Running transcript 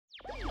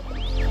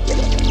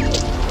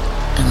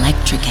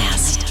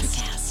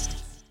Electricast.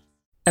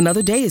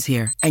 Another day is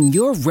here, and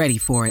you're ready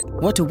for it.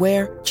 What to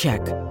wear?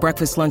 Check.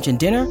 Breakfast, lunch, and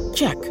dinner?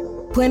 Check.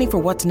 Planning for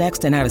what's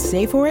next and how to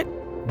save for it?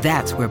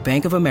 That's where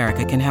Bank of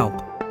America can help.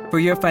 For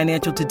your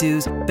financial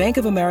to-dos, Bank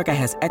of America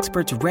has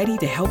experts ready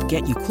to help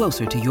get you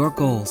closer to your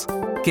goals.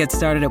 Get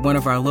started at one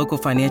of our local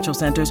financial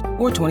centers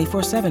or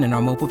 24/7 in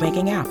our mobile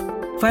banking app.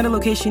 Find a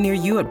location near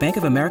you at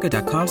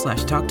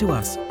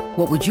bankofamerica.com/talktous.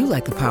 What would you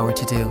like the power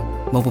to do?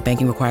 Mobile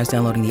banking requires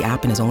downloading the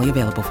app and is only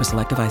available for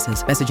select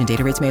devices. Message and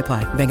data rates may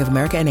apply. Bank of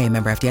America N.A.,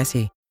 member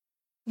FDIC.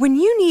 When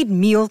you need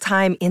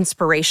mealtime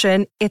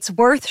inspiration, it's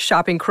worth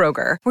shopping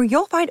Kroger, where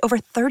you'll find over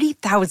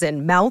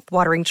 30,000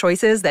 mouth-watering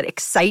choices that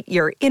excite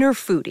your inner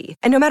foodie.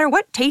 And no matter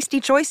what tasty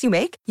choice you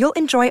make, you'll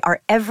enjoy our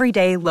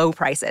everyday low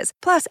prices,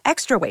 plus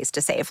extra ways to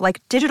save,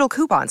 like digital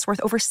coupons worth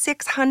over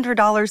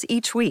 $600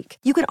 each week.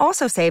 You can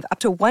also save up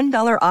to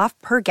 $1 off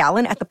per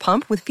gallon at the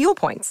pump with fuel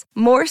points.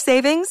 More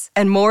savings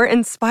and more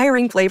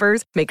inspiring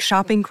flavors make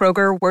shopping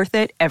Kroger worth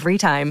it every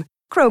time.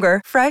 Kroger,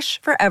 fresh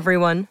for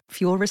everyone.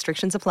 Fuel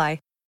restrictions apply.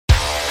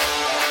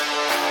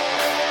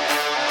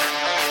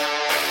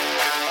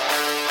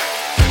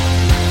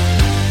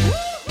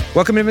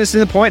 Welcome to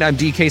Missing the Point. I'm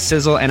DK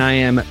Sizzle, and I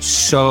am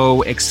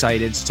so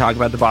excited to talk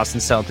about the Boston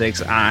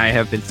Celtics. I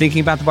have been thinking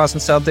about the Boston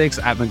Celtics.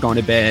 I've been going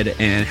to bed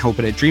and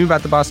hoping to dream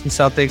about the Boston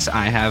Celtics.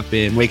 I have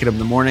been waking up in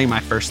the morning. My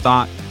first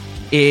thought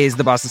is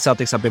the Boston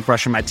Celtics. I've been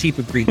brushing my teeth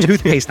with green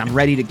toothpaste. I'm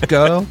ready to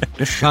go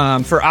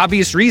for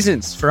obvious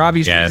reasons.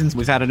 Reasons,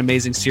 we've had an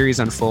amazing series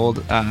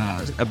unfold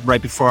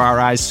right before our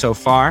eyes so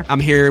far.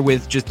 I'm here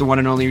with just the one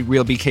and only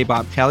real BK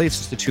Bob Kelly. It's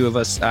just the two of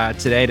us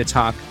today to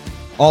talk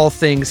all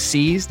things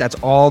C's. That's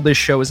all this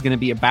show is going to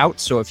be about.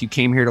 So if you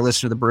came here to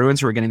listen to the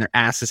Bruins who are getting their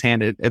asses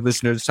handed, and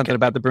listen to something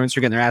about the Bruins who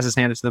are getting their asses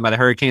handed to them by the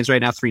Hurricanes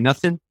right now,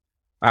 3-0.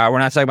 We're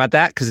not talking about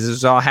that because this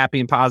is all happy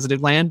and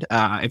positive land.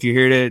 If you're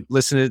here to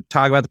listen to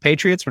talk about the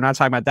Patriots, we're not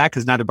talking about that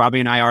because neither Bobby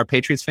and I are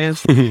Patriots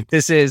fans.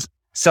 This is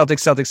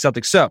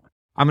Celtics. So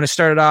I'm going to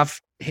start it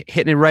off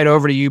hitting it right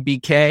over to you,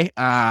 BK.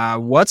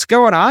 What's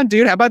going on,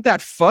 dude? How about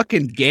that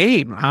fucking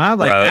game, huh?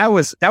 Like that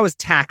was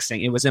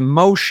taxing. It was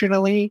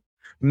emotionally,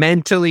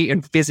 mentally,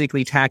 and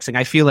physically taxing.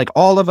 I feel like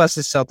all of us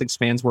as Celtics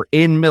fans were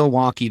in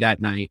Milwaukee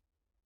that night,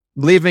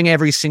 living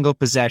every single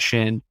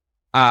possession,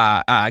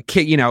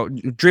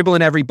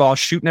 dribbling every ball,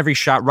 shooting every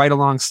shot right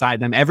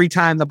alongside them. Every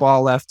time the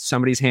ball left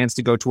somebody's hands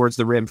to go towards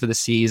the rim for the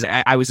C's,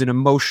 I was an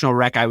emotional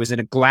wreck. I was in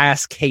a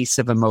glass case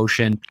of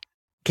emotion.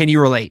 Can you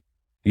relate?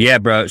 Yeah,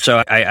 bro.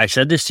 So I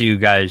said this to you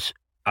guys.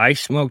 I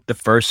smoked the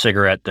first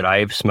cigarette that I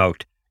have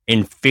smoked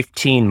in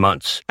 15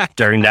 months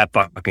during that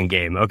fucking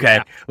game. Okay.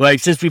 Yeah. Like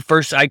since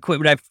I quit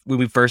when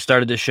we first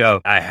started the show,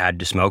 I had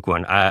to smoke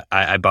one.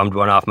 I bummed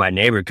one off my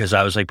neighbor because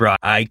I was like, bro,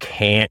 I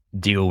can't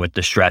deal with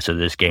the stress of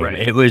this game.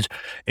 Right.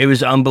 It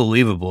was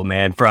unbelievable,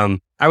 man.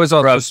 I was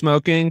also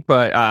smoking,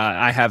 but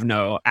I have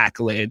no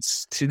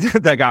accolades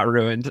that got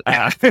ruined.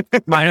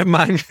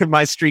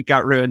 My streak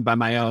got ruined by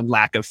my own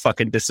lack of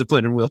fucking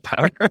discipline and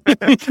willpower.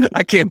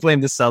 I can't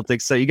blame the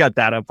Celtics. So you got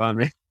that up on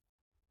me.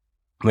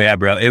 Yeah,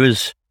 bro. It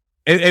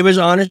was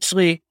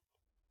honestly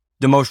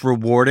the most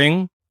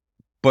rewarding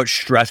but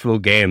stressful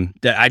game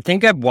that I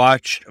think I've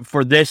watched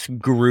for this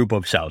group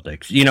of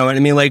Celtics. You know what I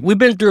mean? Like, we've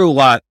been through a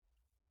lot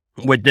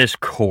with this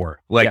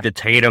core, like the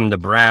Tatum, the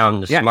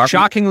Brown, the Smart.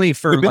 Shockingly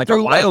for like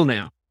a while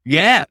now.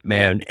 Yeah,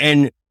 man.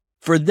 And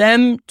for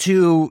them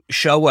to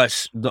show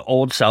us the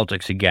old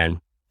Celtics again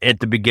at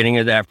the beginning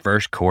of that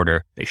first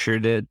quarter, they sure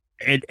did.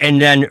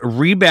 And then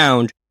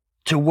rebound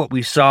to what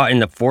we saw in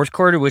the fourth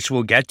quarter, which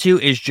we'll get to,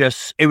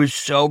 it was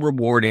so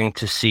rewarding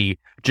to see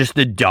just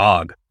the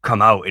dog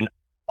come out in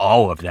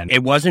all of them.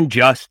 It wasn't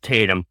just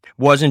Tatum,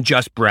 wasn't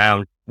just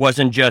Brown,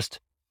 wasn't just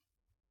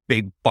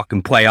big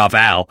fucking playoff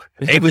Al.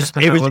 It was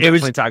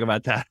talk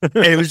about that.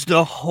 It was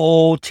the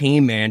whole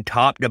team, man,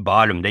 top to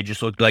bottom. They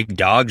just looked like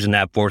dogs in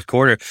that fourth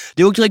quarter.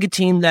 They looked like a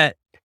team that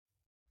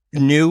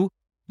knew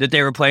that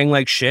they were playing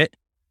like shit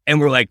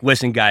and were like,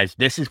 listen, guys,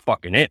 this is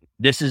fucking it.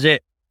 This is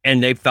it.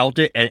 And they felt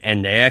it,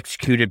 and they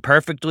executed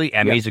perfectly.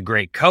 Emmy's a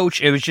great coach.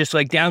 It was just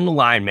like down the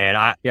line, man.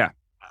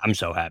 I'm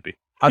so happy.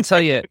 I'll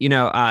tell you,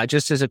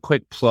 just as a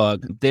quick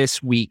plug,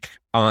 this week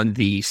on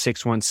the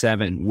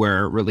 617,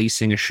 we're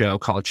releasing a show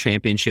called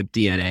Championship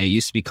DNA. It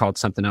used to be called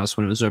something else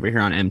when it was over here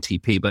on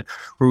MTP, but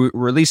we're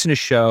releasing a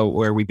show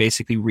where we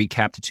basically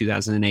recap the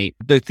 2008.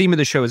 The theme of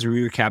the show is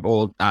we recap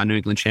old New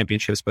England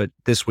championships, but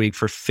this week,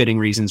 for fitting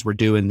reasons, we're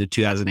doing the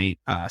 2008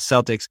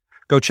 Celtics.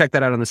 Go check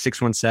that out on the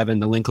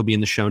 617. The link will be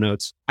in the show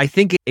notes. I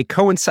think it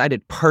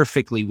coincided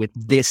perfectly with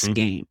this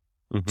game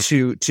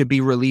to be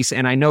released.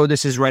 And I know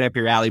this is right up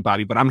your alley,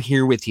 Bobby, but I'm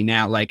here with you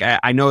now. Like,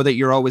 I know that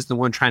you're always the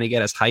one trying to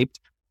get us hyped,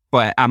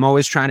 but I'm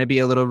always trying to be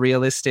a little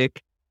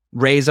realistic.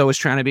 Ray's always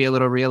trying to be a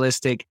little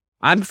realistic.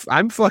 I'm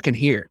fucking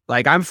here.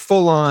 Like, I'm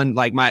full on,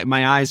 like my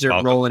eyes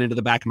are rolling into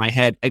the back of my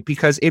head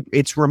because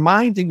it's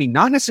reminding me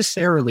not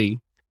necessarily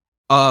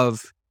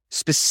of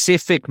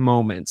specific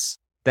moments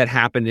that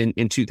happened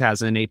in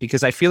 2008,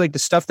 because I feel like the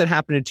stuff that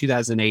happened in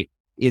 2008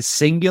 is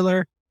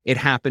singular. It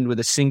happened with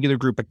a singular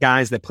group of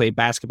guys that played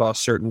basketball a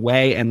certain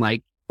way. And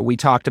like, We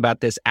talked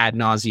about this ad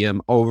nauseum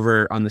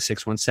over on the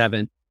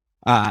 617.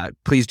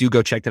 Please do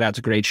go check that out. It's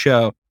a great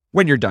show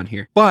when you're done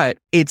here. But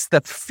it's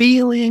the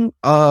feeling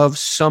of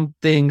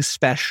something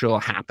special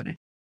happening.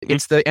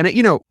 It's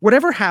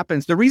whatever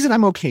happens, the reason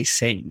I'm okay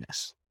saying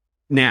this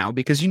now,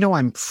 because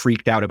I'm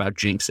freaked out about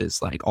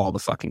jinxes like all the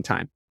fucking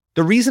time.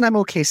 The reason I'm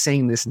okay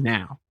saying this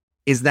now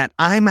is that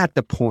I'm at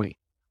the point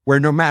where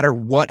no matter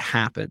what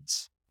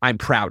happens, I'm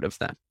proud of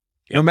them.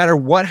 Yep. No matter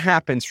what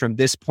happens from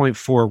this point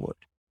forward,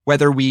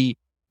 whether we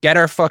get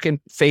our fucking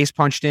face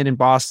punched in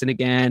Boston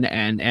again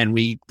and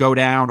we go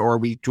down, or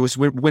we just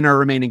win our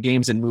remaining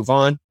games and move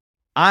on,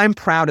 I'm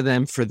proud of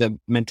them for the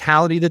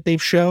mentality that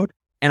they've showed.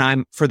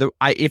 And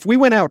if we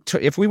went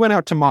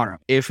out tomorrow,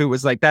 if it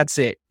was like, that's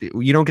it,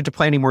 you don't get to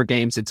play any more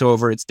games, it's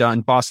over, it's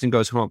done, Boston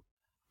goes home,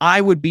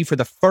 I would be, for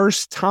the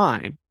first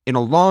time in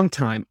a long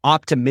time,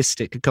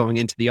 optimistic going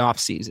into the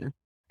offseason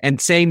and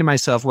saying to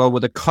myself, well,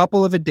 with a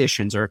couple of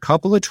additions or a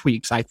couple of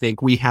tweaks, I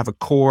think we have a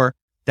core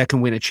that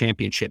can win a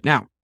championship.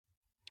 Now,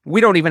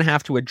 we don't even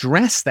have to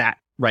address that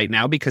right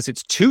now because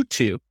it's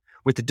 2-2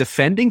 with the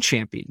defending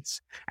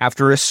champions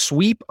after a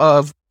sweep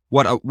of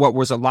what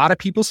was a lot of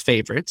people's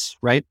favorites,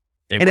 right?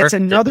 It's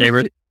another.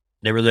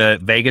 They were the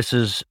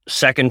Vegas's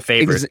second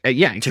favorite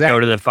exactly. to go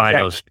to the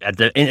finals at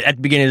the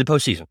beginning of the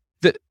postseason.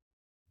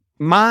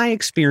 My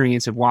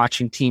experience of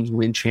watching teams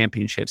win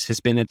championships has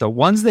been that the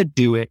ones that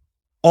do it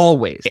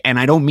always, and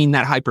I don't mean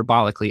that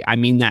hyperbolically, I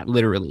mean that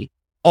literally,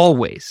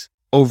 always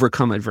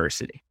overcome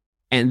adversity.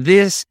 And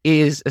this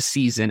is a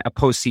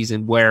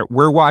postseason where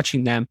we're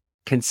watching them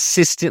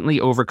consistently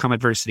overcome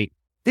adversity.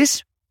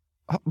 This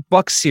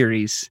Bucks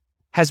series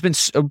has been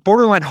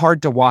borderline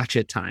hard to watch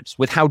at times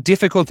with how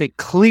difficult it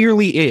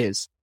clearly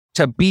is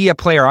to be a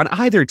player on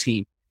either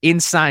team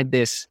inside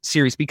this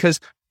series, because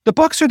the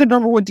Bucks are the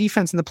number one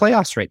defense in the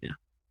playoffs right now.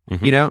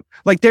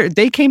 Mm-hmm.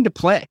 They came to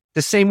play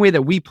the same way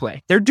that we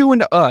play. They're doing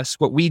to us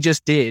what we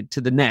just did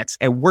to the Nets,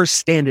 and we're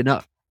standing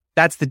up.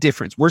 That's the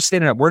difference. We're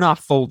standing up. We're not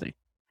folding.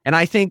 And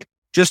I think,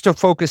 just to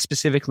focus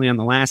specifically on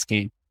the last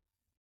game,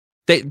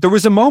 there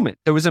was a moment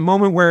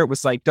where it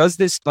was like, does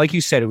this, like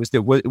you said, it was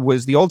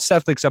the old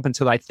Celtics up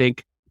until I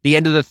think the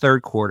end of the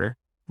third quarter,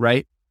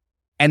 right?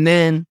 And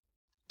then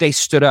they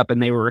stood up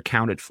and they were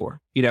accounted for.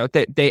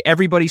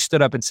 Everybody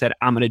stood up and said,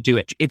 I'm going to do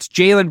it. It's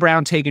Jaylen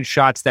Brown taking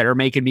shots that are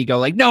making me go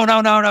like, no,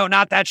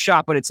 not that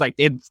shot. But it's like,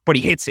 but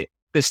he hits it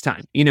this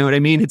time. You know what I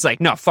mean? It's like,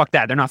 no, fuck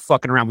that. They're not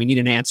fucking around. We need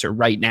an answer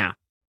right now.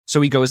 So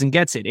he goes and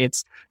gets it.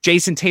 It's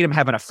Jason Tatum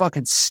having a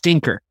fucking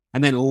stinker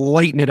and then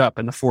lighting it up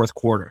in the fourth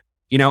quarter,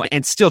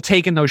 and still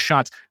taking those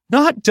shots.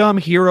 Not dumb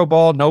hero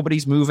ball,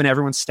 nobody's moving,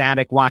 everyone's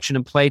static, watching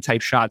him play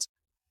type shots.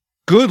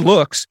 Good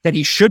looks that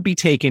he should be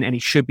taking and he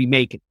should be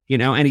making,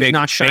 and he's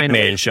not shying big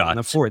man shots in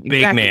the fourth. Big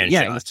exactly. Man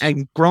shots.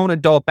 And grown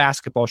adult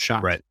basketball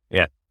shots. Right.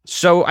 Yeah.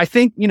 So I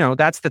think,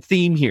 that's the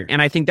theme here.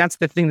 And I think that's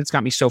the thing that's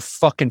got me so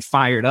fucking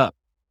fired up.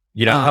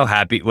 How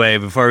happy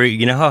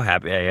how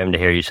happy I am to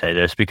hear you say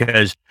this,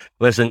 because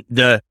listen,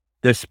 the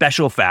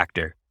special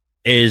factor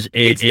is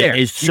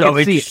so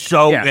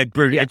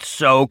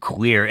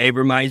clear. It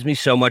reminds me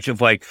so much of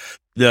like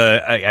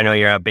I know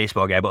you're a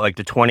baseball guy, but like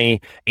the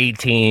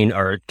 2018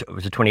 or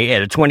was it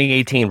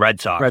 2018 Red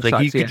Sox.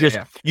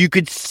 You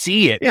could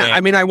see it. Yeah, man.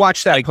 I mean, I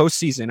watched that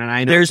postseason and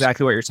I know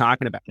exactly what you're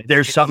talking about.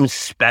 There's something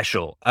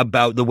special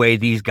about the way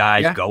these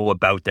guys go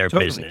about their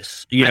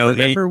business.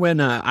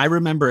 I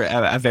remember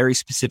a very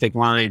specific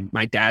line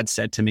my dad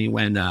said to me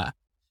when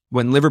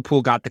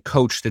Liverpool got the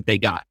coach that they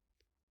got.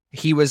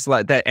 He was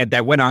like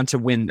that went on to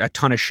win a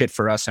ton of shit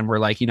for us, and we're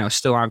like,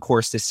 still on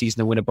course this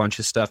season to win a bunch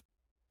of stuff.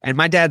 And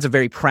my dad's a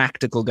very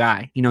practical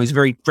guy. He's a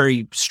very,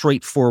 very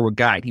straightforward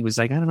guy. He was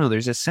like, I don't know,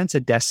 there's a sense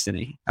of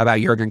destiny about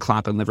Jurgen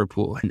Klopp and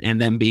Liverpool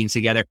and them being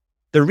together.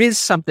 There is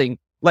something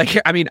like,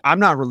 I mean, I'm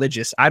not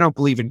religious. I don't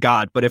believe in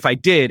God, but if I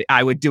did,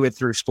 I would do it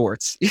through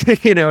sports.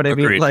 You know what I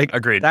mean? Like,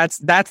 agreed. That's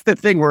the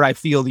thing where I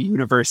feel the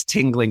universe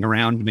tingling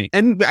around me.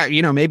 And,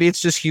 maybe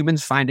it's just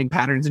humans finding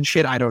patterns and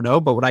shit. I don't know.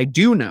 But what I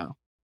do know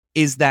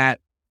is that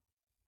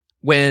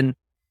when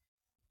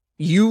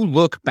you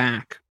look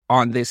back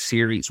on this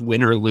series,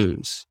 win or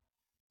lose,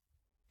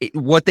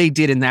 what they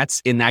did in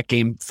that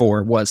game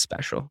 4 was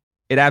special.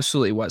 It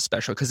absolutely was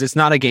special, because it's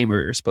not a game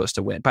where you're supposed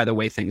to win by the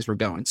way things were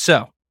going.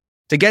 So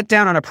to get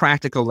down on a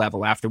practical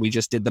level after we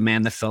just did The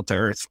Man That Fell to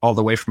Earth all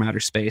the way from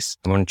outer space.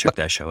 I want to check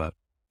that show out.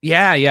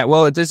 Yeah.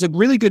 Well, it's a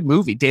really good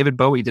movie. David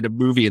Bowie did a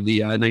movie in the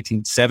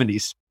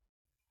 1970s.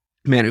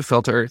 Man Who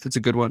Fell to Earth. It's a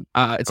good one.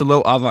 It's a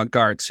little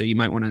avant-garde, so you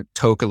might want to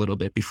toke a little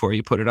bit before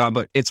you put it on,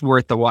 but it's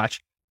worth the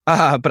watch.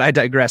 But I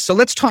digress. So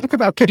let's talk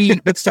about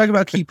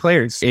key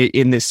players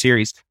in this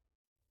series.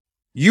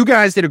 You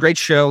guys did a great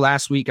show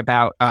last week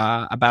about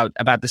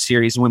the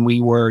series when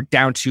we were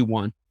down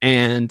 2-1,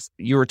 and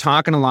you were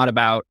talking a lot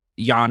about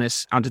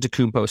Giannis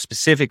Antetokounmpo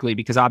specifically,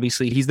 because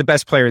obviously he's the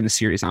best player in the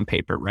series on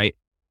paper, right?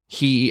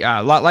 He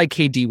a lot like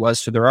KD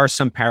was, so there are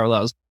some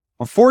parallels.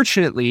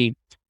 Unfortunately,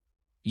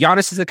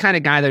 Giannis is the kind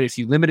of guy that if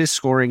you limit his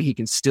scoring, he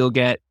can still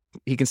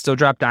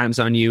drop dimes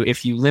on you.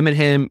 If you limit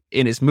him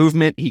in his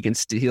movement,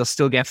 he'll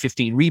still get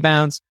 15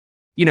 rebounds.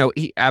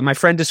 my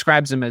friend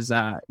describes him as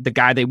the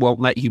guy they won't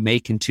let you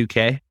make in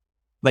 2K.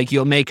 Like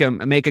you'll make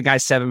a guy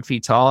 7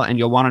 feet tall, and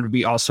you'll want him to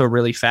be also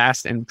really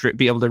fast and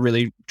be able to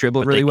really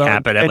dribble really well.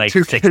 Cap it at like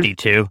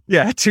 62.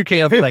 Yeah,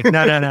 2K will be like,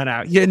 no.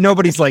 Yeah,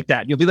 nobody's like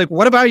that. You'll be like,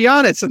 what about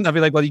Giannis? And they'll be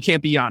like, well, you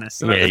can't be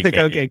Giannis. And I'm like,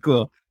 okay,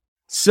 cool.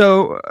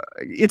 So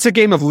it's a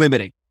game of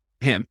limiting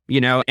him,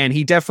 and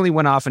he definitely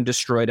went off and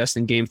destroyed us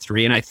in game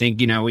 3. And I think,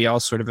 we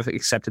all sort of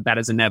accepted that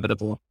as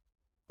inevitable.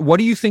 What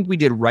do you think we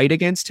did right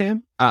against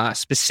him,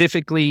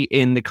 specifically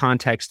in the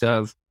context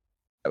of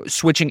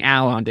switching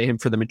Al onto him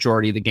for the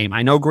majority of the game?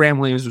 I know Graham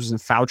Williams was in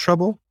foul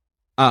trouble,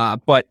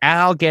 but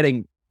Al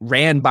getting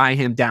ran by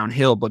him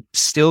downhill, but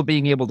still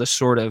being able to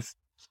sort of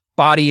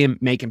body him,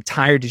 make him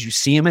tired. Did you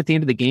see him at the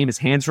end of the game? His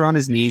hands were on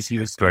his knees. He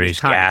was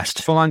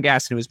gassed, full on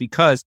gassed. And it was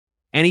because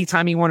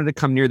anytime he wanted to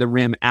come near the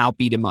rim, Al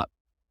beat him up,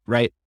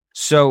 right?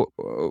 So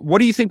what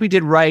do you think we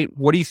did right?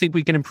 What do you think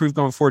we can improve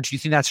going forward? Do you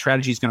think that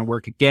strategy is going to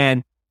work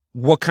again?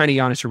 What kind of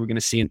Giannis are we going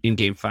to see in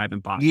game 5 in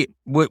Boston? Yeah,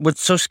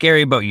 what's so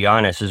scary about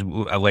Giannis is,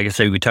 like I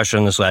said, we touched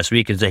on this last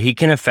week, is that he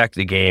can affect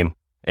the game.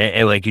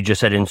 And like you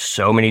just said, in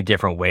so many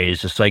different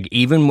ways. It's like,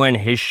 even when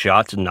his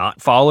shot's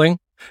not falling,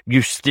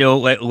 you still,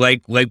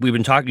 like we've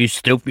been talking, you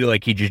still feel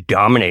like he just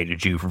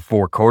dominated you for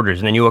 4 quarters.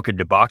 And then you look at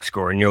the box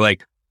score and you're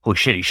like, oh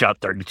shit, he shot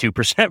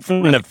 32%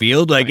 from the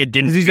field. Like, it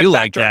didn't feel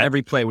like that.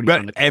 Every play.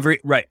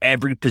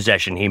 Every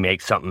possession, he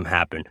makes something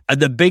happen.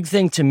 The big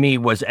thing to me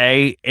was,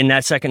 in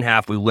that second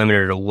half, we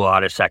limited a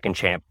lot of second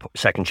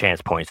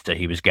chance points that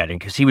he was getting,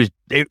 because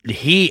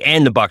he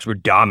and the Bucks were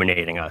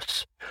dominating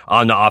us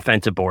on the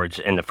offensive boards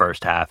in the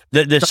first half.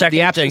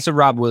 The absence of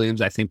Rob Williams,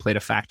 I think, played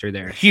a factor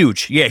there.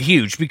 Huge. Yeah,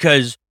 huge,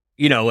 because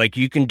like,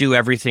 you can do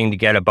everything to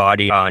get a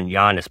body on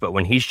Giannis, but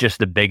when he's just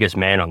the biggest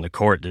man on the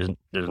court, there's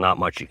not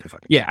much you can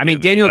fucking do. I mean,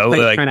 Daniel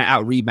Clay trying to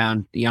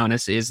out-rebound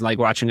Giannis is like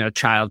watching a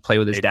child play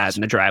with his dad in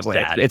the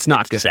driveway. It's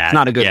not good. It's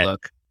not a good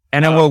look.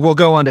 And then we'll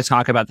go on to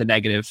talk about the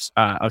negatives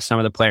of some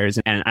of the players.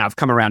 And I've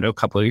come around to a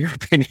couple of your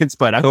opinions,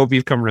 but I hope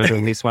you've come around to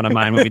at least one of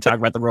mine when we talk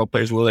about the role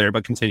players later,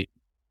 but continue.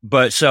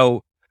 But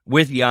so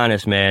with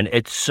Giannis, man,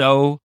 it's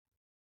so...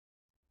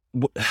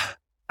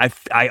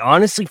 I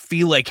honestly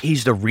feel like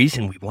he's the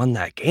reason we won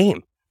that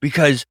game,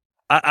 because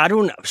I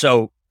don't know.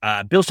 So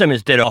Bill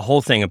Simmons did a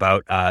whole thing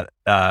about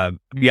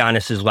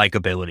Giannis's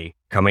likability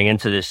coming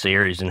into this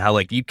series, and how,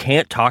 like, you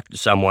can't talk to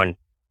someone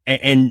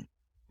and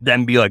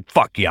then be like,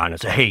 fuck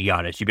Giannis, I hate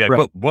Giannis. You'd be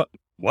like, right.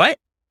 What?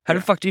 How the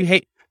fuck do you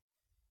hate?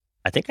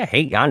 I think I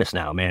hate Giannis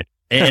now, man.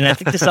 And I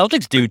think the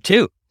Celtics do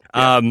too.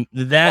 Yeah.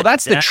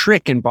 That's the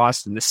trick in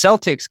Boston. The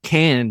Celtics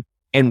can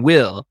and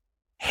will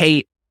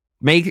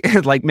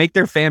make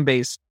their fan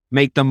base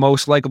make the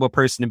most likable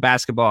person in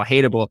basketball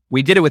hateable.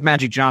 We did it with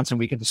Magic Johnson.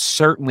 We can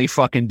certainly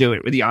fucking do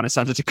it with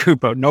Giannis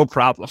Antetokounmpo. No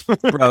problem.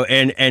 Bro,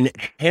 and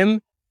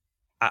him,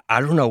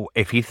 I don't know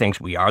if he thinks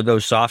we are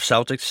those soft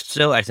Celtics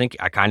still. I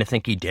kind of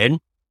think he did.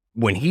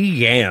 When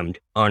he yammed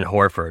on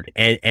Horford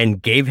and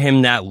gave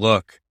him that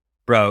look,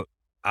 bro,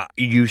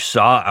 you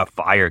saw a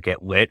fire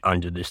get lit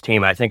under this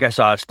team. I think I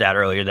saw a stat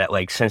earlier that,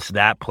 like, since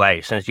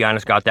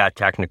Giannis got that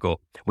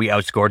technical, we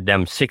outscored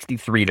them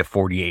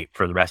 63-48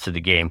 for the rest of the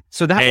game.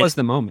 So that was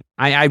the moment.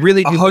 I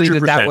really do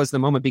believe that was the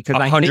moment, because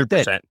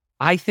 100%.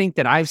 I think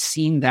that I've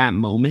seen that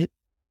moment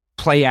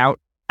play out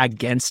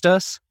against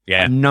us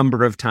a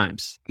number of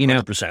times.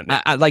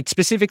 100%. Like,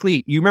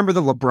 specifically, you remember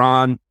the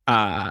LeBron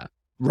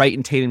right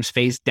in Tatum's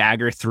face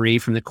dagger 3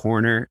 from the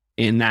corner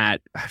in that,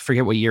 I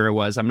forget what year it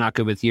was. I'm not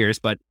good with years,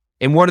 but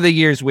in one of the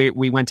years we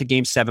went to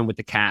Game 7 with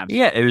the Cavs.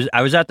 Yeah,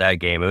 I was at that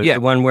game. It was the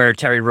one where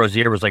Terry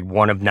Rozier was like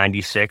 1 of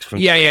 96.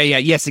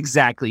 Yes,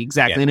 exactly.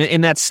 Yeah. And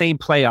in that same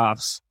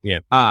playoffs,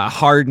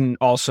 Harden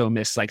also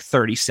missed like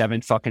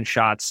 37 fucking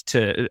shots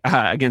to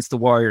against the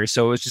Warriors.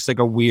 So it was just like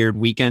a weird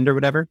weekend or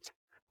whatever.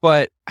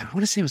 But I want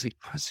to say it was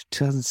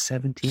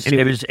 2017.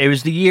 Anyway. It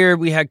was the year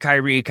we had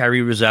Kyrie.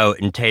 Kyrie was out,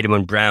 and Tatum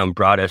and Brown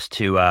brought us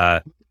to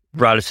the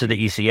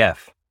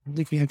ECF. I don't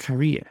think we had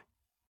Kyrie yet.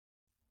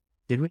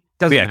 Did we?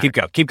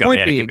 Keep going.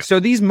 Point being, so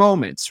these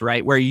moments,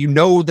 right, where you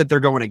know that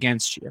they're going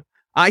against you,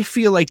 I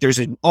feel like there's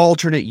an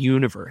alternate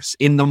universe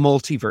in the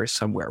multiverse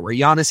somewhere where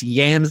Giannis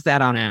yams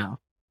that on Al.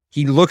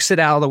 He looks at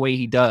Al the way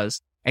he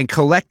does, and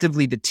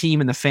collectively the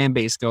team and the fan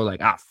base go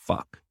like,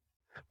 fuck.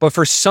 But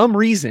for some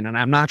reason, and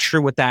I'm not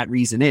sure what that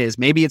reason is,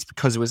 maybe it's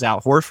because it was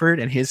Al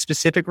Horford and his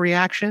specific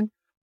reaction,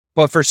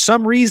 but for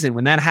some reason,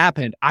 when that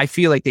happened, I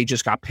feel like they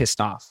just got pissed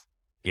off.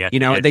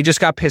 Yeah, they just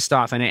got pissed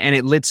off, and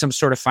it lit some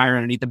sort of fire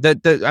underneath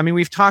them. I mean,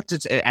 we've talked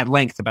at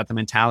length about the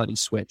mentality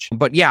switch,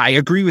 but yeah, I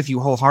agree with you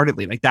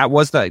wholeheartedly. Like, that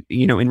was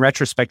in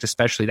retrospect,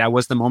 especially, that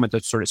was the moment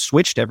that sort of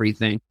switched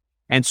everything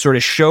and sort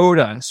of showed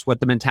us what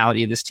the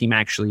mentality of this team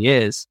actually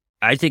is.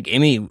 I think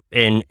Imi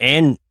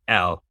and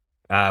Al,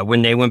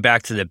 when they went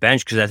back to the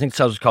bench, because I think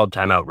Celtics called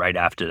timeout right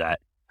after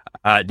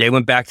that, they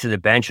went back to the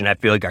bench, and I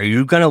feel like, are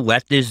you going to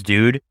let this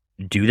dude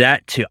do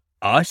that to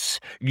us?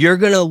 You're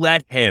going to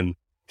let him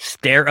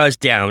stare us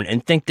down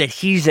and think that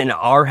he's in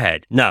our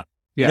head. No.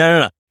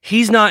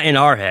 He's not in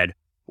our head.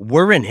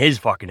 We're in his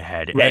fucking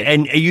head. Right.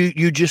 And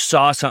you just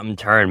saw something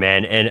turn,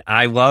 man. And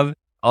I love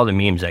all the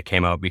memes that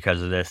came out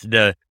because of this.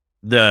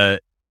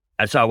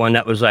 I saw one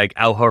that was like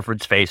Al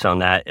Horford's face on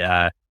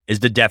that is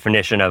the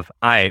definition of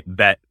I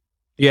bet.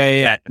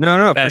 Yeah.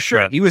 No, for sure.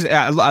 Right. He was.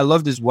 I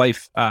loved his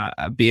wife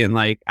being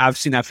like, "I've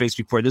seen that face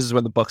before. This is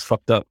when the Bucks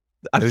fucked up.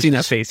 I've seen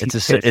that face." It's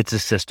a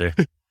sister.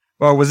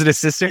 Oh, was it a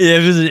sister? Yeah,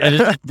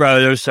 it was, bro.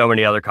 There was so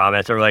many other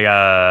comments. They were like,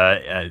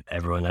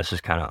 everyone, that's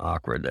just kind of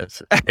awkward.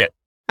 That's it.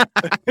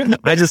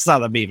 I just saw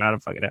the meme. I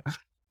don't fucking know.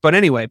 But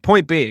anyway,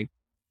 point being,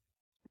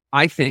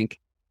 I think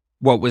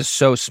what was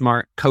so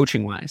smart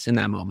coaching wise in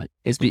that moment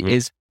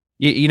is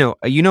you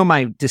know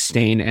my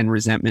disdain and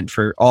resentment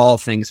for all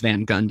things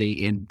Van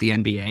Gundy in the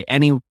NBA.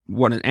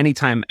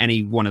 Anytime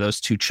any one of those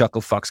two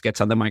chuckle fucks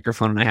gets on the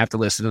microphone and I have to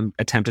listen to them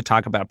attempt to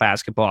talk about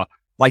basketball,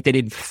 like they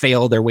didn't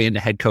fail their way into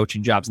head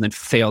coaching jobs and then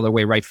fail their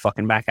way right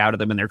fucking back out of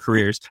them in their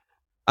careers.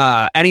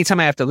 Anytime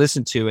I have to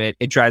listen to it,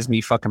 it drives me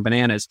fucking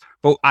bananas.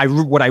 But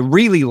what I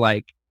really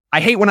like,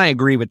 I hate when I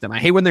agree with them. I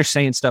hate when they're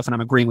saying stuff and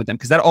I'm agreeing with them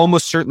because that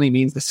almost certainly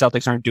means the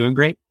Celtics aren't doing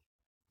great.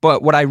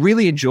 But what I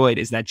really enjoyed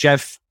is that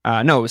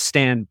it was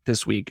Stan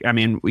this week. I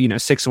mean,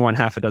 6 of one,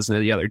 half a dozen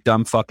of the other.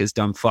 Dumb fuck is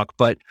dumb fuck.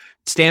 But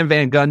Stan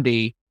Van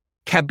Gundy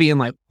kept being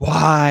like,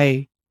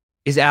 why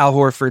is Al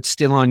Horford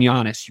still on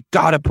Giannis? You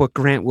got to put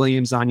Grant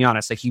Williams on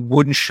Giannis. Like, he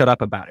wouldn't shut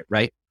up about it,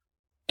 right?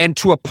 And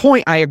to a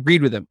point, I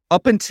agreed with him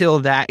up until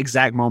that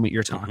exact moment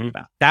you're talking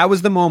about. That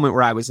was the moment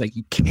where I was like,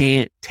 you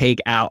can't take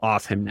Al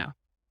off him now.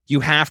 You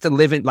have to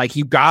live in, like,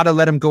 you got to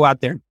let him go out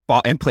there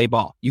and play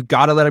ball. You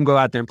got to let him go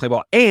out there and play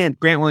ball. And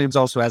Grant Williams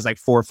also has like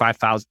 4 or 5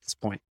 fouls at this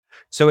point.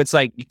 So it's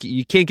like,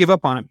 you can't give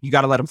up on him. You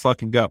got to let him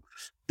fucking go.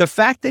 The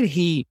fact that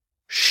he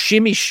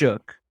shimmy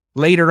shook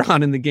later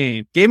on in the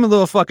game, gave him a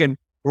little fucking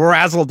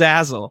razzle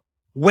dazzle,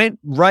 went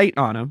right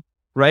on him,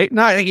 right?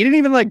 Not, like, he didn't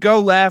even like go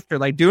left or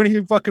like do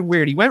anything fucking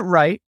weird. He went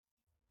right,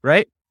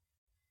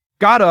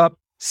 got up,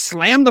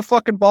 slammed the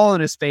fucking ball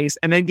in his face,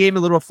 and then gave a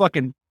little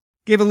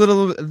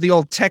the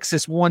old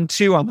Texas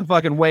 1-2 on the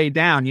fucking way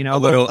down, a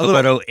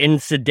little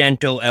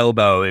incidental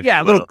elbow.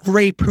 A little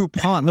gray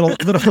poupon,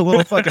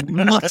 little fucking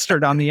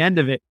mustard on the end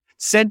of it,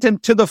 sent him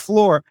to the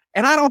floor.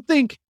 And I don't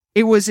think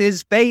it was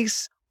his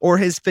base or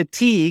his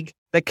fatigue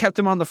that kept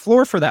him on the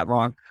floor for that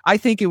long. I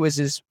think it was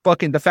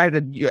the fact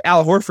that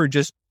Al Horford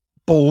just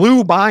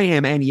blew by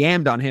him and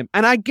yammed on him.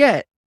 And I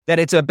get that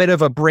it's a bit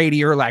of a Brady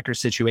Urlacher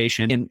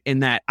situation in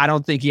that I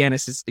don't think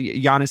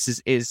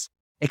Giannis is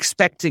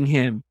expecting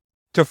him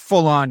to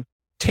full on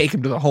take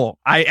him to the hole.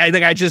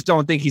 I just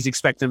don't think he's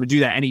expecting him to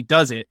do that, and he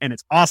does it, and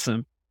it's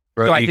awesome.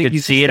 Bro, so you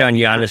could see it on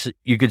Giannis.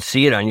 You could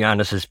see it on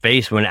Giannis's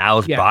face when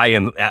Al's by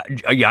him.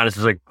 Giannis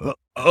is like,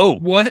 "Oh,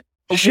 what?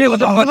 Shit! What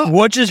the fuck?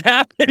 What just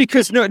happened?"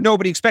 Because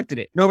nobody expected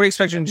it. Nobody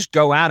expected him to just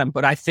go at him.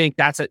 But I think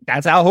that's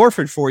Al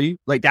Horford for you.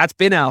 Like, that's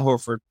been Al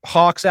Horford.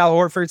 Hawks Al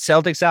Horford,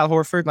 Celtics Al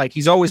Horford. Like,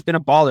 he's always been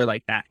a baller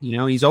like that.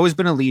 He's always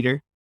been a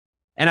leader.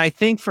 And I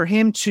think for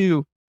him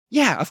to,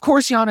 of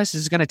course, Giannis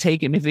is going to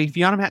take him. If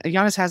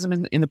Giannis has him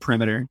in the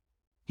perimeter,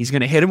 he's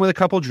going to hit him with a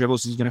couple of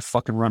dribbles. He's going to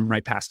fucking run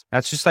right past him.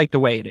 That's just like the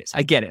way it is.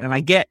 I get it. And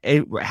I get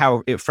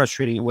how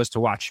frustrating it was to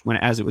watch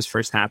as it was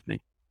first happening.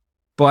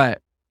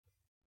 But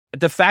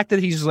the fact that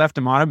he's left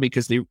him on him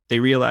because they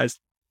realized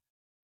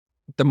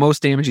the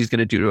most damage he's going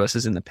to do to us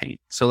is in the paint.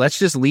 So let's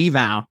just leave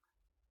Al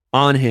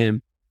on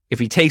him. If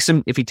he takes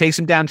him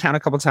downtown a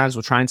couple of times,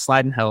 we'll try and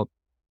slide and help.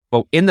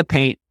 But in the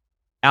paint,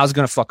 Al's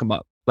going to fuck him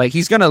up. Like,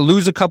 he's going to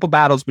lose a couple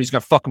battles, but he's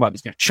going to fuck him up.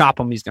 He's going to chop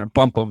him. He's going to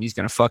bump him. He's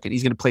going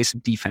to play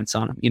some defense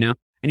on him,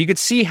 And you could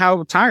see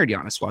how tired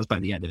Giannis was by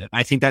the end of it.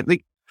 I think that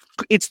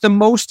it's the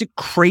most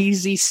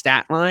crazy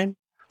stat line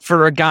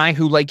for a guy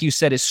who, like you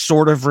said, is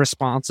sort of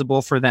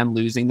responsible for them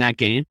losing that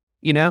game,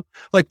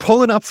 like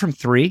pulling up from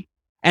 3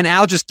 and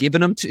Al just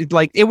giving them to,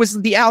 like, it was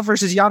the Al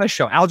versus Giannis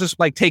show. Al just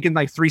like taking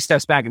like 3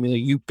 steps back and be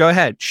like, you go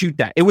ahead, shoot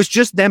that. It was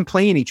just them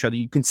playing each other.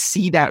 You can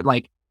see that,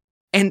 like,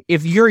 and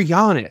if you're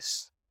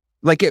Giannis,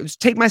 like,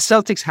 take my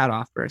Celtics hat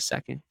off for a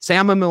second. Say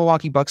I'm a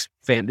Milwaukee Bucks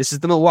fan. This is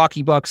the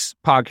Milwaukee Bucks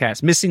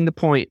podcast. Missing the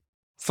point.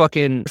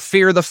 Fucking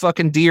fear the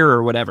fucking deer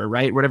or whatever,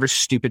 right? Whatever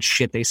stupid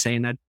shit they say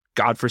in that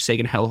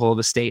godforsaken hellhole of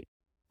a state.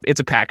 It's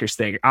a Packers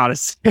thing,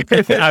 honestly.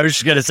 I was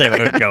just going to say,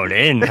 we're going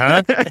in,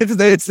 huh?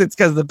 It's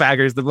because of the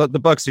Packers. The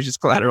Bucks are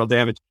just collateral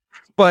damage.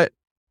 But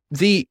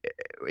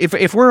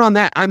if we're on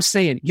that, I'm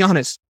saying,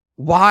 Giannis,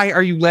 why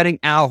are you letting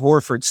Al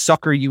Horford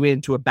sucker you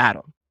into a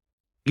battle?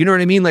 You know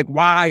what I mean? Like,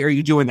 why are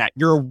you doing that?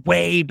 You're a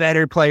way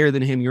better player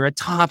than him. You're a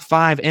top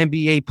 5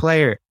 NBA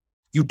player.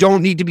 You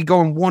don't need to be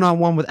going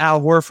one-on-one with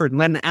Al Horford and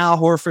letting Al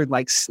Horford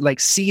like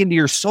see into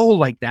your soul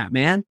like that,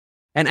 man.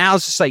 And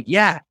Al's just like,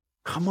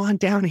 come on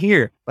down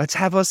here. Let's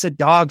have us a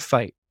dog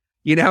fight,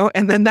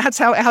 And then that's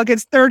how Al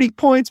gets 30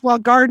 points while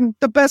guarding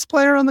the best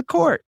player on the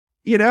court,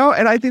 And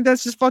I think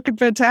that's just fucking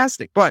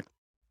fantastic. But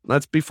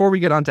before we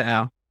get on to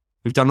Al,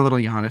 we've done a little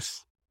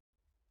Giannis.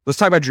 Let's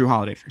talk about Jrue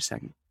Holiday for a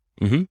second.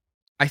 Mm-hmm.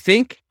 I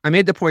think I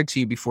made the point to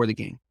you before the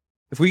game.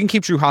 If we can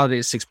keep Jrue Holiday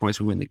at 6 points,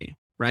 we win the game,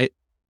 right?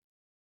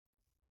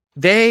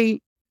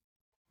 They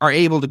are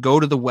able to go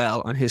to the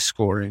well on his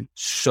scoring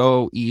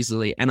so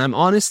easily. And I'm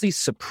honestly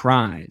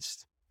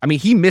surprised I mean,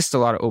 he missed a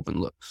lot of open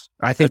looks.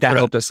 I think that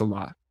helped us a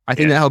lot. I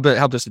think that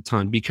helped us a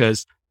ton,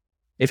 because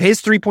if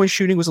his 3-point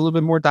shooting was a little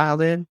bit more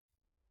dialed in,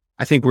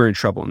 I think we're in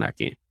trouble in that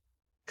game,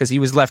 because he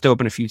was left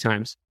open a few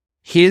times.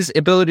 His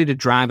ability to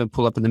drive and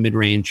pull up in the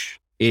mid-range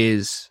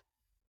is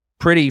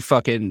pretty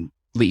fucking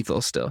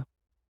lethal still.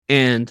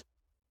 And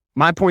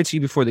my point to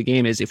you before the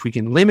game is, if we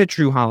can limit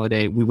Jrue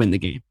Holiday, we win the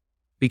game.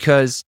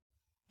 Because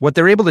what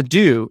they're able to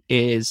do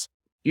is,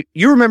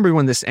 you remember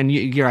when this, and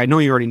I know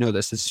you already know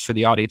this is for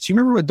the audience. You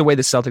remember the way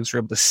the Celtics were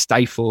able to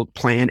stifle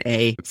plan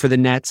A for the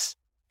Nets,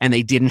 and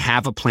they didn't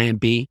have a plan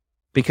B?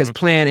 Because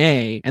plan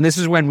A, and this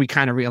is when we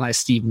kind of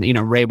realized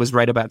Ray was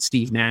right about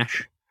Steve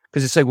Nash.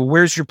 Because it's like, well,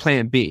 where's your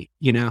plan B?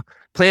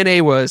 Plan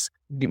A was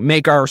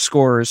make our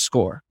scorers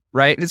score,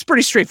 right? It's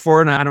pretty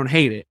straightforward, and I don't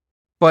hate it.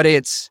 But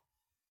it's,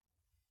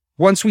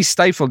 once we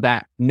stifled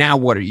that, now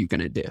what are you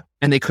going to do?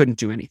 And they couldn't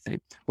do anything.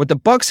 What the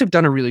Bucks have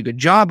done a really good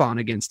job on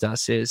against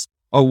us is,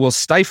 we'll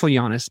stifle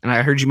Giannis. And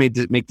I heard you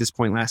make this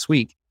point last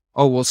week.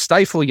 We'll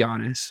stifle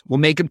Giannis. We'll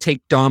make him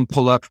take dumb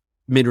pull-up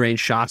mid-range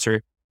shots,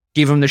 or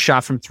give him the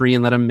shot from 3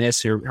 and let him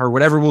miss, or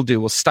whatever we'll do.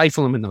 We'll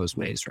stifle him in those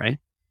ways, right?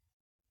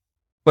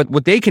 But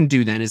what they can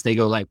do then is they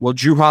go like, well,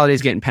 Jrue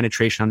Holiday's getting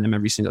penetration on them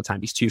every single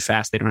time. He's too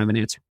fast. They don't have an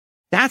answer.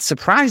 That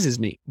surprises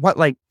me.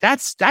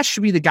 That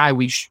should be the guy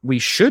we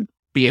should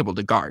be able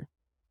to guard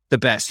the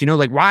best.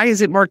 Why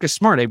is it Marcus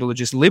Smart able to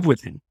just live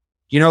with him?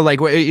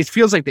 It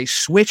feels like they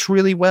switch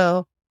really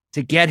well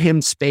to get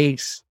him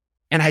space.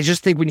 And I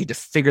just think we need to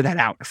figure that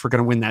out if we're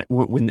going to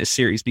win this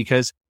series,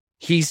 because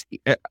he's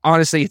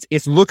honestly,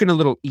 it's looking a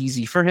little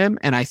easy for him.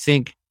 And I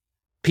think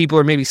people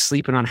are maybe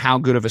sleeping on how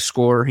good of a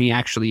scorer he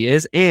actually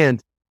is. And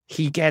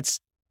he gets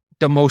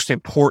the most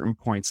important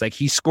points. Like,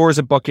 he scores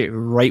a bucket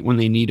right when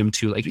they need him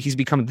to. Like, he's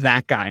become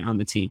that guy on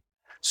the team.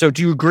 So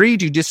do you agree?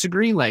 Do you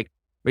disagree? Like,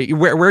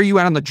 where are you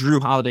at on the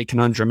Jrue Holiday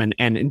conundrum?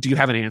 And do you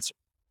have an answer?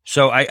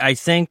 So I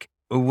think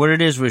what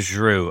it is with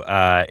Jrue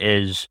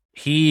is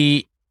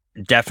he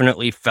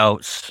definitely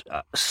felt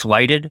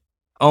slighted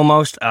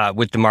almost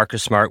with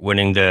DeMarcus Smart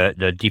winning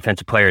the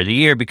Defensive Player of the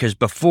Year, because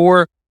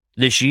before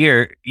this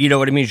year, you know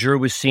what I mean, Jrue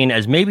was seen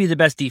as maybe the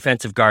best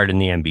defensive guard in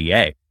the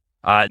NBA.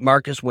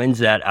 Marcus wins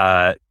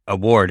that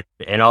award,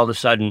 and all of a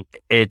sudden,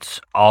 it's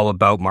all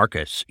about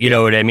Marcus. You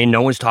know what I mean?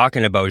 No one's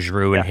talking about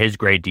Jrue and his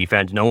great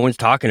defense. No one's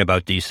talking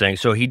about these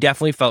things. So he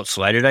definitely felt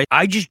slighted.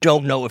 I just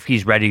don't know if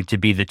he's ready to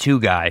be the 2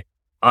 guy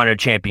on a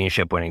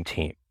championship-winning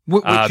team.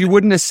 Which you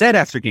wouldn't have said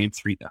after Game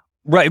 3, though.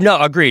 Right. No,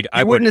 agreed.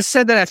 I wouldn't have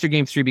said that after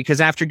Game 3, because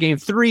after Game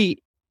 3,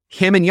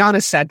 him and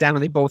Giannis sat down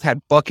and they both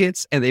had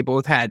buckets, and they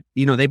both had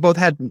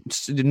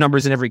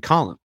numbers in every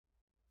column.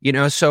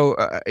 So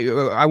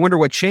I wonder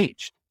what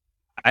changed.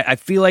 I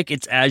feel like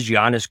it's as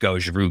Giannis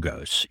goes, Jrue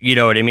goes. You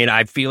know what I mean?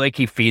 I feel like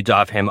he feeds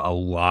off him a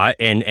lot.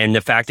 And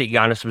the fact that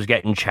Giannis was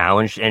getting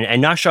challenged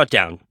and not shut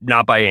down,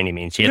 not by any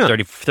means. He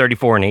had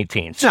 34 and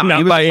 18. So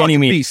not by any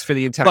means. For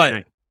the entire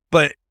night.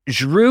 But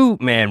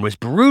Jrue, man, was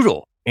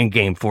brutal in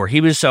Game 4.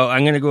 He was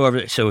I'm going to go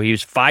over. So he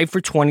was 5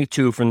 for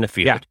 22 from the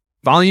field. Yeah.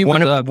 Volume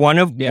one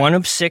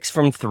of 6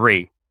 from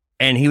 3.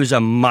 And he was a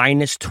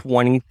minus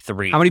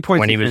 23. How many points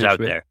when he was out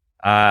with?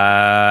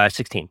 there?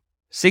 16.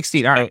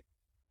 16. All right.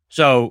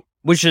 So,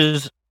 which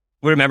is,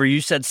 remember,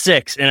 you said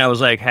 6, and I was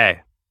like,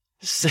 hey.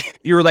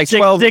 You were like,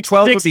 12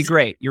 would be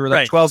great. You were like,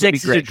 right, 12 would be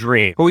 6 great. Is a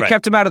dream. But we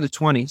kept him out of the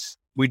 20s.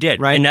 We did.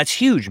 Right. And that's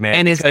huge,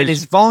 man. And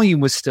his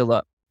volume was still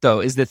up, though,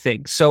 is the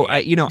thing. So,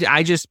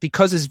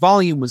 because his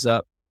volume was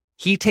up,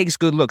 he takes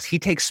good looks. He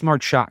takes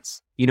smart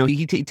shots.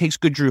 He takes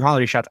good Jrue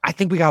Holiday shots. I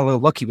think we got a little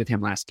lucky with him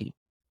last game.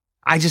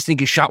 I just think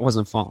his shot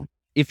wasn't falling.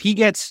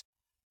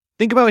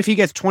 Think about if he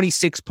gets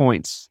 26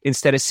 points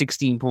instead of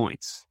 16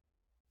 points.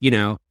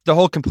 The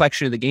whole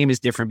complexion of the game is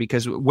different,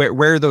 because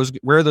where are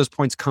those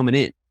points coming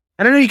in?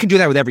 And I know you can do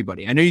that with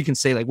everybody. I know you can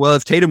say like, well,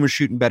 if Tatum was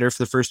shooting better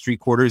for the first 3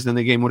 quarters, then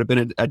the game would have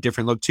been a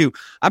different look too.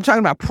 I'm talking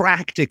about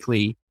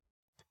practically,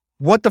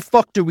 what the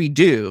fuck do we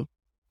do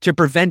to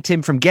prevent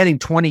him from getting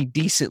 20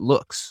 decent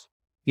looks?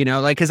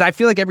 Because I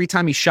feel like every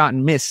time he shot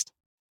and missed,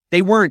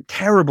 they weren't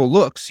terrible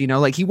looks.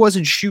 He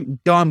wasn't shooting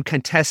dumb,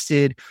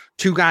 contested,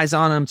 2 guys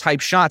on him type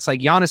shots like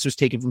Giannis was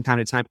taking from time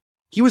to time.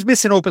 He was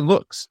missing open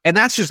looks, and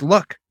that's just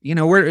luck.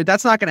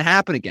 That's not going to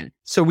happen again.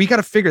 So we got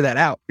to figure that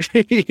out.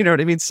 You know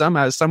what I mean?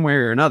 Somehow,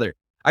 somewhere or another.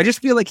 I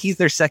just feel like he's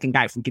their second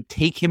guy. If we could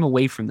take him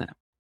away from them,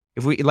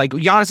 if we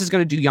Giannis is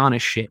going to do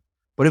Giannis shit,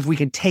 but if we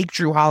can take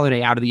Jrue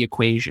Holiday out of the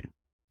equation,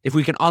 if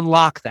we can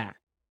unlock that,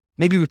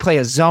 maybe we play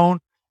a zone.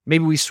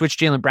 Maybe we switch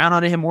Jaylen Brown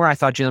onto him more. I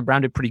thought Jaylen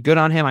Brown did pretty good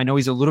on him. I know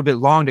he's a little bit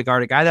long to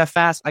guard a guy that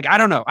fast. Like, I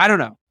don't know.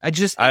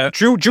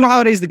 Jrue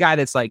Holiday's the guy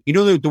that's like,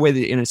 the way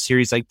that in a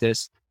series like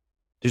this,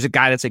 there's a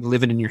guy that's like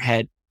living in your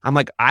head. I'm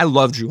like, I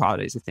love Jrue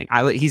Holiday's the thing.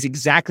 He's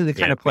exactly the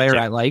kind of player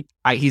I like.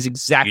 He's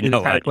exactly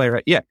the kind of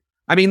player. Yeah.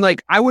 I mean,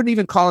 like, I wouldn't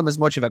even call him as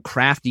much of a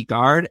crafty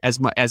guard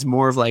as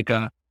more of like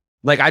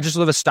I just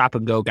love a stop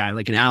and go guy,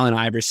 like an Allen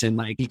Iverson.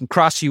 Like, he can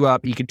cross you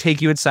up. He can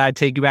take you inside,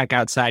 take you back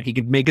outside. He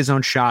can make his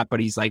own shot,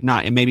 but he's like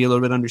not, and maybe a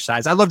little bit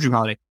undersized. I love Jrue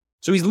Holiday.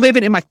 So he's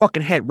living in my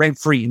fucking head rent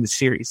free in the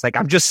series. Like,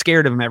 I'm just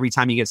scared of him every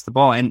time he gets the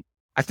ball. And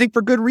I think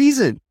for good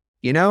reason.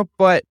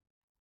 But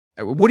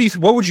what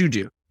would you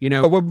do?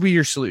 What would be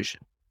your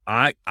solution?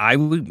 I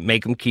would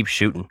make him keep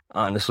shooting,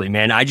 honestly,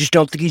 man. I just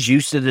don't think he's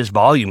used to this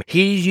volume.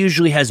 He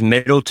usually has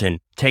Middleton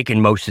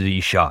taking most of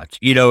these shots.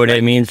 You know what I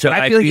mean? So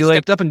I feel like he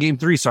stepped up in game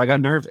 3, so I got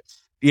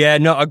nervous. Yeah,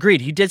 no,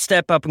 agreed. He did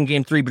step up in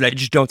game 3, but I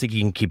just don't think he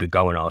can keep it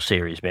going all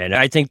series, man.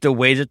 I think the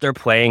way that they're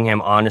playing him,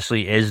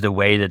 honestly, is the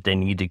way that they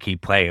need to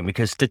keep playing him,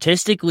 because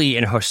statistically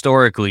and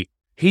historically,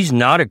 he's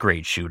not a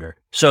great shooter.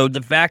 So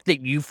the fact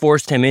that you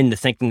forced him into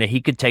thinking that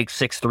he could take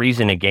 6 threes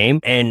in a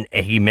game and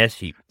he missed,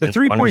 the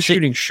 3-point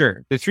shooting,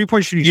 sure. The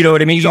 3-point shooting, you know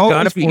what I mean? He's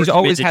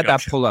always had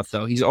that pull up,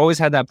 though. He's always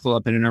had that pull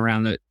up in and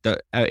around in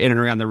and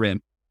around the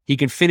rim. He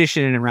can finish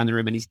in and around the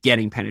rim, and he's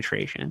getting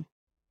penetration.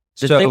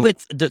 The thing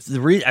with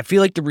I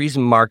feel like the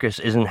reason Marcus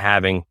isn't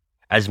having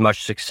as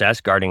much success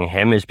guarding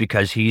him is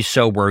because he's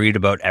so worried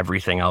about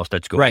everything else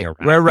that's going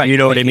around. Right. You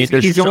know what I mean?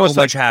 There's he's so almost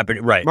much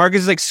happening. Right.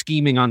 Marcus is like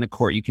scheming on the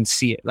court. You can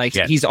see it. Like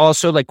he's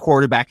also like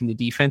quarterbacking the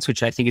defense,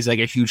 which I think is like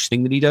a huge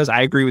thing that he does.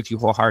 I agree with you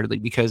wholeheartedly,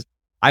 because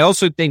I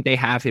also think they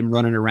have him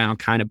running around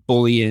kind of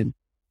bullying.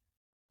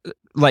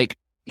 Like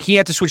he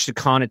had to switch to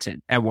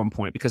Connaughton at one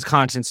point because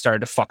Connaughton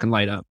started to fucking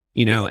light up,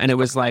 and it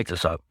was like,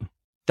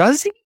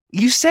 does he?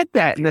 You said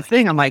that in the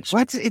thing. I'm like,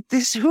 what's it?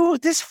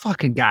 This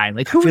fucking guy?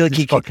 Like, who? I feel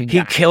like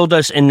he killed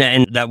us in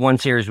that one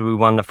series where we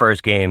won the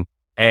first game,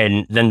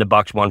 and then the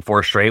Bucks won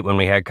 4 straight when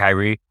we had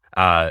Kyrie.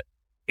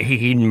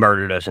 He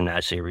murdered us in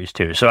that series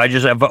too. So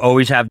I've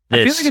always have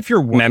this. I feel like if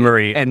you're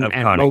memory of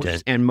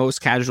Connaughton, and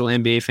most casual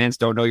NBA fans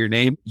don't know your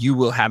name, you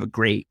will have a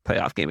great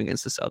playoff game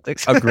against the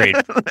Celtics. Agreed,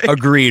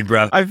 agreed,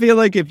 bro. I feel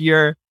like if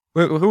you're,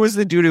 who was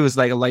the dude who was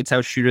like a lights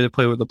out shooter that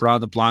played with LeBron,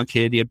 the blonde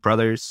kid? He had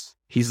brothers.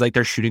 He's like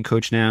their shooting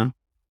coach now.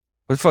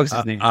 What the fuck's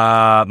his name?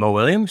 Mo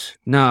Williams?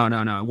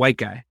 No. White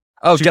guy.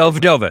 Oh,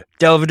 Dellavedova.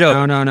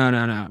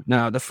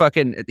 No. The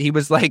fucking, he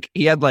was like,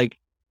 he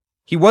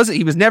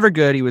was never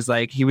good. He was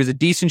a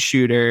decent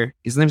shooter.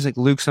 His name's like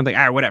Luke something.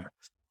 All right, whatever.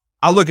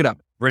 I'll look it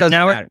up.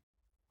 Ridenour?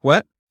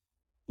 What?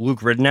 Luke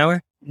Ridenour?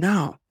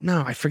 No,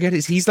 I forget.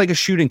 He's like a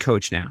shooting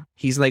coach now.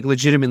 He's like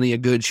legitimately a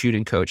good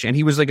shooting coach. And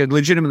he was like a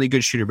legitimately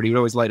good shooter, but he would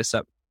always light us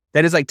up.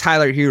 That is like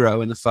Tyler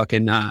Hero in the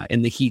fucking,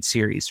 in the Heat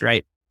series,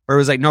 right? Where it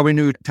was like, nobody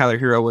knew who Tyler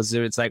Hero was.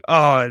 It's like,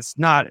 oh, it's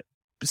not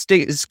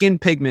skin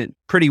pigment,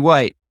 pretty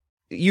white.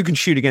 You can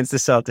shoot against the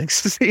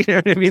Celtics. You know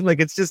what I mean? Like,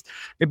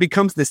 it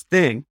becomes this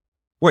thing.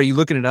 What, are you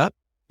looking it up?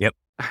 Yep.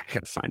 I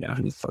gotta find out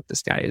who the fuck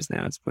this guy is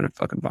now. It's gonna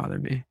fucking bother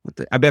me.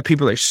 I bet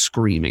people are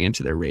screaming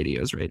into their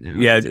radios right now.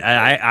 Yeah,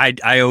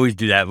 I always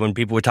do that when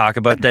people would talk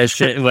about that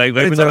shit. Like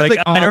they're like,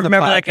 I don't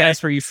remember that guy.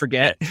 Where you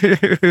forget who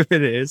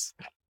it is.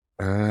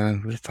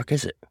 Who the fuck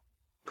is it?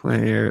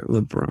 Player,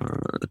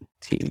 LeBron,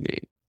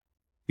 teammate.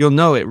 You'll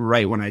know it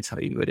right when I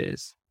tell you who it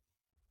is.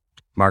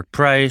 Mark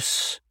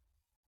Price.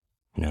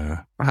 No.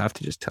 I'll have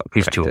to just tell.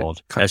 He's too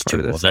old. That's too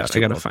old. I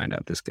got to find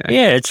out this guy.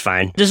 Yeah, it's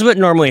fine. This is what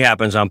normally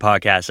happens on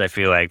podcasts, I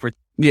feel like.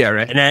 Yeah,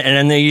 right.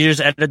 And then you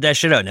just edit that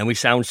shit out, and then we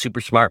sound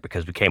super smart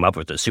because we came up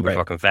with it super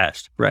fucking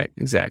fast. Right,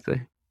 exactly.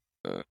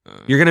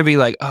 You're going to be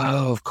like,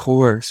 oh, of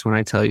course, when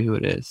I tell you who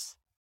it is.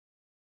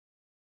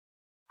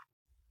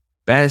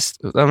 I'm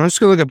just going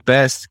to look at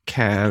best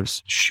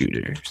Cavs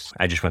shooters.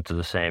 I just went to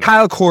the same.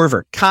 Kyle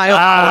Korver.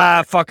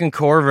 Fucking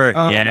Korver.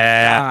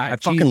 Yeah. God, I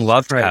fucking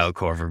loved Kyle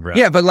Korver, bro.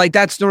 Yeah, but like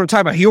that's what I'm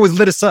talking about. He always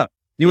lit us up.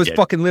 He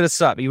fucking lit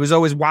us up. He was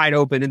always wide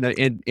open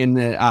in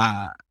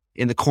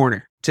the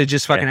corner to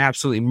just fucking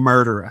absolutely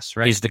murder us,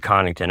 right? He's the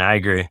Connaughton. I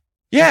agree.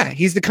 Yeah,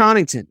 he's the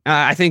Connaughton.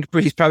 I think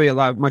he's probably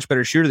a much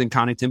better shooter than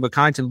Connaughton, but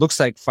Connaughton looks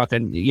like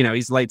fucking,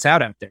 he's lights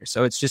out there.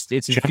 So it's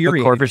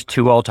infuriating. Korver's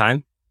 2 all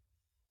time?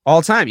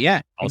 All time,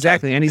 yeah,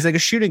 exactly. And he's like a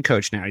shooting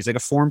coach now. He's like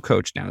a form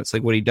coach now. It's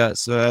like what he does.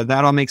 So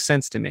that all makes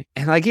sense to me.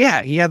 And like,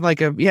 yeah, he had like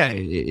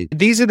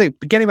these are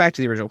getting back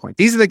to the original point.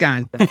 These are the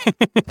guys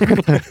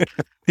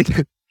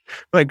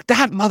like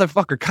that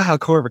motherfucker, Kyle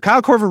Korver.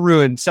 Kyle Korver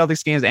ruined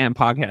Celtics games and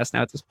podcasts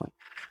now at this point.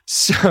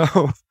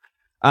 So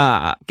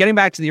getting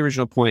back to the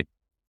original point,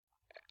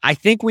 I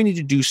think we need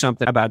to do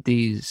something about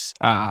these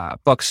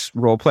Bucks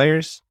role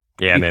players.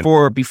 Yeah,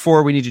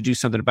 before we need to do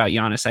something about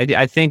Giannis.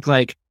 I think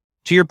like,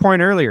 to your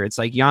point earlier, it's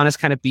like Giannis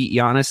kind of beat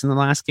Giannis in the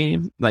last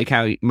game. Like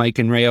how Mike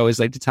and Ray always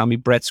like to tell me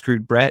Brett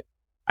screwed Brett.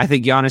 I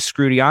think Giannis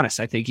screwed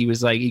Giannis. I think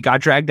he got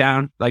dragged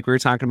down, like we were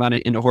talking about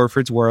it, into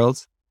Horford's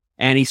world.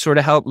 And he sort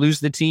of helped lose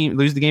the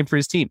game for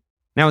his team.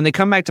 Now, when they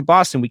come back to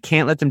Boston, we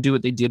can't let them do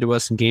what they did to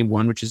us in game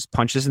 1, which is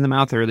punches in the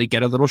mouth early,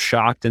 get a little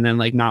shocked, and then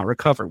like not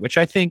recover, which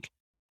I think,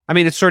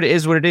 it sort of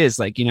is what it is.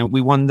 Like,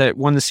 we won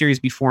the series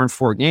before in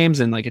 4 games,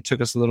 and like it took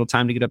us a little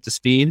time to get up to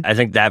speed. I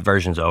think that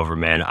version's over,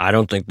 man. I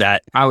don't think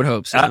that. I would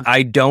hope so.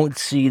 I don't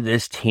see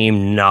this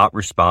team not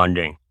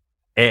responding,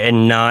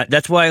 and not.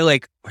 That's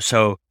why,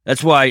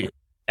 that's why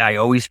I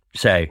always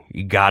say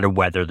you got to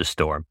weather the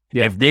storm.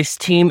 Yeah. If this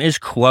team is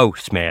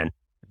close, man,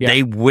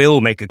 they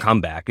will make a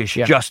comeback. It's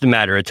just a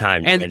matter of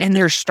time. And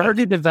they're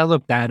starting to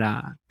develop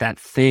that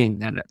thing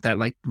that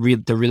like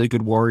the really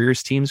good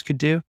Warriors teams could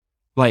do,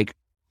 like.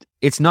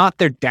 It's not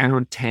they're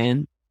down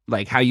 10,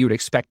 like how you would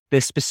expect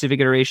this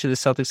specific iteration of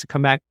the Celtics to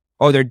come back.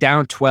 Oh, they're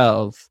down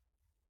 12.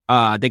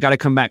 They got to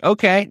come back.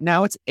 Okay,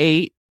 now it's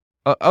 8.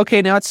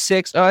 Okay, now it's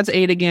 6. Oh, it's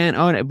 8 again.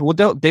 Oh,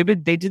 well, they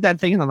did that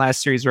thing in the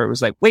last series where it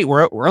was like, wait,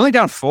 we're only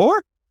down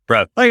 4?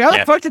 Bro. Like, how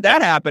the fuck did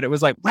that happen? It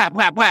was like, whap,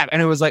 whap, whap.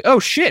 And it was like, oh,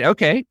 shit,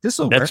 okay, this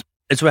will work.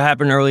 That's what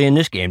happened early in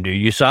this game, dude.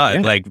 You saw it.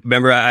 Yeah. Like,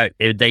 remember,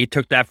 they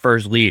took that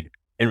first lead.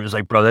 And it was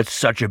like, bro, that's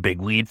such a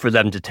big lead for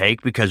them to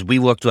take because we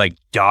looked like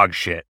dog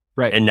shit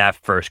in that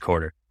first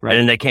quarter. Right.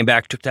 And then they came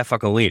back, took that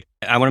fucking lead.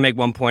 I want to make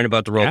one point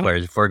about the role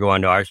players before I go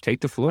on to ours.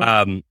 Take the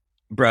floor.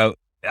 Bro,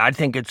 I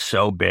think it's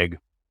so big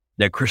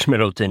that Chris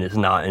Middleton is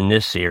not in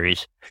this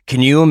series.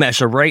 Can you imagine?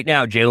 So right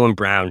now, Jaylen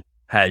Brown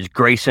has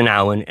Grayson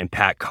Allen and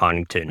Pat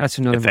Connaughton. That's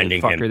another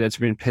fucker that's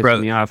been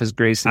pissing me off is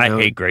Grayson Allen.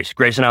 I hate Grayson.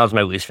 Grayson Allen's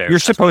my least favorite. You're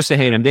supposed to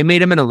hate him. They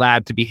made him in a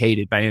lab to be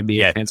hated by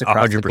NBA fans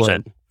across 100%, the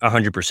globe.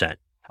 100%.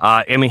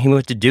 I mean, he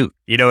went to Duke.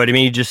 You know what I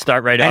mean? You just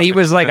start right out. And he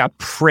was like a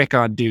prick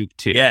on Duke,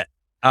 too. Yeah.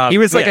 He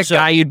was like a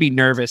guy you'd be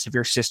nervous if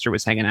your sister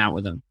was hanging out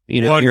with him.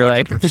 You know, 100%, you're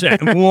like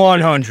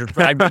 100.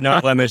 I would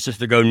not let my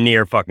sister go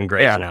near fucking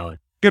Grayson Allen.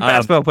 Good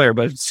basketball player,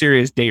 but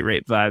serious date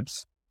rape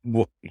vibes.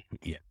 Well,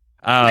 yeah.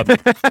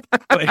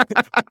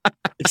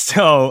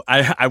 So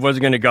I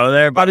wasn't going to go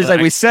there, but he's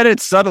like, we said it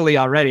subtly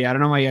already. I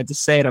don't know why you had to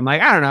say it. I'm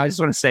like, I don't know. I just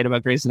want to say it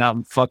about Grayson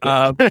Allen. Fuck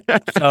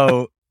it.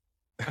 So,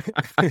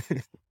 I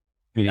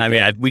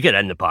mean, we could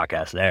end the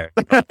podcast there.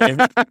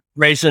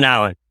 Grayson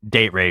Allen,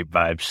 date rape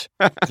vibes.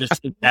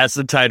 That's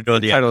the title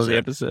of the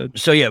episode.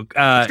 So yeah,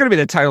 it's gonna be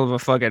the title of a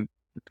fucking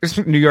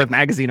New York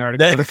Magazine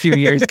article in a few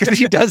years because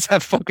he does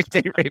have fucking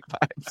date rape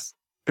vibes.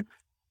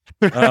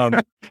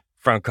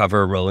 Front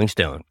cover of Rolling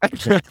Stone.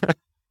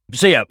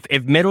 So yeah,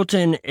 if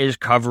Middleton is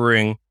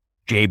covering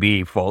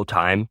JB full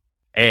time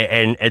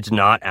and it's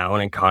not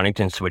Allen and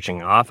Connaughton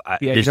switching off,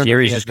 this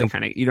series is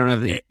you don't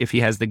know if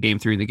he has the game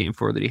 3, the game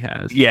 4 that he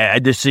has. Yeah,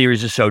 this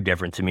series is so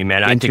different to me,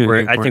 man. I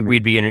think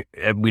we'd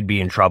be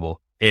in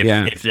trouble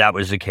if that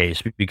was the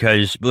case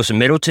because listen,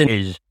 Middleton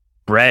is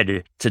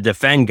bred to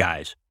defend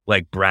guys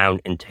like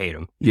Brown and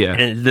Tatum. Yeah,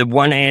 and the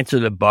one answer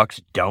the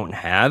Bucks don't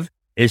have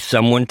is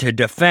someone to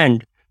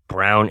defend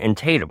Brown and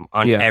Tatum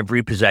on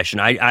every possession.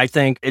 I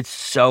think it's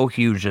so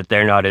huge that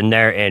they're not in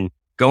there. And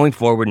going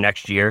forward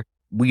next year,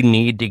 we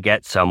need to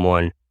get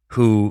someone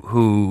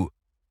who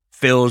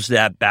fills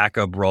that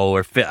backup role.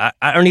 Or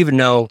I don't even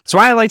know. So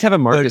I liked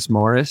having Marcus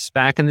Morris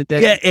back in the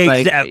day. Yeah,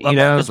 exactly. Like,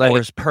 Marcus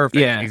Morris,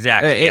 perfect. Yeah,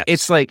 exactly.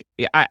 It's like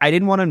I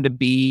didn't want him to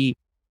be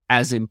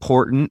as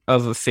important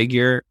of a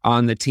figure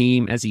on the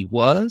team as he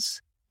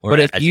was. Or but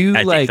if as he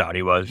thought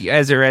he was,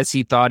 as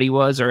he thought he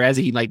was, or as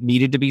he like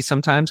needed to be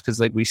sometimes, because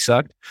like we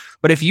sucked.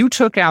 But if you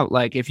took out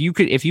like if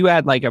you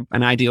had like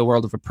an ideal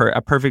world of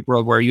a perfect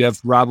world where you have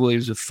Rob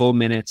Williams with full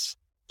minutes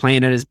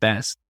playing at his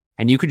best,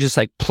 and you could just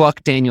like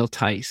pluck Daniel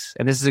Tice,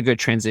 and this is a good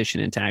transition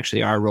into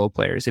actually our role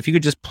players. If you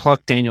could just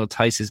pluck Daniel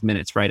Tice's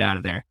minutes right out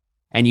of there,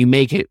 and you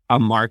make it a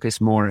Marcus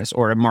Morris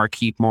or a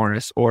Markieff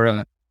Morris or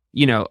a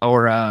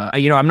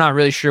I'm not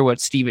really sure what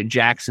Steven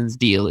Jackson's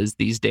deal is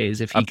these days.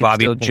 If he can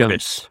Bobby still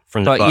jump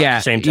from the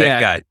Bucks, same type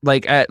guy,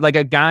 like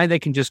a guy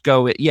that can just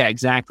go with,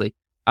 exactly.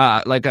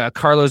 Like a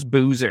Carlos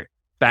Boozer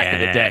back in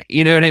the day.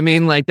 You know what I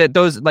mean? Like that.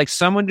 Those like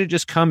someone to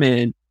just come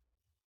in.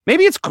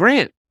 Maybe it's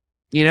Grant.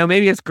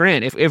 Maybe it's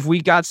Grant. If we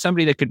got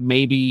somebody that could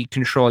maybe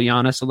control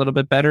Giannis a little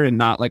bit better and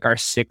not like our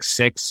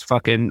 6'6"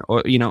 fucking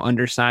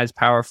undersized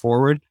power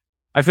forward.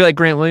 I feel like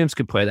Grant Williams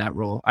could play that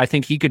role. I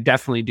think he could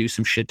definitely do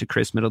some shit to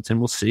Chris Middleton.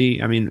 We'll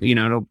see. I mean,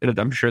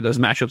 I'm sure those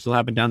matchups will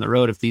happen down the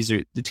road if these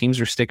are the teams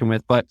we're sticking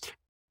with. But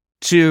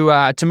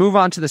to move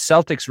on to the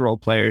Celtics role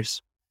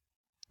players,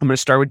 I'm going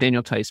to start with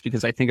Daniel Tice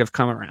because I think I've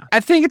come around. I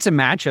think it's a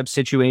matchup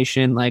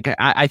situation. Like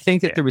I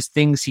think that there was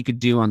things he could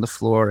do on the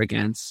floor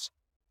against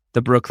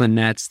the Brooklyn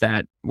Nets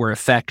that were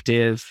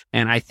effective,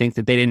 and I think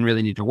that they didn't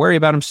really need to worry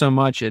about him so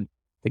much. And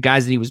the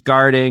guys that he was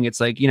guarding, it's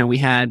like we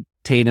had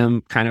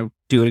Tatum kind of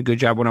doing a good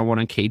job one-on-one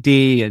on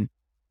KD, and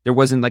there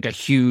wasn't like a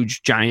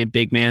huge giant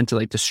big man to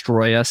like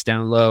destroy us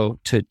down low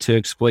to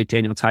exploit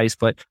Daniel Tice.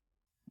 But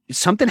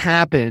something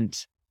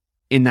happened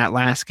in that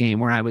last game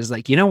where I was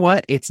like, you know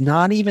what? It's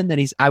not even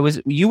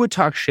that you would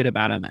talk shit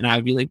about him and I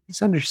would be like,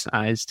 he's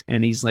undersized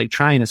and he's like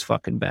trying his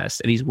fucking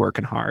best and he's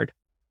working hard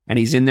and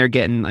he's in there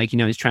getting like,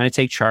 he's trying to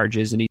take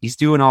charges and he's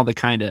doing all the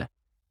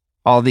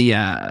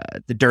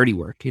dirty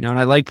work, and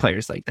I like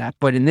players like that.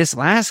 But in this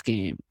last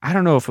game, I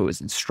don't know if it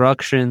was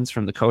instructions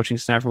from the coaching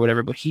staff or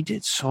whatever, but he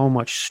did so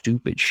much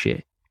stupid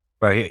shit.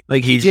 Right.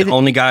 Like he's the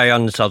only guy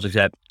on the Celtics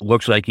that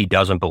looks like he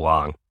doesn't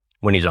belong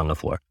when he's on the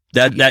floor.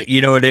 That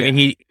you know what I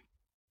mean?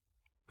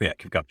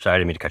 Keep going. Sorry, I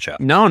didn't mean to cut you off.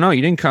 No,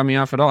 you didn't cut me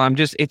off at all.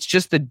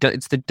 It's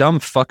the dumb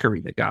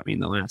fuckery that got me in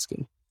the last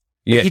game.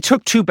 Yeah. He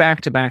took 2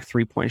 back-to-back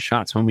 3-point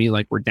shots when we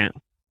were down.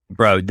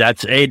 Bro,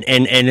 that's it.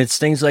 And it's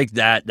things like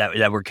that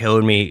were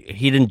killing me.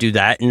 He didn't do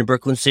that in the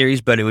Brooklyn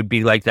series, but it would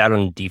be like that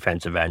on the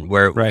defensive end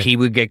where he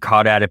would get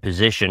caught out of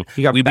position.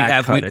 He got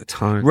cut a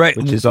ton. Right.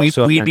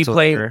 We'd be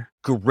playing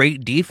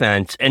great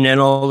defense, and then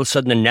all of a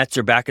sudden the Nets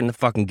are back in the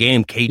fucking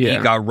game.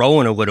 KD got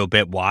rolling a little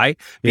bit. Why?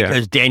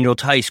 Because Daniel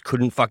Tice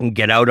couldn't fucking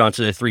get out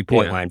onto the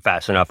 3-point line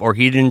fast enough, or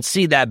he didn't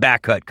see that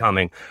back cut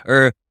coming,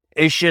 or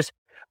it's just,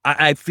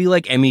 I feel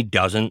like Emmy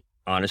doesn't.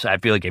 Honestly, I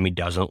feel like Emmy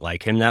doesn't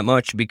like him that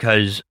much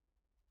because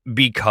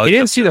he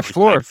didn't see the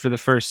floor for the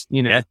first,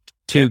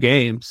 two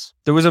games.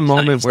 There was a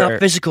moment he's where not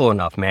physical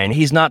enough, man.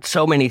 He's not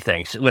so many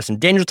things. Listen,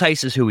 Daniel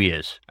Theis is who he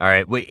is. All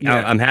right,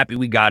 I'm happy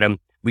we got him.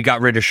 We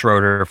got rid of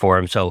Schroeder for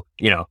him, so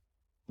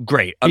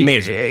great,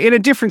 amazing. In a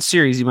different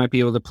series, he might be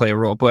able to play a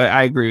role, but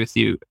I agree with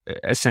you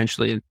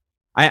essentially.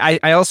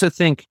 I also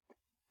think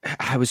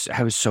I was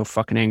so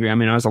fucking angry. I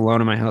mean, I was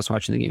alone in my house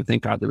watching the game.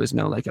 Thank God there was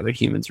no other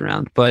humans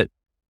around. But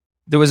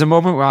there was a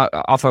moment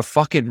where off a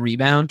fucking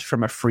rebound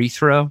from a free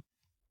throw,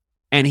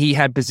 and he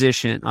had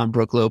position on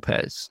Brook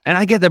Lopez. And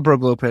I get that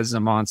Brook Lopez is a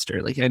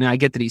monster, and I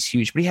get that he's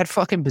huge, but he had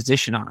fucking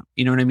position on him.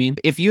 You know what I mean?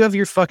 If you have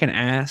your fucking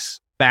ass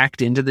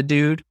backed into the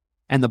dude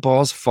and the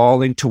ball's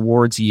falling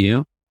towards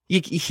you,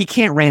 he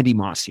can't Randy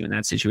Moss you in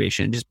that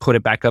situation and just put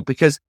it back up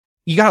because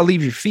you got to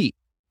leave your feet.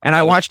 And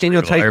I watched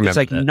Daniel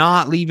Theis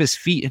not leave his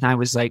feet. And I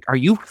was like, are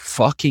you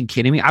fucking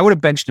kidding me? I would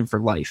have benched him for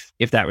life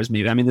if that was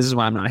me. I mean, this is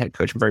why I'm not a head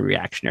coach. I'm a very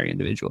reactionary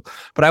individual.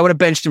 But I would have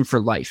benched him for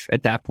life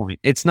at that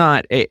point. It's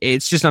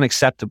just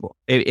unacceptable.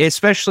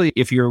 Especially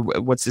if you're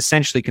what's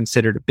essentially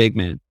considered a big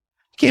man.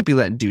 You can't be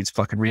letting dudes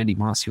fucking Randy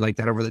Moss you like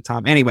that over the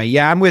top. Anyway,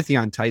 yeah, I'm with you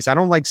on Theis. I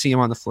don't like seeing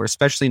him on the floor,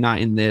 especially not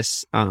in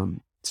this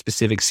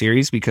specific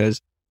series because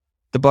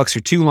the Bucks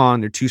are too long.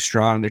 They're too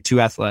strong. They're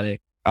too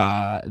athletic.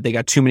 They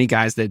got too many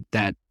guys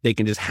that they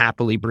can just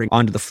happily bring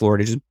onto the floor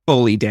to just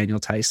bully Daniel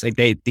Theis.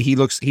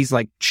 He's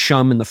like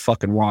chum in the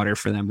fucking water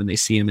for them when they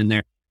see him in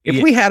there.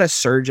 If we had a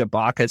Serge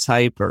Ibaka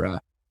type or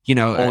a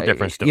whole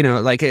different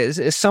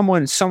stuff.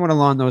 Someone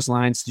along those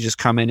lines to just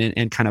come in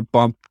and kind of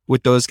bump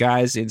with those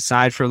guys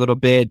inside for a little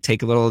bit,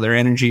 take a little of their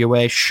energy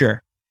away,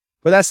 sure.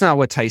 But that's not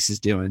what Theis is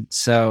doing.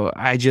 So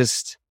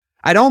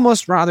I'd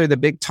almost rather the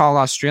big tall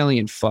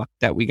Australian fuck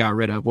that we got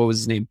rid of. What was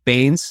his name?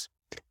 Baines.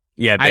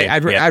 Yeah, I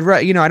don't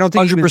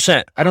think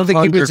 100%. I don't think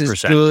he was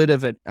as good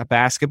of a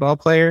basketball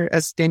player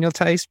as Daniel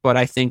Theis, but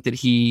I think that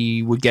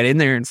he would get in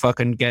there and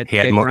fucking get. He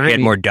had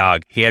more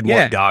dog. He had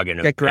more dog in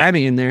him. Get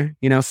grimy in there.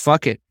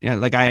 Fuck it. Yeah,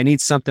 I need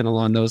something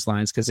along those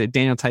lines because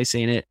Daniel Theis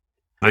ain't it.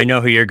 I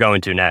know who you're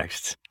going to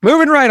next.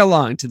 Moving right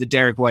along to the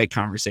Derek White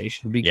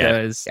conversation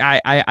because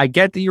I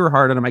get that you were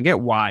hard on him. I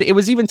get why. It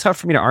was even tough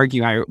for me to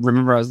argue. I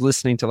remember I was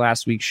listening to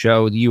last week's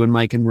show, you and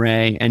Mike and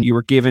Ray, and you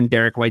were giving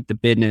Derek White the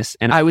business.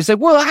 And I was like,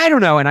 well, I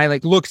don't know. And I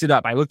looked it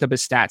up. I looked up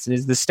his stats, and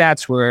the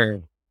stats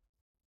were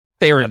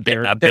they were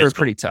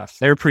pretty tough.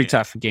 They were pretty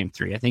tough in game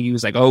 3. I think he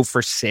was 0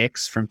 for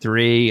 6 from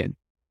 3, and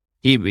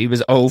he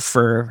was 0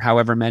 for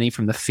however many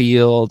from the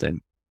field,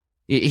 and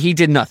he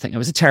did nothing. It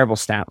was a terrible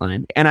stat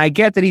line. And I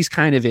get that he's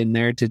kind of in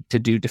there to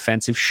do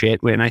defensive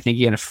shit. And I think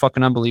he had a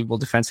fucking unbelievable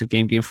defensive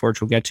game 4, which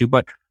we'll get to.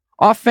 But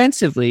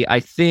offensively, I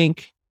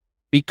think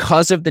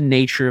because of the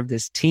nature of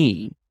this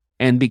team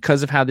and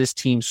because of how this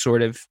team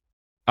sort of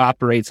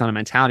operates on a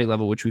mentality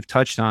level, which we've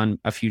touched on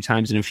a few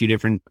times in a few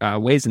different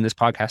ways in this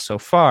podcast so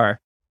far,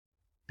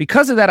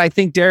 because of that, I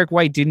think Derek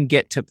White didn't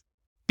get to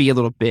be a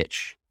little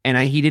bitch. And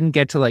he didn't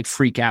get to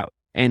freak out.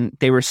 And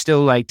they were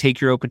still take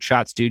your open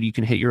shots, dude. You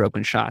can hit your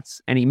open shots.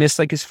 And he missed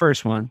his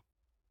first one.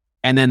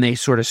 And then they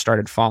sort of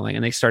started falling.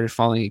 And they started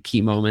falling at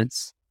key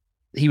moments.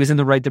 He was in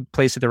the right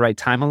place at the right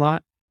time a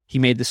lot. He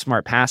made the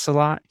smart pass a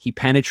lot. He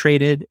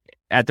penetrated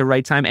at the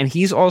right time. And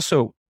he's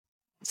also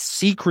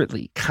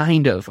secretly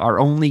kind of our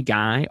only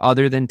guy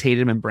other than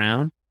Tatum and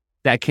Brown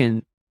that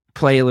can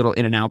play a little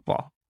in and out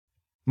ball.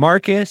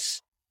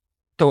 Marcus,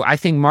 though, I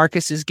think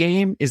Marcus's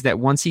game is that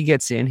once he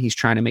gets in, he's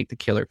trying to make the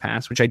killer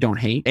pass, which I don't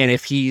hate. And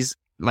if he's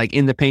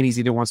in the paint, he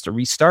either wants to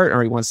restart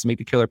or he wants to make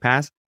the killer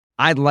pass.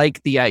 I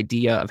like the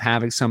idea of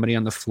having somebody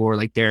on the floor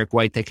like Derek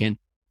White that can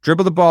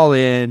dribble the ball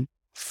in,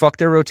 fuck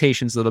their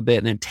rotations a little bit,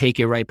 and then take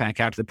it right back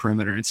out to the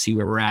perimeter and see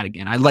where we're at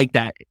again. I like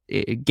that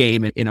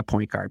game in a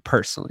point guard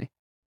personally.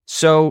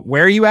 So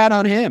where are you at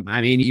on him? I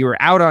mean, you were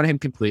out on him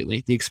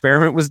completely. The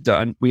experiment was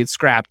done. We had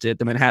scrapped it.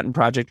 The Manhattan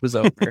Project was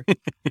over.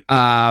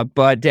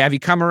 But have you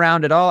come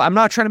around at all? I'm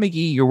not trying to make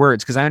you eat your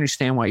words because I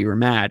understand why you were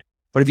mad.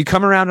 But have you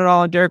come around at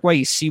all on Derek White?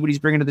 You see what he's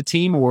bringing to the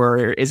team, or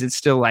is it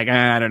still I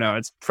don't know,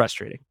 it's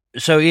frustrating?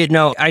 So,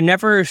 I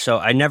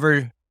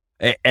never,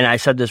 and I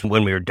said this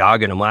when we were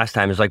dogging him last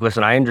time, is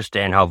listen, I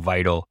understand how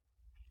vital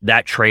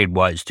that trade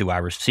was to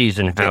our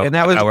season. And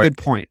that was a good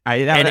point.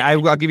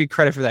 I'll give you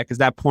credit for that because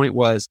that point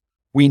was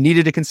we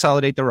needed to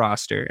consolidate the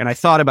roster. And I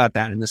thought about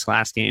that in this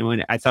last game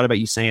when I thought about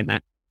you saying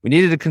that. We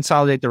needed to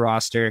consolidate the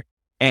roster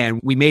and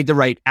we made the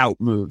right out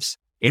moves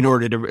in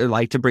order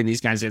to bring these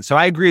guys in. So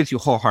I agree with you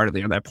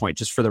wholeheartedly on that point,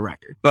 just for the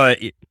record. But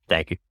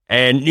thank you.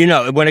 And,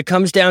 when it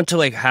comes down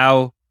to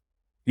how,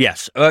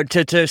 yes,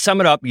 to sum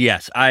it up,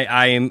 yes,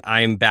 I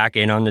am back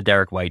in on the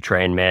Derek White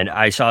train, man.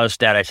 I saw a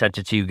stat, I sent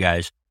it to you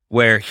guys,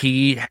 where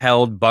he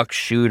held Bucks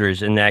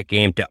shooters in that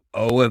game to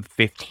 0 of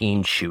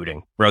 15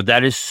 shooting. Bro,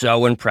 that is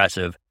so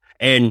impressive.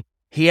 And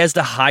he has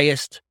the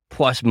highest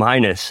plus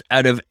minus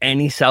out of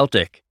any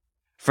Celtic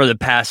for the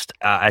past,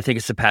 I think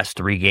it's the past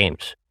 3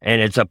 games. And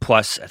it's I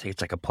think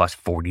it's a plus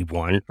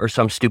 41 or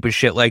some stupid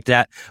shit like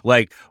that.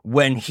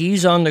 When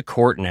he's on the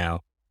court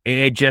now,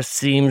 It just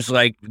seems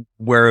like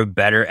we're a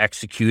better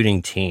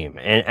executing team.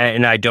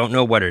 And I don't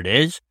know what it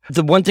is.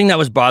 The one thing that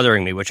was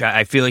bothering me, which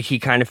I feel like he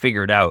kind of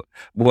figured out,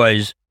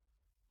 was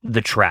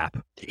the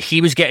trap.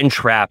 He was getting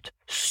trapped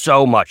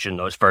so much in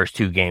those first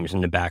 2 games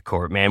in the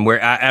backcourt, man,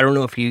 where I don't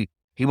know if he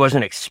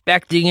wasn't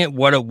expecting it,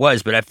 what it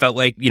was, but I felt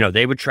like,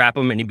 they would trap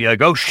him and he'd be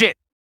like, oh shit,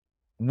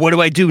 what do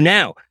I do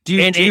now? Do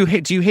you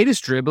hate his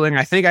dribbling?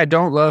 I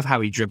don't love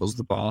how he dribbles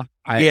the ball.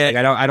 I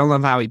don't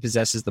love how he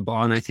possesses the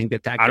ball, and I think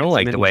that I don't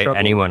like the way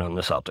anyone on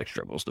the Celtics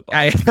dribbles the ball.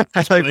 I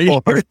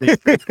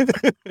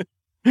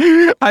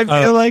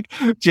feel like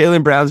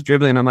Jaylen Brown's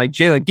dribbling. I'm like,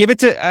 Jaylen, give it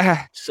to.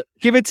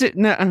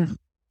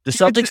 The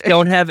Celtics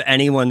don't have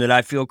anyone that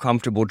I feel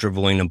comfortable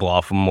dribbling the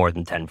ball from more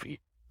than 10 feet.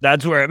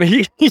 That's where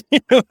you know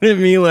what I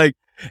mean. Like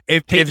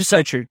if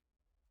Pritchard,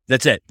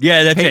 that's it.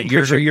 Yeah, that's it.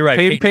 You're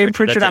right. Payton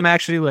Pritchard.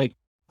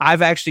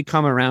 I've actually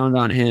come around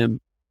on him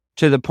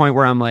to the point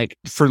where I'm like,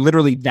 for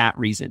literally that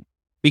reason,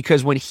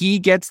 because when he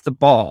gets the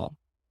ball,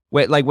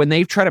 when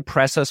they try to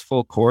press us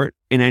full court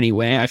in any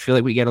way, I feel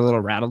like we get a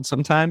little rattled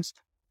sometimes.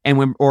 And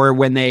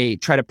when they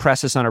try to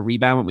press us on a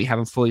rebound when we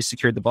haven't fully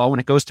secured the ball, when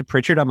it goes to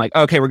Pritchard, I'm like,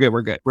 okay, we're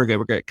good.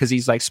 Because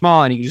he's like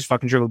small and he can just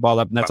fucking dribble the ball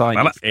up, and that's all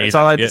I need.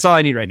 That's all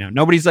I need right now.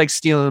 Nobody's like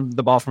stealing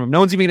the ball from him. No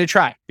one's even gonna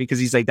try because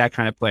he's like that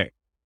kind of player.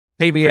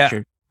 Payton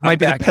Pritchard might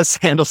be the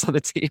best handles on the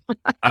team.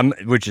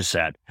 Which is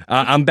sad.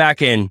 I'm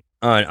back in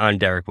on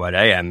Derek White.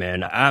 I am,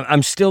 man.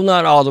 I'm still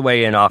not all the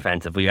way in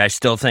offensively. I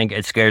still think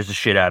it scares the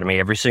shit out of me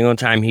every single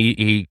time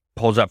he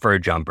pulls up for a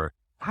jumper.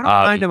 I don't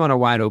mind him on a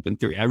wide open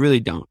 3. I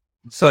really don't.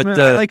 So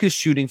I like his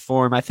shooting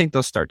form. I think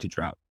they'll start to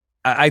drop.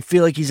 I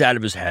feel like he's out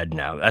of his head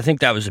now. I think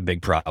that was a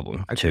big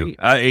problem too.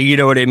 You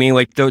know what I mean?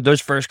 Like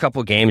those first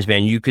couple games,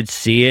 man, you could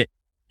see it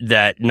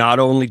that not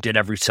only did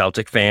every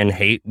Celtic fan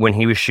hate when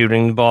he was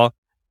shooting the ball,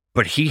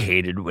 but he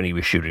hated when he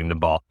was shooting the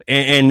ball.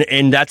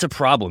 And that's a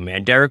problem,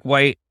 man. Derek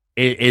White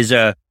he's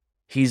an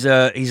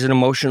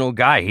emotional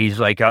guy. He's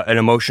like an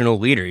emotional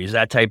leader. He's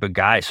that type of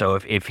guy. So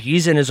if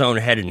he's in his own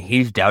head and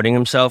he's doubting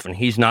himself and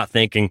he's not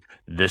thinking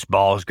this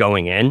ball is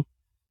going in,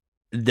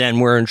 then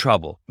we're in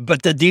trouble.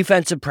 But the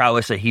defensive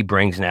prowess that he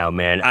brings now,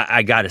 man,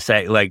 I gotta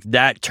say, like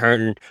that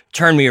turned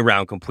me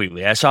around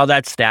completely. I saw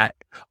that stat,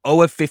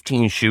 0 of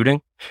 15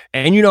 shooting.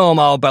 And I'm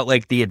all about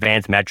like the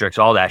advanced metrics,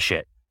 all that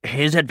shit.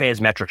 His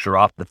advanced metrics are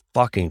off the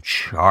fucking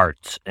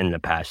charts in the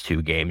past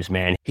 2 games,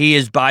 man. He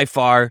is by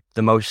far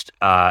the most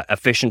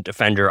efficient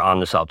defender on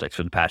the Celtics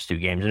for the past 2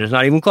 games, and it's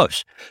not even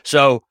close.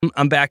 So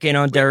I'm back in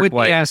on Derek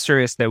White. With the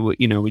asterisk that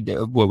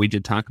what we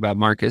did talk about,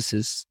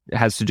 Marcus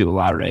has to do a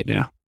lot right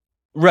now.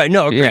 Right.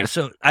 No, okay. Yeah.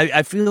 So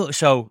I feel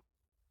so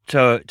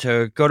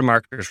to go to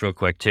Marcus real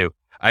quick too.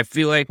 I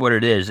feel like what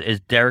it is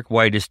Derek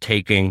White is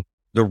taking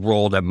the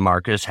role that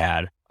Marcus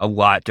had a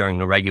lot during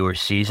the regular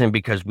season,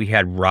 because we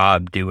had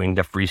Rob doing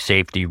the free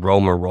safety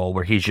roamer role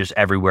where he's just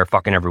everywhere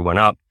fucking everyone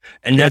up.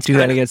 And that's do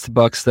that against the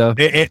Bucks though.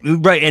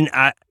 Right. And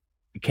I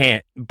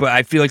can't, but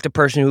I feel like the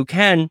person who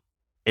can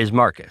is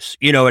Marcus.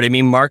 You know what I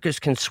mean? Marcus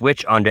can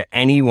switch onto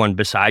anyone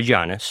besides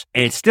Giannis.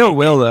 It still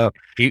will, though.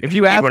 If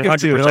you ask him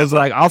to, I was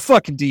like, I'll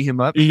fucking D him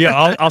up.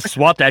 Yeah, I'll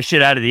swap that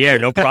shit out of the air.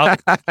 No problem.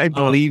 He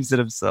believes in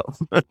himself.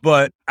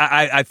 But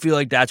I feel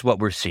like that's what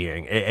we're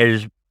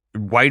seeing.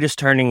 White is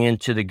turning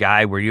into the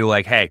guy where you're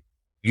like, hey,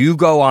 you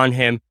go on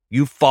him,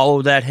 you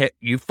follow that hit,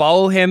 you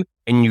follow him,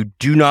 and you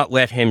do not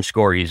let him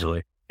score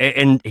easily.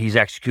 And he's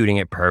executing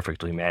it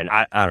perfectly, man.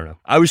 I don't know.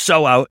 I was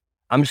so out.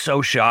 I'm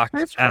so shocked.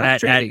 It's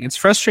frustrating. It's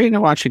frustrating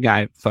to watch a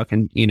guy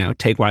fucking,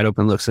 take wide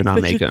open looks and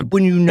not make them.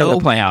 When you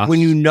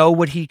know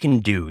what he can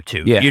do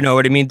too. Yeah. You know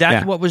what I mean?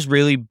 That's what was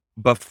really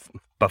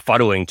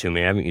befuddling to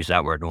me. I haven't used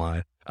that word in a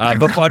while.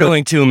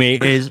 Befuddling to me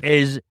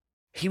is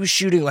he was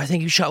shooting, I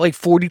think he shot like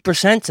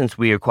 40% since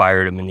we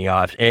acquired him in the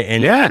off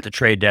and at the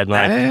trade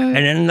deadline. And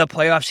then in the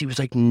playoffs, he was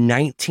like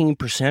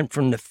 19%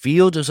 from the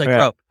field. It was like,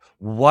 bro,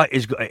 what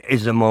is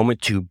the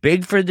moment too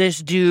big for this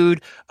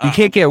dude? You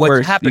can't get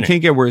worse. Happening? You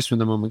can't get worse when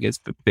the moment gets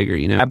bigger,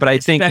 But I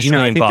think, I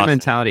think the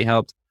mentality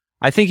helped.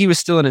 I think he was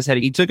still in his head.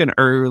 He took an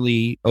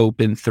early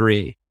open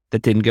 3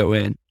 that didn't go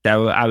in. That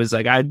I was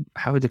like, I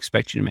would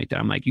expect you to make that.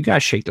 I'm like, you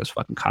guys shake those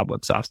fucking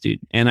cobwebs off, dude.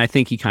 And I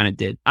think he kind of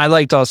did. I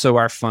liked also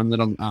our fun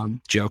little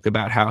joke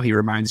about how he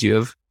reminds you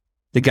of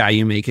the guy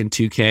you make in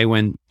 2K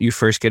when you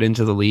first get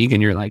into the league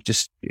and you're like,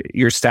 just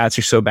your stats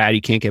are so bad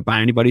you can't get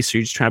by anybody, so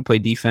you're just trying to play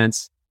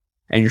defense.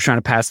 And you're trying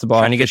to pass the ball.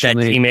 Trying to get that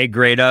teammate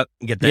grade up.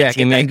 Get that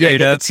teammate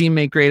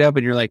grade up.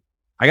 And you're like,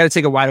 I got to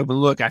take a wide open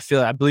look.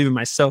 I believe in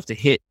myself to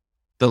hit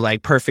the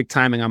like perfect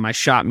timing on my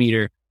shot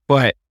meter.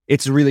 But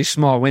it's a really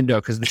small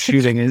window because the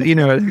shooting is,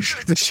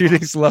 the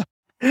shooting's low.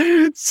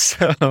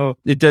 So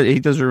he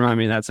does remind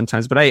me of that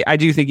sometimes. But I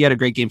do think he had a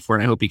great game for it.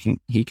 And I hope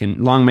he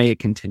can, long may it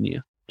continue.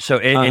 So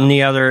in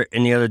the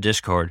other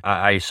Discord,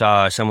 I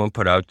saw someone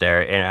put out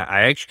there, and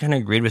I actually kind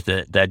of agreed with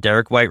it, that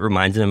Derek White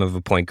reminds him of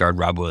a point guard,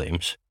 Rob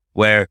Williams,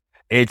 where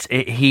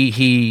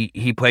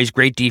he plays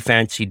great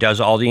defense. He does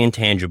all the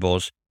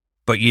intangibles,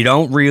 but you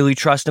don't really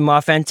trust him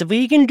offensively.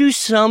 He can do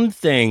some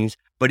things,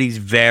 but he's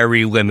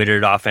very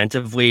limited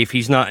offensively. If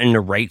he's not in the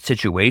right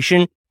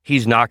situation,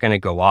 he's not going to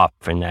go off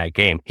in that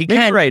game. He Maybe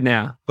can right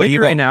now. but Maybe he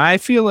right won't. now. I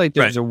feel like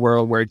there's Right. a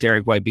world where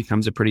Derek White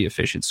becomes a pretty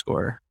efficient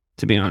scorer,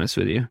 to be honest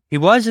with you. He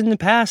was in the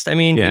past. I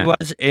mean, Yeah. he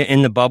was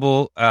in the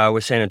bubble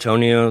with San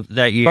Antonio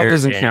that year. That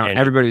doesn't and- count. and-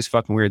 Everybody was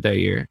fucking weird that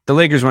year. The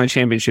Lakers won a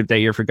championship that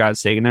year, for God's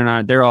sake,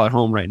 and they're all at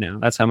home right now.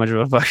 That's how much of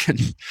a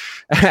fucking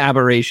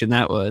aberration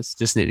that was.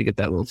 Just need to get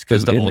that little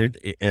because scoop in there.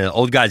 the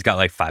old guy's got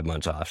like 5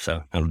 months off,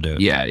 so that'll do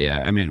it.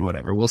 Yeah. I mean,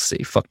 whatever. We'll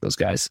see. Fuck those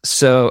guys.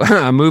 So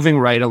moving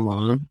right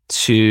along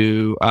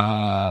to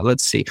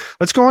let's see.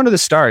 Let's go on to the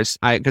stars.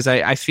 Because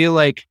I feel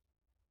like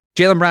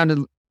Jaylen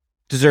Brown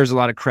deserves a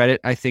lot of credit.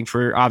 I think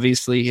for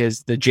obviously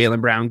the Jaylen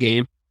Brown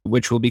game,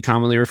 which will be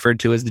commonly referred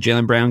to as the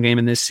Jaylen Brown game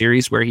in this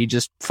series, where he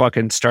just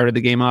fucking started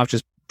the game off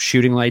just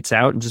shooting lights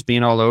out and just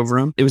being all over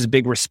him. It was a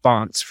big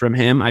response from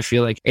him. I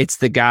feel like it's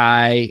the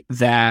guy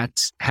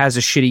that has a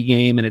shitty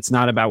game, and it's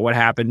not about what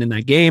happened in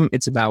that game.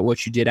 It's about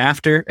what you did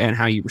after and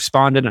how you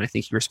responded. And I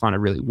think he responded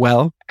really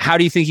well. How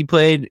do you think he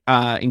played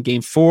in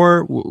game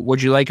 4?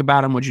 What'd you like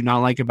about him? What'd you not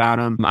like about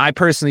him? I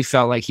personally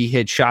felt like he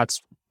hit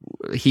shots.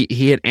 He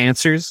hit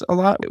answers a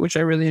lot, which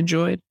I really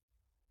enjoyed.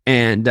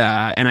 And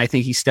I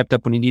think he stepped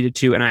up when he needed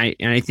to. And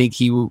I think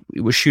he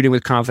was shooting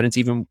with confidence,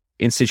 even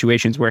in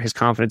situations where his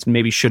confidence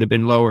maybe should have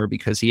been lower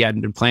because he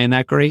hadn't been playing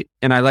that great.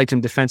 And I liked him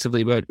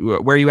defensively, but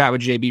where are you at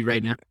with JB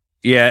right now?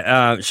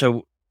 Yeah.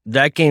 So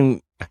that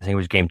game, I think it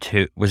was game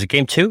 2. Was it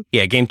game 2?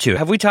 Yeah, game 2.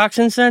 Have we talked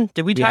since then?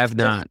 Did we talk? We have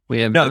not.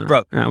 We have No,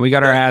 not. bro. We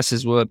got our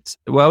asses whooped.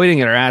 Well, we didn't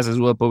get our asses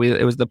whooped, but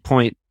it was the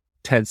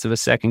 0.10 of a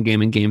second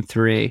game in game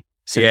 3.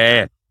 So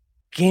Yeah.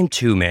 Game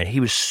 2, man. He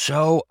was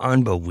so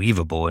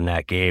unbelievable in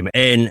that game.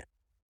 And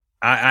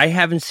I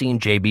haven't seen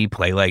JB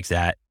play like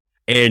that.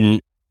 And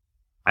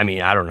I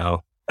mean, I don't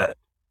know.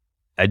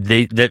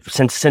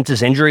 Since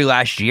his injury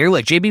last year,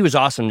 like JB was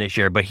awesome this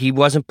year, but he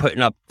wasn't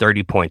putting up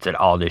 30 points at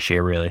all this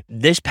year, really.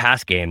 This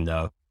past game,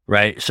 though,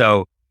 right?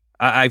 So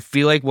I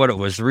feel like what it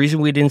was, the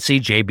reason we didn't see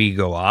JB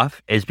go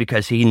off is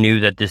because he knew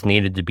that this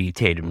needed to be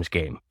Tatum's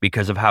game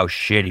because of how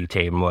shitty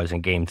Tatum was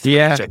in game 3.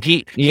 Yeah. So but you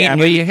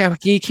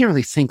can't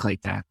really think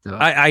like that, though.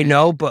 I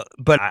know, but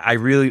I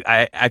really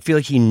feel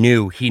like he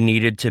knew he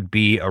needed to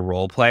be a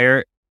role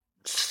player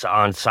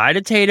on side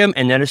of Tatum,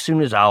 and then as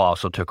soon as Al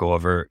also took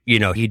over,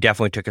 he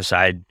definitely took a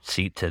side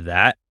seat to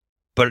that.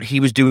 But he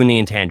was doing the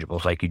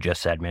intangibles, like you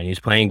just said, man. He was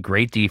playing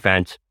great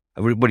defense.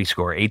 What did he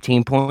score?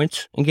 18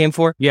 points in game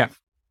 4? Yeah.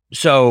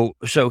 So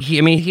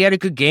he had a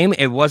good game.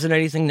 It wasn't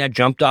anything that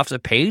jumped off the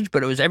page,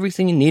 but it was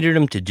everything you needed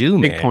him to do,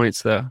 man. Big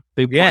points, though.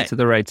 Big points at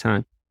the right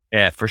time.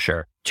 Yeah, for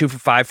sure. 2 for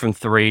 5 from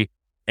 3.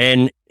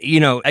 And,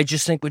 I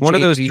just think with one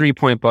of those JB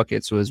 3-point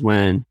buckets was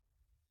when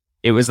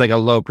it was like a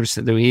low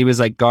percent. He was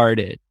like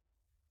guarded.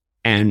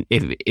 And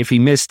if he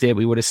missed it,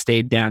 we would have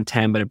stayed down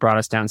 10, but it brought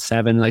us down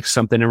 7, like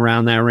something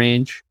around that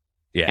range.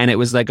 Yeah. And it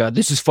was like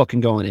this is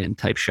fucking going in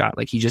type shot.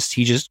 Like he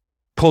just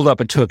pulled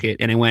up and took it,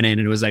 and it went in,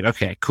 and it was like,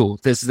 okay,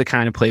 cool. This is the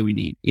kind of play we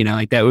need.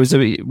 Like that was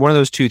one of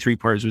those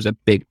 2-3-pointers was a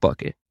big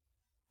bucket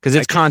because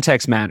its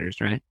context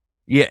matters, right?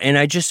 Yeah, and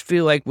I just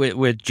feel like with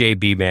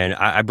JB, man,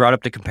 I brought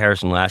up the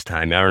comparison last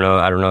time. I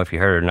don't know if you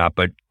heard it or not,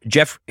 but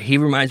he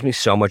reminds me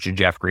so much of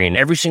Jeff Green.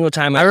 Every single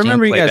time I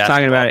remember you guys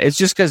talking about it. It's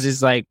just because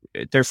it's like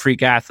they're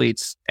freak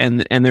athletes,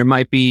 and there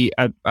might be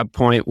a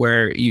point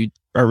where you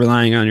are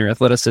relying on your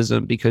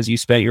athleticism because you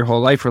spent your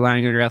whole life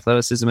relying on your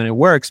athleticism, and it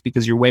works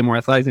because you're way more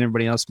athletic than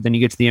everybody else. But then you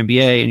get to the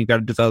NBA and you got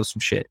to develop some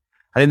shit.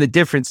 I think the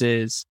difference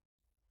is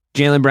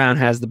Jaylen Brown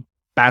has the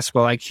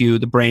basketball IQ,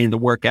 the brain, the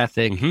work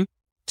ethic. Mm-hmm.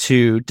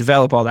 To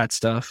develop all that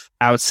stuff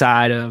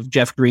outside of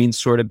Jeff Green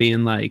sort of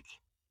being like,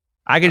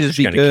 I can just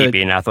be good. Keep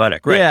being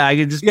athletic, right? Yeah, I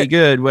can just be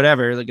good,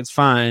 whatever. Like, it's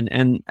fine.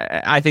 And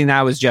I think that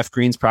was Jeff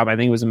Green's problem. I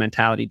think it was a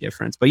mentality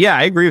difference. But yeah,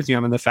 I agree with you.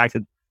 I mean, the fact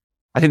that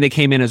I think they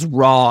came in as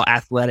raw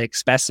athletic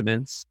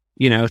specimens,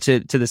 to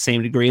the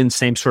same degree and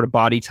same sort of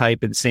body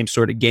type and the same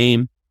sort of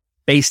game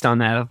based on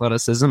that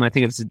athleticism. I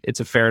think it's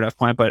a fair enough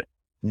point. But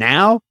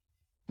now,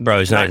 bro,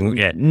 it's not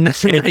yet.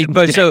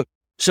 But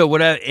so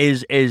what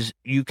is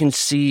you can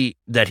see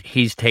that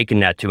he's taken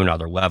that to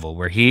another level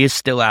where he is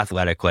still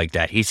athletic like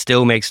that. He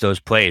still makes those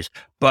plays,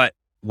 but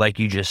like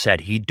you just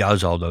said, he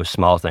does all those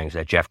small things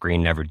that Jeff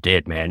Green never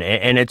did, man.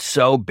 And it's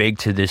so big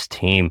to this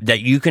team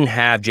that you can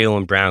have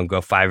Jaylen Brown go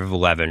 5 of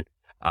 11,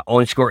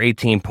 only score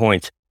 18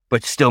 points,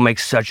 but still make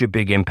such a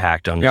big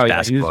impact on this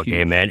basketball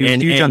game, man. He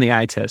was huge on the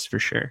eye test for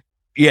sure.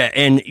 Yeah,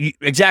 and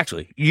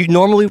exactly. You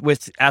normally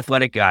with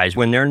athletic guys,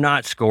 when they're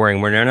not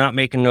scoring, when they're not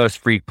making those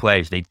freak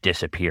plays, they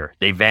disappear,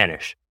 they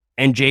vanish.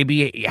 And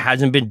JB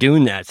hasn't been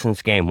doing that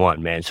since game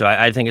 1, man. So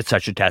I think it's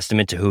such a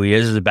testament to who he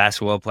is as a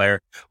basketball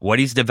player, what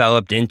he's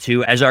developed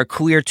into as our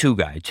clear 2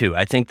 guy too.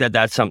 I think that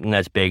that's something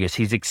that's big is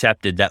he's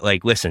accepted that,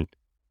 like, listen,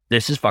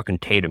 this is fucking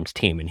Tatum's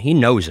team, and he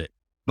knows it,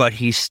 but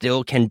he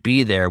still can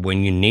be there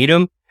when you need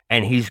him,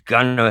 and he's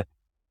gonna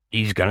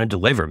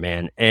deliver,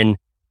 man. And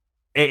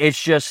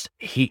it's just,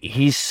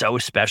 he's so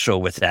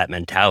special with that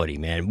mentality,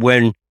 man.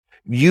 When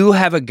you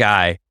have a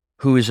guy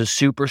who is a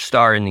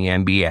superstar in the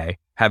NBA,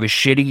 have a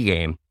shitty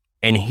game,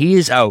 and he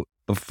is out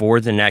before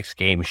the next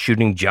game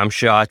shooting jump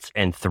shots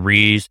and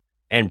threes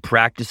and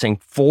practicing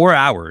 4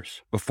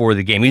 hours before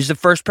the game. He's the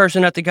first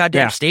person at the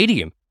goddamn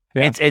stadium.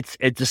 Yeah.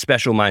 It's a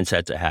special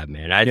mindset to have,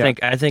 man.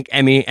 I think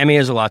Emmy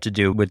has a lot to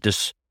do with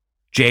this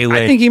Jalen.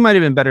 I think he might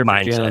have been better for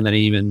Jalen than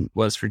he even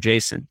was for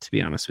Jason, to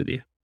be honest with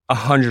you.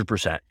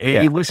 100%.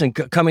 Listen,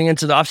 coming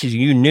into the offseason,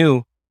 you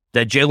knew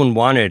that Jalen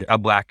wanted a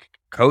black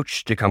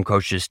coach to come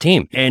coach his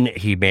team. And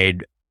he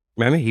made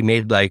he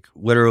was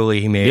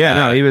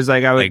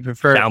like, I would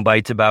prefer sound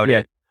bites about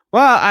it.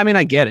 Well, I mean,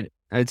 I get it,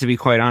 to be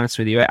quite honest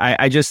with you.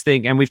 I just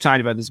think, and we've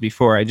talked about this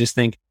before, I just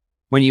think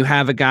when you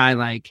have a guy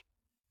like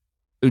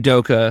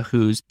Udoka,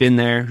 who's been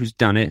there, who's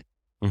done it,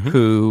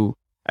 who,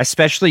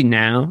 especially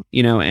now,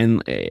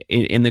 and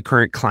in the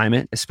current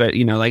climate,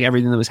 especially, like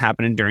everything that was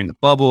happening during the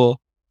bubble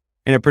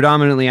in a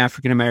predominantly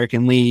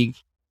African-American league,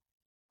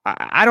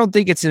 I don't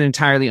think it's an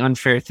entirely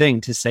unfair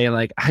thing to say,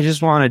 like, I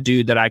just want a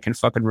dude that I can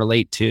fucking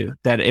relate to.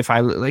 That if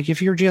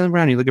you're Jaylen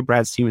Brown, you look at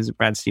Brad Stevens, and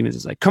Brad Stevens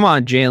is like, come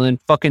on, Jalen,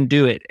 fucking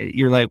do it.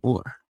 You're like,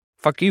 well,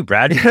 fuck you,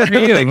 Brad.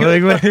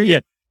 Yeah.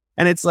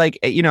 And it's like,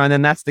 and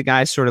then that's the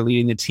guy sort of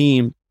leading the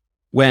team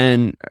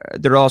when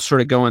they're all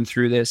sort of going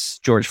through this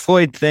George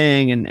Floyd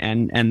thing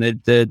and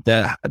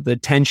the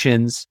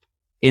tensions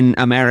in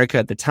America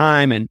at the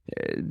time, and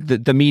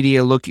the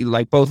media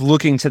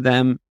looking to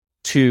them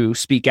to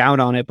speak out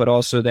on it, but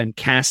also then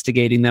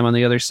castigating them on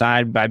the other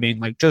side by being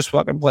like, just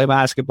fucking play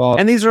basketball.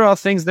 And these are all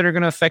things that are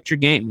going to affect your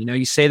game.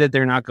 You say that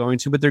they're not going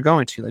to, but they're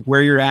going to. Like,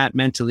 where you're at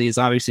mentally is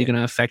obviously going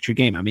to affect your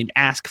game. I mean,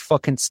 ask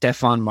fucking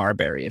Stephon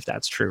Marbury if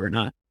that's true or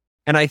not.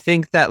 And I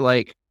think that,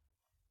 like,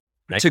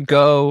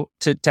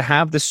 to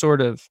have this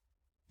sort of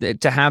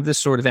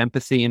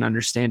empathy and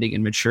understanding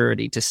and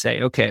maturity to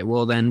say, okay,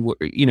 well then,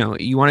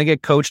 you want to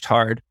get coached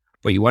hard,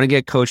 but you want to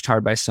get coached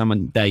hard by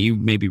someone that you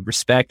maybe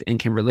respect and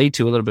can relate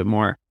to a little bit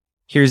more.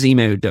 Here's Ime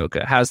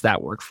Udoka. How's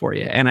that work for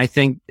you? And I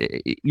think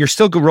you're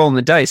still rolling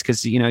the dice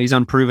because, he's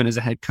unproven as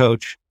a head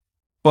coach.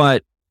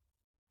 But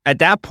at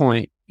that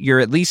point,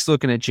 you're at least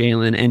looking at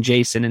Jalen and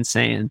Jason and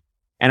saying,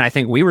 and I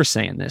think we were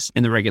saying this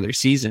in the regular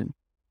season,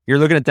 you're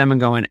looking at them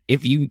and going,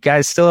 if you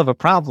guys still have a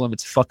problem,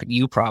 it's a fucking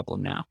you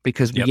problem now,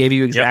 because we gave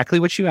you exactly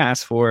what you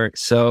asked for.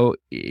 So,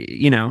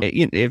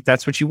 if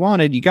that's what you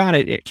wanted, you got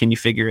it. Can you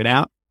figure it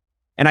out?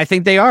 And I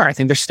think they are. I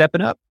think they're stepping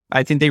up.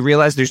 I think they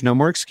realize there's no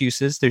more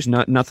excuses. There's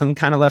nothing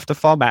kind of left to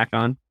fall back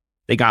on.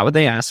 They got what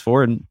they asked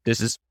for, and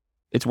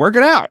it's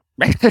working out.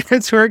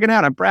 It's working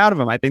out. I'm proud of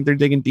them. I think they're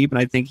digging deep, and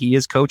I think he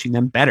is coaching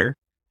them better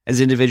as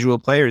individual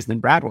players than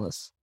Brad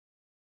was.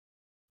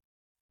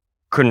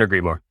 Couldn't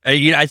agree more.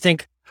 I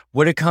think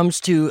when it comes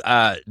to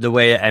the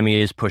way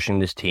Emmy is pushing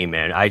this team,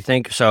 man, I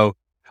think so.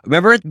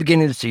 Remember at the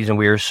beginning of the season,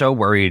 we were so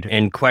worried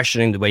and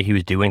questioning the way he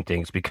was doing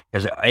things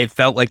because it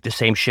felt like the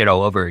same shit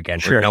all over again.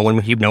 Sure. They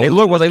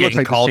looked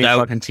like called the same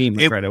fucking team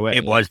right away.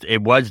 It was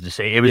the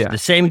same. It was the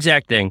same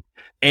exact thing.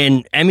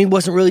 And Emmy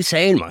wasn't really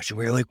saying much. And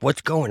we were like,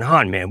 what's going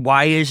on, man?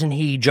 Why isn't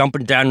he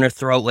jumping down their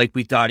throat like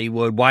we thought he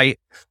would? Why?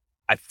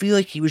 I feel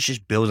like he was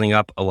just building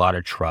up a lot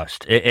of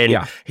trust.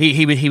 And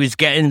he was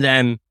getting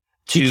them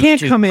to You can't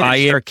come in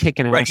and start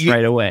kicking ass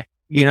right away.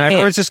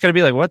 Everyone's just going to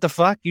be like, what the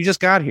fuck? You just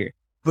got here.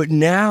 But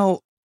now,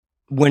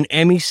 when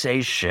Emmy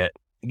says shit,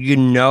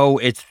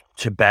 it's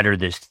to better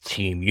this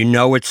team.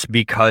 It's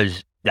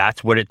because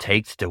that's what it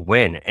takes to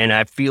win. And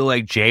I feel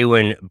like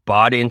Jalen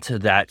bought into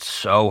that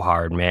so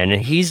hard, man.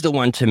 And he's the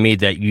one to me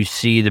that you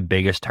see the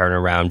biggest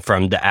turnaround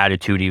from the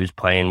attitude he was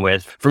playing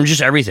with, from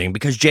just everything.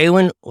 Because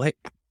Jalen, like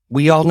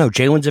we all know,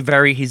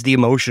 he's the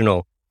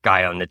emotional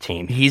guy on the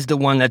team. He's the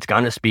one that's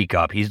going to speak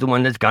up. He's the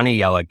one that's going to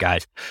yell at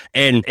guys.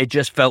 And it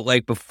just felt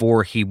like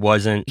before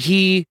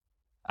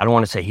I don't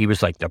want to say he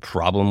was like the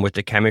problem with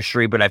the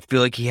chemistry, but I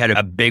feel like he had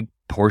a big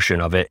portion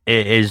of it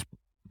is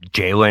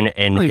Jalen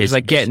and he was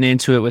like getting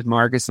into it with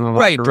Marcus and the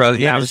right, bro.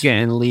 Yeah, it was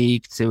getting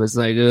leaked. It was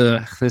like,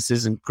 ugh, this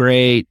isn't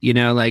great,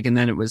 and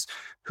then it was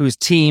whose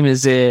team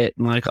is it,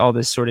 and like all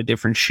this sort of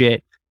different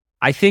shit.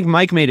 I think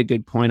Mike made a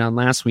good point on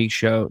last week's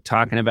show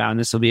talking about, and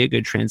this will be a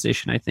good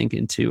transition, I think,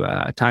 into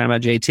talking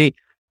about JT.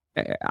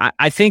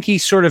 I think he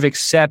sort of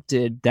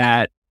accepted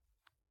that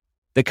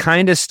the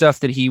kind of stuff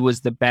that he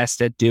was the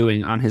best at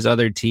doing on his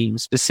other team,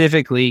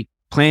 specifically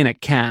playing at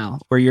Cal,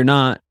 where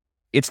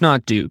it's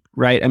not Duke,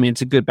 right? I mean,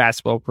 it's a good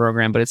basketball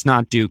program, but it's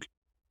not Duke.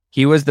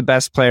 He was the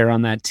best player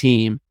on that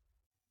team,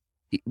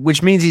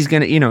 which means he's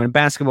going to, in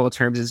basketball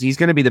terms, he's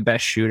going to be the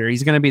best shooter.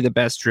 He's going to be the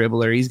best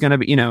dribbler. He's going to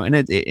be, and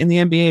in the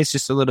NBA, it's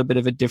just a little bit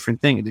of a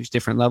different thing. There's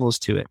different levels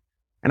to it.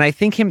 And I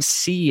think him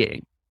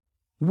seeing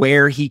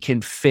where he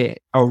can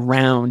fit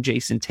around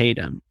Jason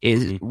Tatum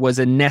was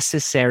a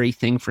necessary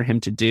thing for him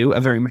to do, a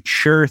very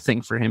mature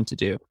thing for him to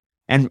do,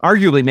 and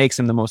arguably makes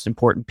him the most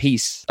important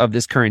piece of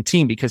this current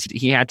team because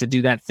he had to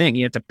do that thing.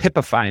 He had to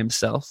pippify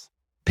himself,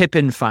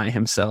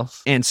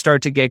 and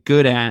start to get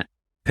good at.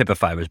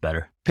 Pipify was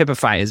better.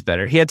 Pipify is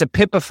better. He had to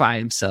pipify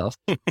himself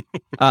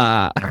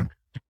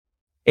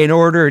in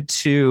order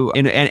to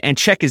and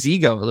check his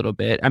ego a little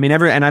bit. I mean,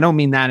 and I don't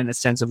mean that in a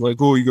sense of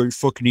like, oh, you got your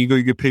fucking ego,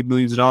 you get paid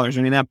millions of dollars.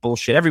 I mean, that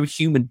bullshit. Every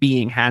human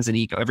being has an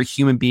ego. Every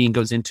human being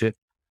goes into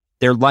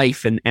their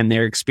life and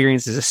their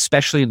experiences,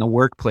 especially in the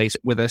workplace,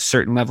 with a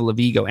certain level of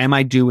ego. Am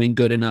I doing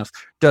good enough?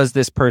 Does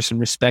this person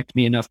respect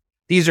me enough?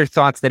 These are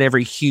thoughts that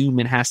every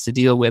human has to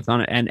deal with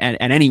on and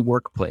any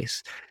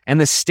workplace.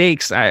 And the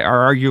stakes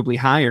are arguably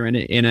higher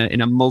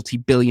in a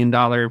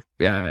multi-billion-dollar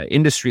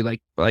industry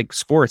like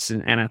sports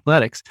and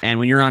athletics. And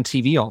when you're on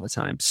TV all the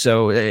time,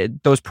 so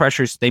those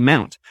pressures, they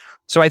mount.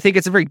 So I think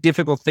it's a very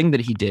difficult thing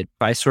that he did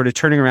by sort of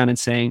turning around and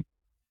saying,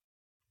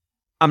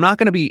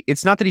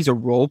 it's not that he's a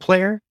role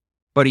player,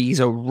 but he's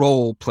a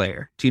role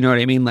player. Do you know what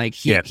I mean? Like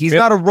he's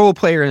not a role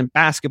player in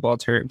basketball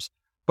terms,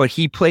 but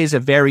he plays a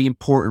very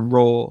important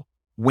role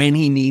when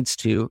he needs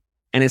to.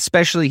 And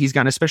especially, he's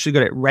gotten especially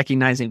good at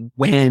recognizing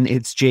when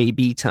it's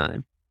JB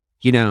time,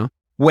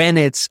 when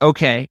it's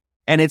okay.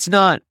 And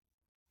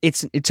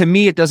to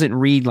me, it doesn't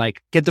read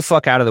like, get the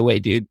fuck out of the way,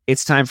 dude.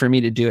 It's time for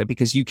me to do it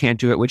because you can't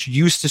do it, which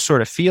used to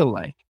sort of feel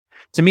like.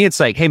 To me,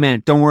 it's like, hey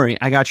man, don't worry.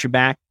 I got your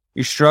back.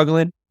 You're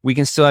struggling. We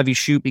can still have you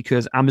shoot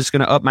because I'm just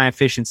going to up my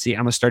efficiency.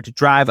 I'm going to start to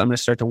drive. I'm going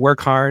to start to work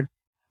hard.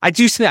 I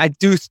do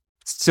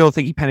still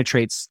think he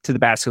penetrates to the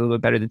basket a little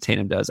bit better than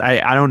Tatum does.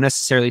 I don't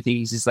necessarily think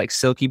he's just like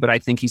silky, but I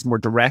think he's more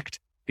direct.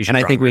 He's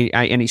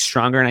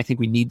stronger, and I think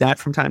we need that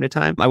from time to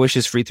time. I wish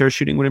his free throw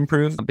shooting would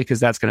improve because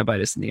that's going to bite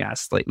us in the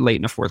ass late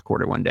in the fourth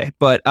quarter one day.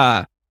 But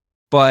I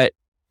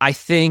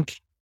think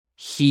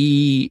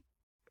he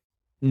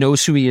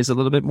knows who he is a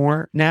little bit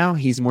more now.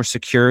 He's more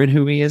secure in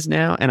who he is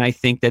now, and I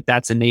think that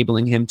that's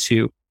enabling him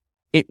to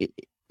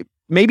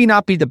maybe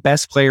not be the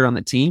best player on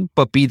the team,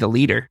 but be the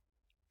leader.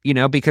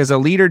 Because a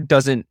leader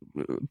doesn't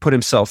put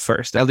himself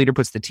first. A leader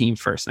puts the team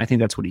first. And I think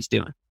that's what he's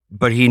doing.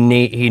 But he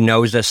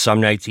knows that some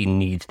nights he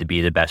needs to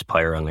be the best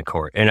player on the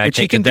court. And I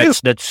think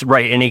that's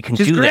right. And he can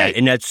do that.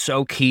 And that's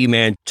so key,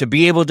 man, to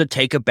be able to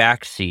take a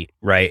back seat,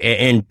 right?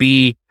 And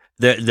be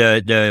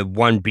the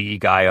 1B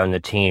guy on the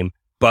team.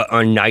 But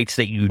on nights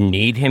that you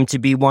need him to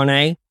be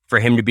 1A, for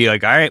him to be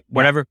like, all right,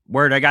 whatever,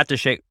 word, I got this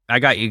shit. I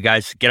got you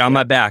guys. Get on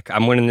my back.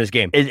 I'm winning this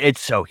game.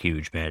 It's so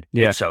huge, man.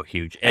 Yeah. It's so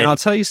huge. And I'll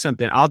tell you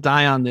something. I'll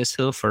die on this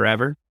hill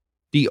forever.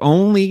 The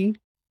only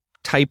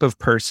type of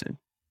person,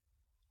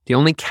 the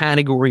only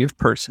category of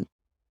person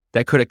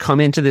that could have come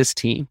into this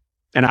team,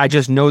 and I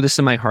just know this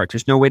in my heart,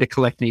 there's no way to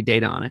collect any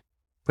data on it,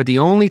 but the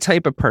only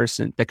type of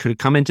person that could have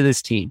come into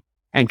this team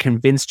and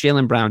convinced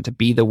Jaylen Brown to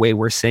be the way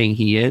we're saying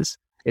he is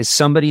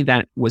somebody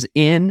that was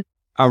in,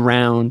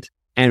 around,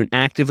 and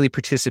actively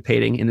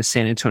participating in the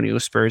San Antonio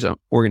Spurs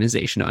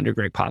organization under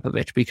Greg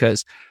Popovich,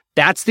 because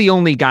that's the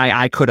only guy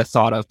I could have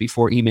thought of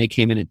before Ime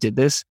came in and did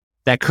this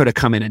that could have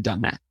come in and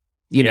done that.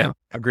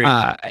 Agreed.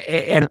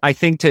 And I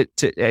think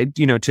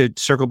to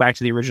circle back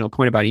to the original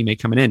point about Ime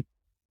coming in,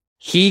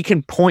 he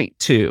can point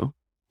to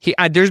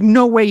there's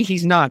no way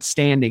he's not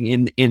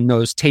standing in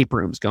those tape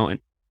rooms going,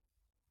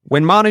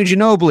 when Manu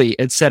Ginobili,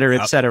 et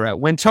cetera,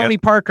 when Tony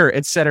Parker,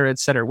 et cetera,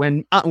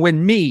 when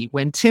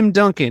Tim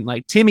Duncan,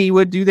 like Timmy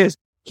would do this,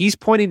 he's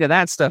pointing to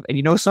that stuff. And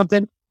you know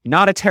something?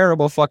 Not a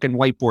terrible fucking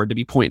whiteboard to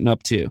be pointing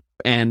up to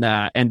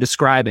and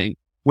describing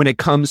when it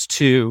comes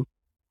to,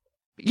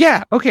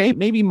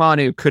 maybe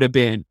Manu could have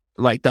been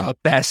like the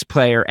best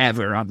player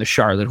ever on the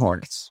Charlotte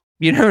Hornets.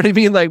 You know what I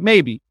mean? Like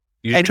maybe.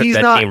 You just took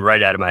that name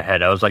right out of my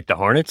head. I was like, the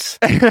Hornets?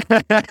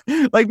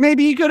 Like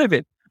maybe he could have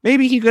been.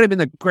 Maybe he could have been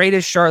the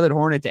greatest Charlotte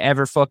Hornet to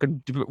ever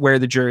fucking wear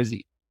the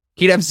jersey.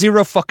 He'd have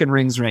 0 fucking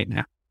rings right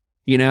now.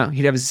 He'd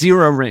have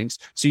 0 rings.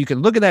 So you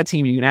can look at that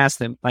team and you can ask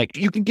them, like,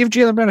 you can give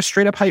Jaylen Brown a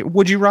straight up height.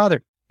 Would you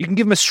rather? You can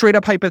give him a straight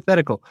up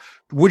hypothetical.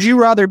 Would you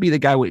rather be the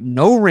guy with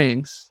no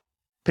rings,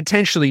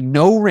 potentially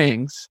no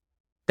rings,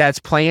 that's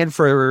playing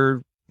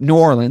for New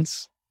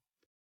Orleans,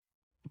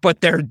 but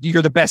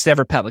you're the best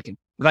ever Pelican?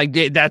 Like,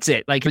 that's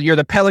it. Like, you're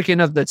the Pelican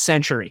of the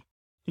century.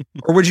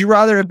 Or would you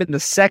rather have been the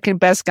second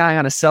best guy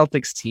on a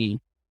Celtics team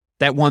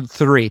that won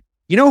 3?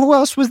 You know who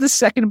else was the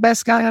second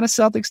best guy on a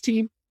Celtics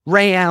team?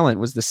 Ray Allen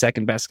was the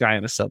second best guy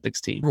on a Celtics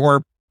team.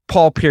 Or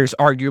Paul Pierce,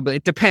 arguably.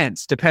 It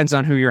depends. Depends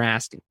on who you're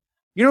asking.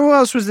 You know who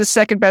else was the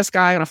second best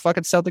guy on a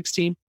fucking Celtics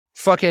team?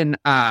 Fucking,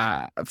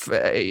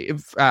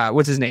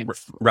 what's his name?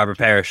 Robert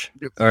Parrish.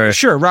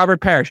 Sure, Robert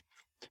Parrish.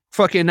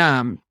 Fucking,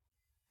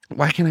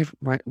 why Kevin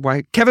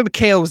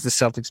McHale was the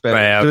Celtics best.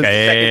 Right, okay, the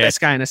second best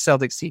guy on a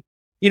Celtics team.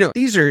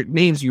 These are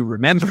names you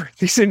remember.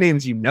 These are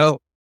names you know.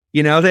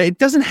 It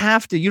doesn't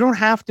have to, you don't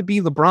have to be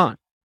LeBron.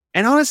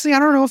 And honestly, I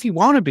don't know if you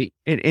want to be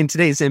in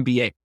today's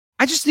NBA.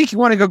 I just think you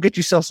want to go get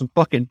yourself some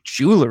fucking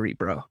jewelry,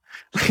 bro.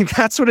 Like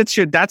that's what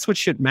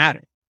should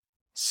matter.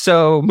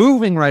 So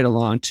moving right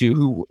along to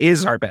who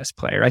is our best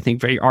player, I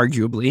think very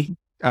unarguably,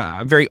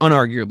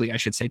 I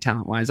should say,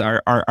 talent-wise,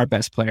 our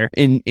best player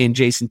in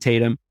Jason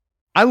Tatum.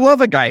 I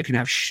love a guy who can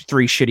have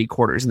 3 shitty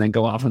quarters and then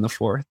go off on the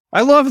 4th.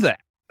 I love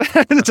that.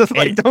 Just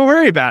like, don't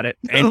worry about it.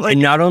 And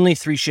not only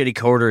 3 shitty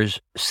quarters,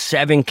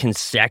 7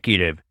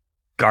 consecutive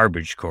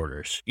garbage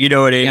quarters. You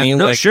know what I mean?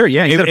 No, like, sure,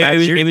 yeah.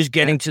 It was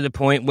getting to the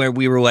point where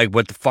we were like,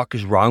 what the fuck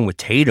is wrong with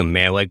Tatum,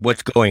 man? Like,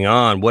 what's going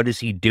on? What is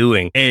he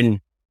doing?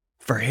 And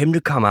for him to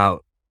come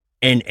out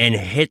and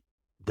hit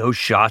those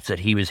shots that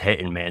he was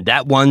hitting, man,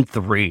 that 1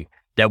 3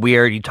 that we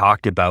already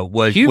talked about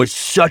was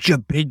such a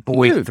big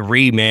boy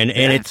three, man.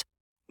 Yeah. And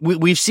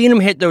we've seen him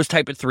hit those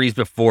type of threes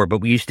before,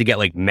 but we used to get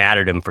like mad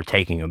at him for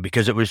taking them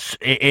because it was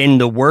in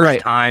the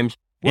worst times.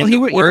 Well,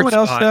 you know what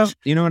else though?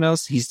 You know what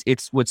else?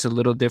 It's what's a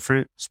little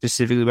different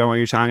specifically about what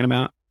you're talking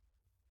about.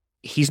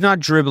 He's not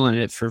dribbling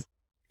it for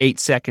 8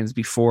 seconds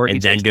before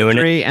and then doing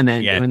it, and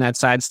then doing that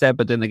sidestep,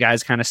 but then the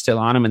guy's kind of still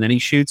on him, and then he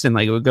shoots, and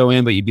like it would go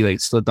in, but you'd be like,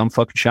 still a dumb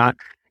fucking shot.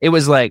 It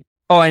was like,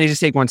 oh, I need to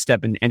take one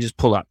step and just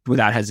pull up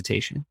without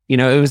hesitation. You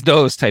know, it was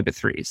those type of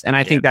threes, and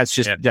I think that's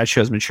just that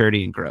shows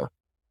maturity and growth.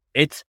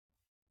 It's,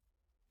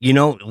 you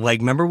know, like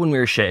remember when we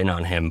were shitting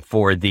on him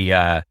for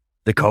the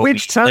Kobe,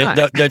 which time?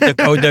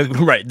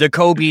 The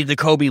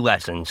Kobe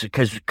lessons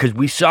because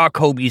we saw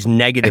Kobe's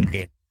negative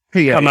game.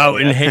 Come out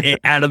and hit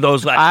it out of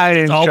those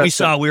lessons. That's all we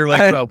saw. We were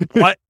like, bro,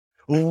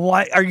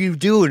 what are you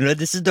doing?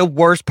 This is the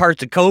worst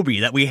parts of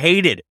Kobe that we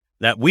hated,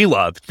 that we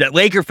loved, that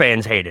Laker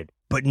fans hated.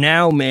 But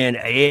now, man,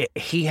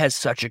 he has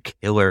such a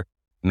killer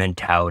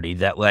mentality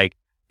that, like,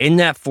 in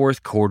that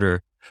fourth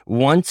quarter,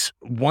 once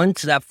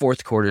that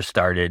fourth quarter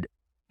started,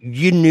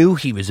 you knew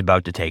he was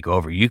about to take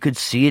over. You could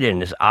see it in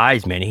his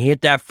eyes, man. He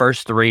hit that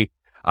first three,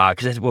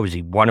 because what was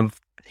he?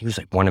 He was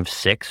like 1 of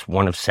 6,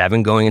 1 of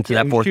 7 going into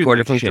that fourth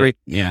quarter from three.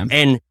 Yeah.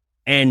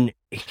 And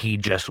he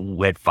just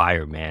lit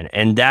fire, man.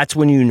 And that's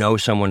when you know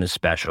someone is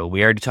special.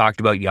 We already talked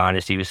about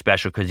Giannis. He was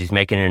special because he's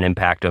making an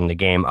impact on the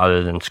game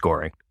other than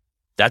scoring.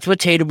 That's what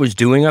Tatum was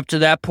doing up to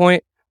that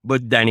point,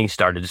 but then he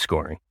started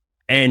scoring.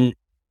 And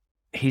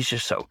he's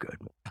just so good.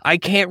 I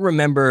can't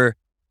remember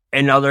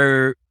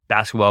another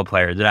basketball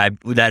player that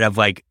I've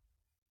like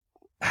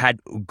had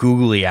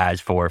googly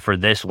eyes for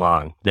this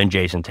long than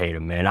Jason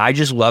Tatum, man. I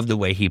just love the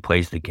way he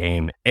plays the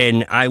game.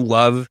 And I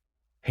love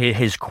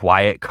his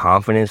quiet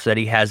confidence that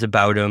he has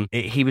about him.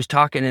 He was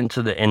talking in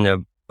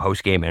the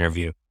post-game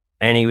interview,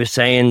 and he was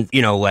saying,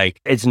 you know, like,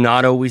 it's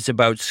not always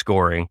about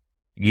scoring.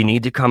 You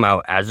need to come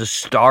out as a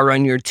star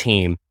on your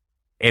team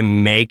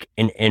and make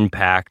an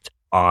impact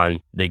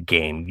on the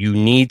game. You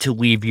need to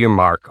leave your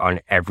mark on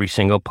every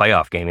single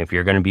playoff game if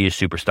you're going to be a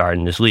superstar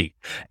in this league.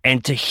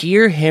 And to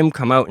hear him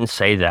come out and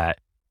say that,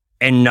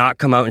 and not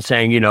come out and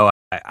saying, you know,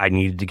 I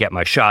needed to get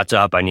my shots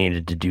up, I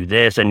needed to do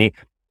this,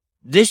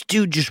 this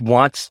dude just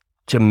wants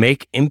to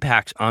make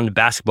impacts on the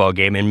basketball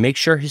game and make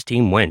sure his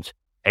team wins.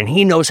 And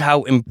he knows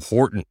how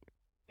important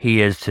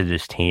he is to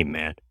this team,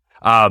 man.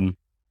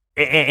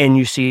 And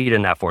you see it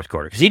in that fourth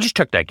quarter because he just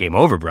took that game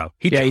over, bro.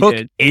 He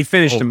did. He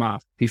finished him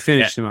off.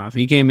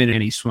 He came in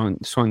and he swung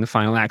the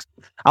final axe.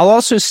 I'll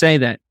also say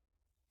that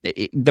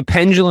the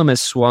pendulum has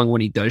swung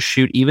when he does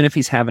shoot, even if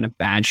he's having a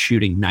bad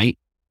shooting night.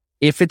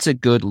 If it's a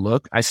good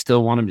look, I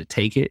still want him to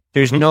take it.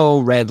 There's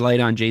no red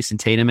light on Jason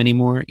Tatum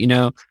anymore, you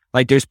know?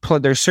 Like there's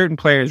certain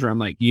players where I'm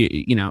like,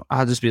 you know,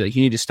 I'll just be like,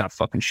 you need to stop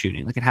fucking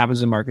shooting. Like it happens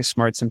with Marcus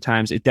Smart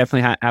sometimes. It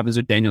definitely happens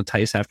with Daniel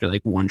Tice after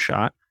like one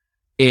shot.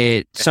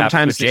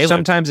 Sometimes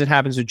it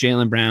happens with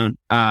Jaylen Brown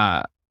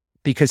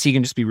because he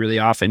can just be really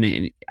off,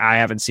 and I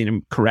haven't seen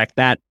him correct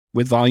that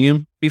with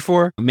volume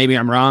before. Maybe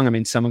I'm wrong. I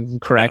mean, someone can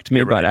correct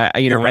me, but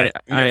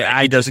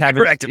I just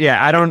haven't.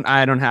 Yeah, I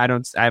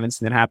haven't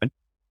seen it happen.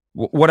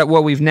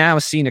 What we've now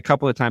seen a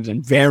couple of times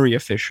and very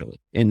officially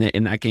in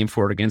that game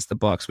 4 against the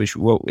Bucks,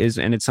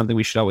 and it's something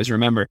we should always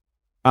remember.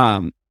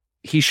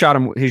 He shot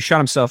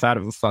himself out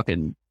of a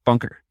fucking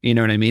bunker. You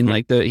know what I mean?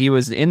 Like he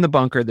was in the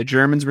bunker. The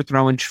Germans were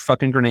throwing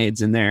fucking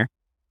grenades in there,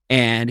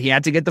 and he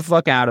had to get the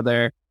fuck out of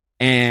there.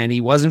 And he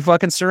wasn't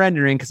fucking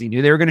surrendering because he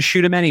knew they were going to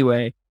shoot him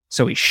anyway.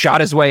 So he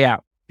shot his way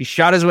out. He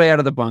shot his way out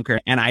of the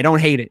bunker, and I don't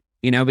hate it,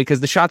 you know,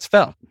 because the shots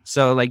fell.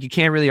 So like you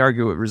can't really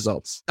argue with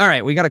results. All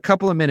right, we got a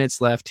couple of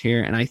minutes left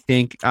here, and I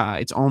think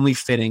it's only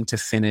fitting to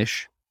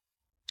finish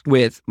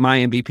with my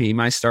MVP,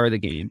 my star of the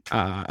game.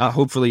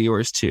 Hopefully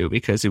yours too,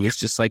 because it was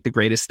just like the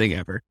greatest thing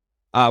ever.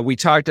 We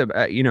talked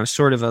about, you know,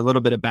 sort of a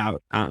little bit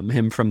about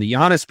him from the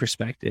Giannis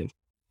perspective,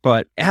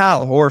 but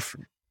Al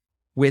Horford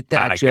with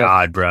that, my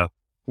God, bro.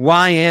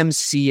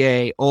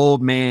 YMCA,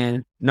 old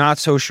man, not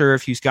so sure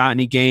if he's got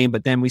any game,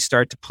 but then we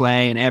start to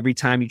play, and every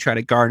time you try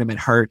to guard him, it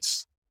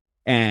hurts.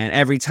 And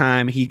every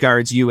time he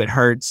guards you, it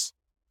hurts.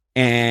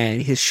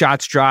 And his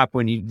shots drop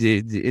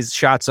his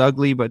shots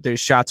ugly, but their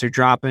shots are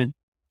dropping.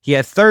 He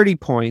had 30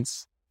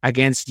 points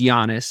against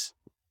Giannis,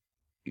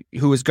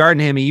 who was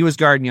guarding him. He was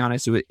guarding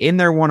Giannis. It was in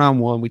their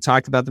one-on-one. We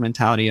talked about the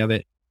mentality of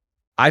it.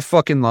 I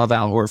fucking love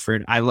Al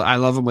Horford. I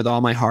love him with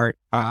all my heart.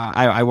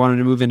 I wanted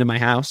to move into my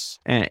house,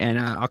 and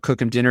I'll cook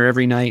him dinner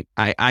every night.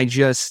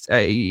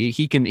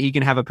 He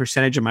can have a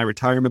percentage of my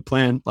retirement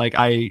plan. Like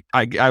I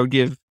would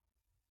give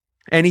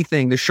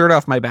anything, the shirt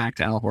off my back,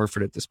 to Al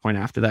Horford at this point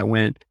after that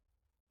win.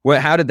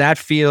 How did that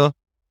feel?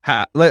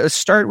 Let's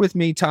start with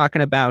me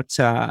talking about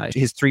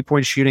his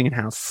 3-point shooting and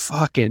how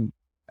fucking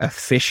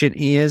efficient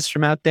he is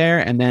from out there,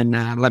 and then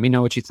let me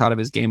know what you thought of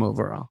his game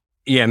overall.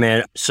 Yeah,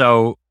 man.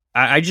 So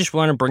I just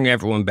want to bring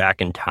everyone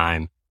back in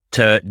time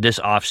to this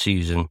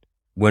offseason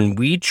when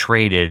we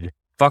traded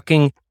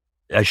fucking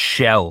a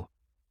shell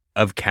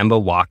of Kemba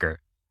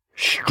Walker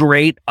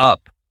straight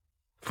up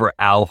for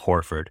Al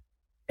Horford.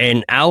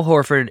 And Al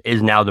Horford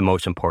is now the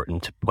most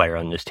important player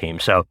on this team.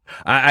 So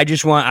I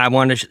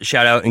want to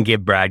shout out and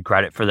give Brad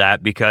credit for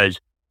that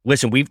because,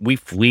 listen, we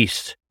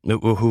fleeced.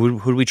 Who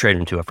did we trade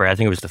him to? I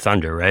think it was the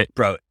Thunder, right?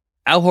 Bro,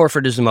 Al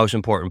Horford is the most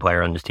important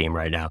player on this team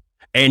right now.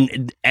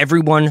 And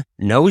everyone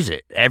knows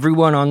it.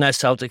 Everyone on that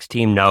Celtics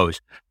team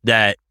knows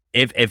that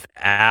if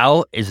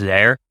Al is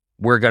there,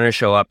 we're going to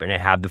show up and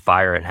have the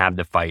fire and have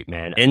the fight,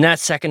 man. In that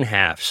second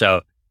half,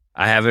 so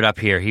I have it up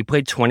here. He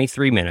played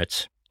 23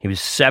 minutes. He was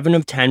 7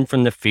 of 10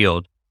 from the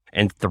field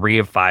and 3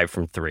 of 5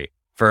 from 3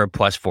 for a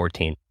plus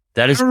 14.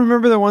 That is. I don't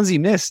remember the ones he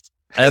missed.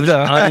 I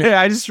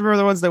just remember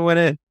the ones that went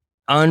in.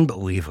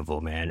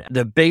 Unbelievable, man.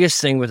 The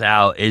biggest thing with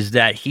Al is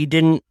that he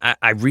didn't.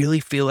 I really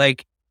feel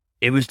like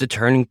it was the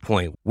turning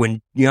point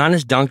when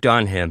Giannis dunked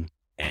on him,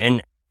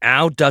 and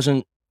Al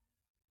doesn't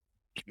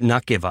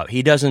not give up.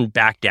 He doesn't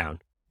back down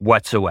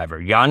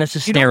whatsoever. Giannis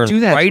is staring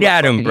right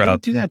at him, bro. You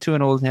don't do that to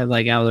an old head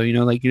like Al,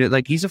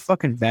 like he's a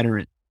fucking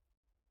veteran,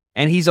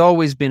 and he's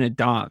always been a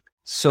dog.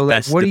 So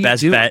like, what the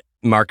best vet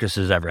Marcus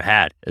has ever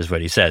had is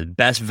what he said.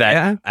 Best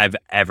vet I've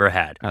ever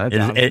had.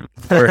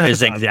 For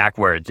his exact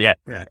words. Yeah.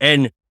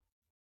 And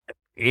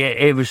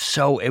it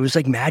was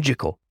like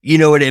magical. You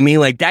know what I mean?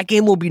 Like that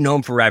game will be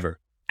known forever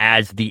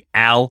as the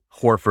Al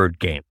Horford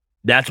game.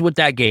 That's what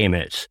that game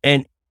is.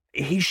 And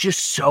he's just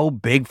so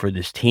big for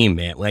this team,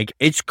 man. Like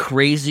it's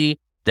crazy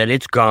that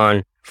it's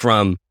gone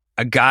from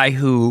a guy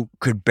who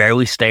could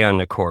barely stay on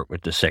the court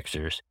with the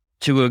Sixers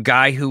to a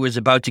guy who was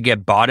about to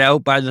get bought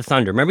out by the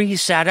Thunder. Remember, he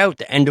sat out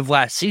the end of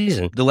last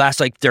season, the last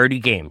like 30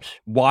 games,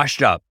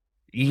 washed up.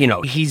 You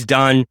know, he's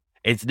done.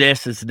 It's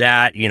this, it's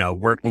that,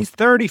 He's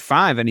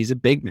 35 and he's a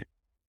big man.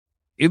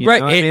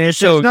 Right.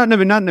 It's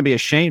nothing to be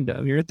ashamed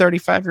of. You're a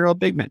 35-year-old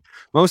big man.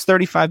 Most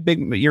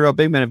 35-year-old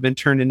big men have been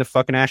turned into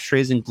fucking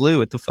ashtrays and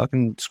glue at the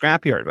fucking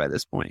scrapyard by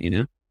this point,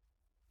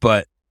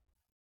 But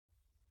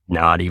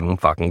not even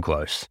fucking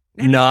close.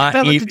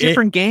 It's a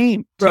different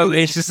game, bro.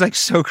 It's just like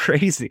so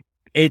crazy.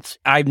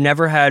 I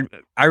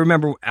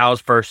remember Al's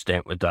first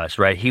stint with us,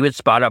 right? He would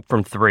spot up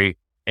from 3,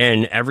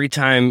 and every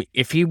time,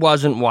 if he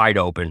wasn't wide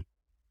open,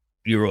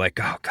 you were like,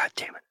 oh, God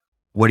damn it.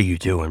 What are you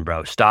doing,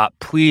 bro? Stop.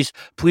 Please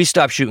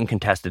stop shooting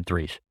contested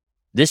threes.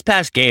 This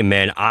past game,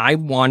 man, I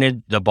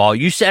wanted the ball.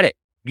 You said it.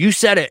 You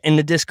said it in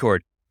the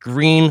Discord.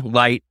 Green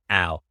light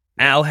Al.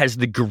 Al has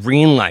the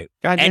green light.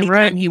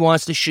 Anytime he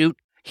wants to shoot,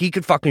 he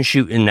could fucking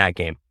shoot in that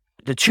game.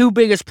 The 2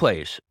 biggest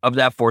plays of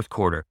that fourth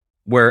quarter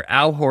were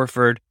Al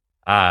Horford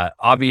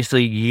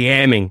obviously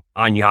yamming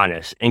on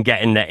Giannis and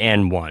getting the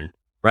and one,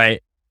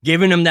 right?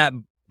 Giving him that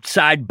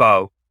side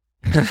bow.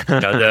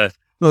 The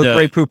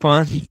Grey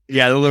Poupon.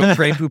 Yeah, the little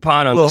Grey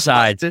Poupon on the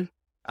sides.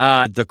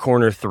 The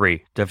corner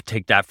 3 to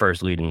take that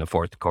first lead in the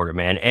fourth quarter,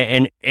 man.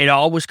 And it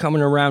all was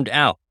coming around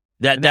Al.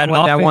 That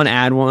one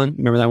ad one.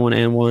 Remember that one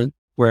and one?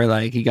 Where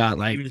like he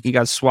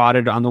got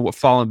swatted on the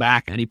falling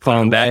back and he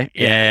falling back.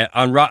 Yeah,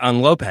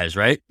 on Lopez,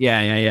 right?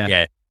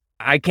 Yeah.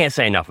 I can't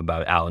say enough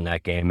about Al in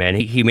that game, man.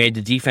 He made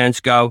the defense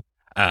go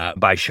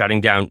by shutting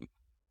down,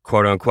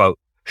 quote unquote,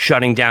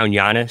 shutting down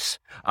Giannis.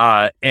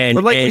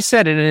 We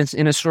said, it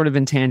in a sort of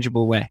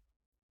intangible way,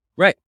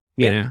 right?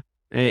 In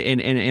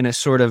a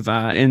sort of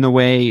in the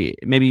way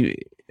maybe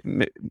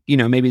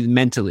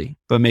mentally,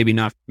 but maybe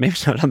not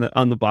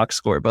on the box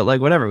score, but like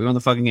whatever, we won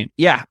the fucking game.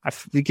 Yeah,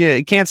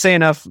 I can't say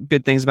enough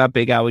good things about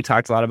Big Al. We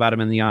talked a lot about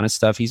him in the Giannis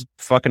stuff. He's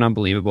fucking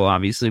unbelievable.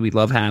 Obviously, we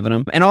love having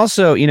him, and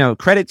also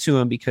credit to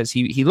him because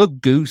he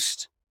looked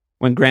goosed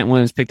when Grant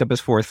Williams picked up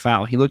his 4th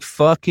foul. He looked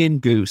fucking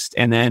goosed,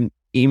 and then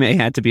Ime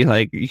had to be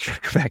like, "You gotta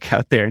go back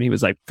out there," and he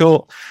was like,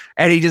 "Cool,"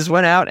 and he just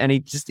went out and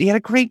he had a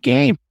great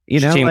game. He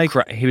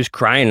was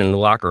crying in the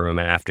locker room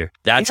after.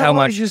 That's how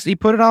much he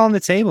put it all on the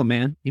table,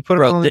 man. He put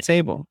it all on the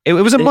table. It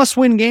was a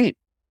must-win game.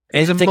 It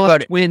was a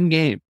must-win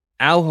game.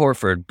 Al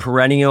Horford,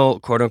 perennial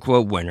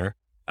quote-unquote winner,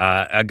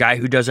 a guy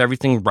who does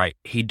everything right.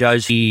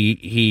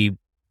 He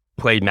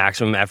played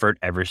maximum effort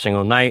every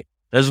single night.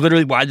 That's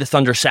literally why the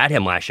Thunder sat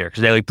him last year,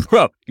 because they're like,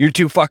 bro, you're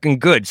too fucking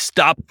good.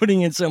 Stop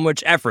putting in so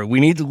much effort.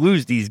 We need to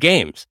lose these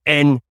games.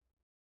 And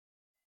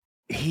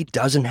he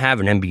doesn't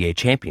have an NBA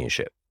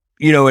championship.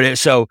 You know what it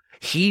is? So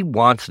he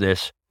wants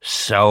this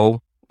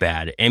so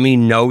bad. And he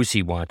knows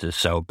he wants it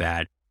so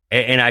bad.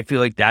 And I feel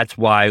like that's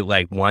why,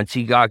 like, once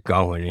he got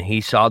going and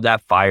he saw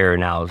that fire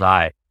in Al's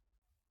eye,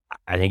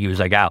 I think he was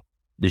like, Al,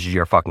 this is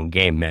your fucking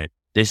game, man.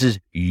 This is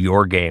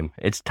your game.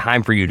 It's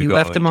time for you to go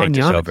left him and on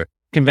take this over.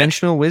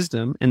 Conventional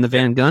wisdom in the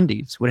Van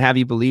Gundys would have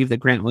you believe that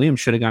Grant Williams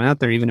should have gone out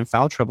there even in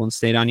foul trouble and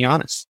stayed on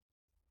Giannis.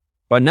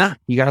 But nah,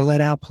 you got to let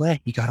Al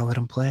play. You got to let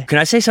him play. Can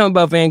I say something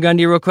about Van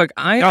Gundy real quick?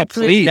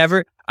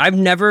 I've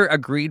never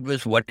agreed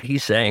with what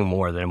he's saying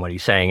more than what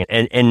he's saying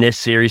in this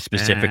series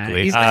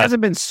specifically. He hasn't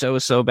been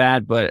so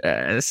bad, but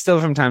still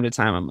from time to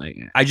time, I'm like...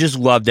 I just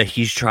love that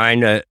he's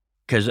trying to...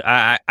 Because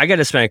I got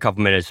to spend a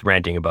couple minutes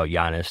ranting about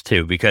Giannis,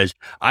 too, because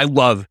I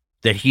love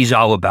that he's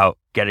all about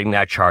getting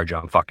that charge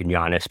on fucking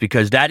Giannis,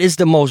 because that is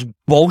the most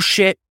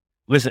bullshit.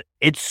 Listen,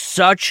 it's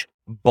such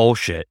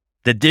bullshit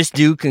that this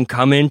dude can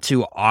come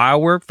into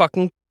our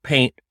fucking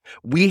paint.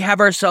 We have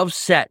ourselves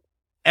set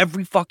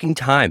every fucking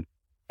time.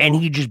 and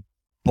he just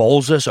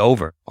bowls us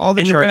over. All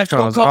the And charge refs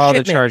don't calls, call all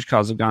shit, the man. charge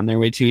calls have gone their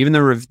way too. Even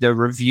the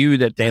review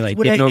that they like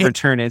What didn't I-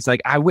 overturn it. It's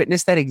like I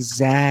witnessed that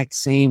exact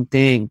same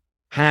thing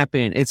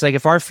happen. It's like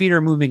if our feet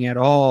are moving at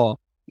all,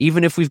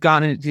 even if we've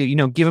gotten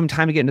to, give them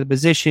time to get into the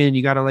position,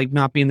 you got to like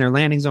not be in their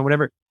landing zone,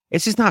 whatever.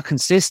 It's just not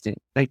consistent.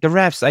 Like the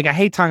refs, like I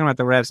hate talking about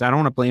the refs. I don't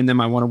want to blame them.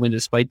 I want to win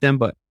despite them,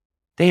 but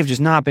they have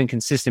just not been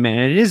consistent, man.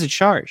 And it is a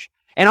charge.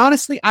 And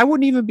honestly, I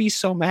wouldn't even be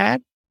so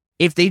mad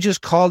if they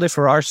just called it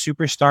for our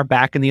superstar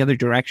back in the other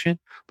direction.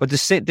 But the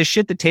shit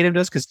that Tatum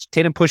does, because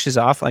Tatum pushes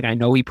off, like I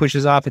know he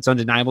pushes off. It's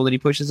undeniable that he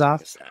pushes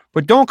off.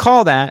 But don't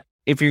call that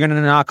if you're going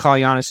to not call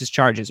Giannis's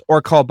charges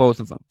or call both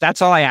of them.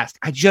 That's all I asked.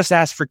 I just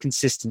asked for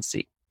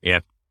consistency.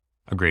 Yeah,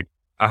 agreed.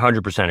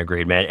 100%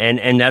 agreed, man.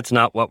 And that's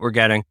not what we're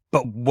getting.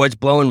 But what's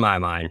blowing my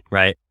mind,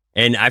 right?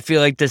 And I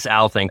feel like this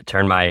Al thing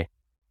turned my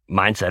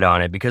mindset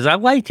on it because I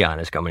like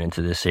Giannis coming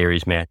into this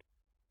series, man.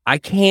 I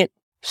can't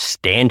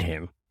stand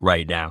him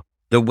right now.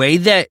 The way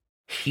that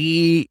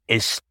he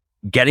is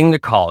getting the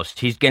calls,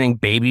 he's getting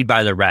babied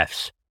by the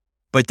refs.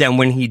 But then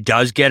when he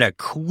does get a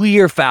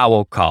clear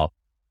foul call,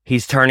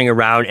 he's turning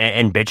around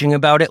and bitching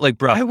about it. Like,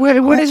 bro, Who are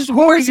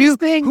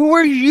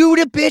you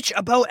to bitch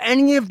about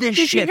any of this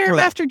Did shit? you hear bro? him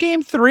after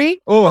game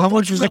 3? Oh, how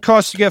much does it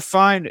cost to get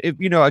fined? If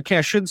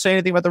I shouldn't say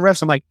anything about the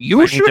refs. I'm like, I you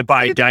need should to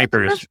buy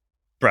diapers,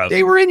 bro.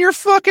 They were in your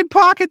fucking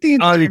pocket the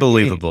entire game.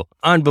 Unbelievable.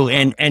 And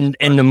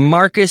the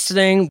Marcus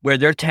thing where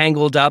they're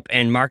tangled up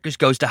and Marcus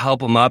goes to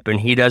help him up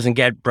and he doesn't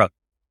get, bro.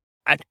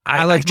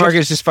 I like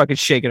Marcus just fucking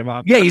shaking him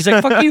off. Yeah, he's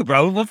like, fuck you,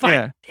 bro. Well, fine.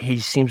 Yeah. He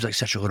seems like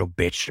such a little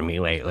bitch to me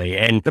lately.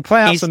 And The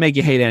playoffs will make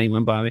you hate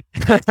anyone, Bobby.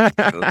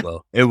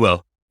 it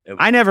will.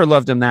 I never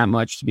loved him that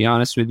much, to be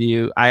honest with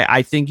you.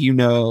 I think you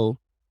know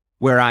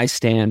where I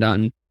stand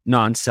on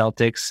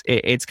non-Celtics.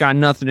 It's got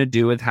nothing to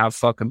do with how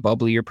fucking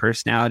bubbly your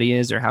personality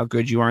is or how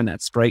good you are in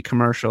that Sprite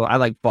commercial. I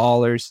like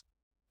ballers.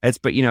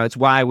 It's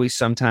why we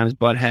sometimes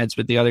butt heads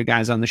with the other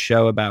guys on the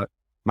show about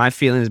my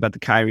feelings about the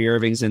Kyrie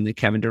Irvings and the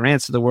Kevin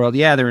Durants of the world.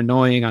 Yeah, they're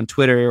annoying on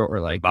Twitter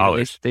or like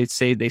they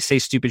say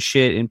stupid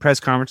shit in press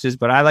conferences,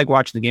 but I like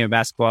watching the game of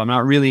basketball. I'm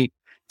not really,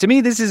 to me,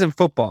 this isn't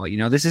football.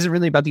 This isn't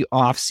really about the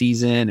off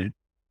season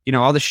and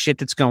all the shit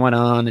that's going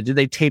on. And did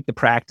they tape the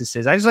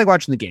practices? I just like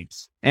watching the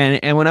games.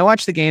 And when I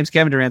watch the games,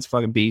 Kevin Durant's a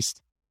fucking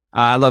beast.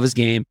 I love his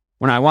game.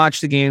 When I watch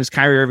the games,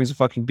 Kyrie Irving's a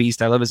fucking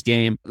beast. I love his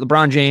game.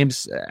 LeBron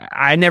James,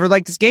 I never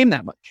liked his game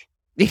that much.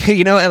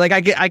 Like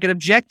I could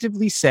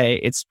objectively say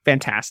it's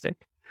fantastic.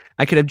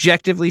 I could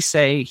objectively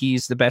say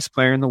he's the best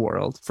player in the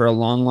world for a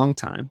long, long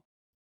time.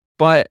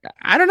 But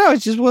I don't know. It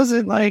just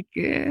wasn't like,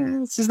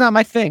 it's just not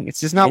my thing. It's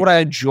just not what I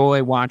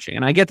enjoy watching.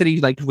 And I get that he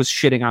was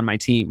shitting on my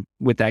team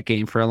with that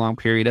game for a long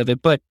period of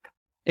it, but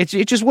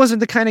it just wasn't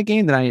the kind of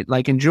game that I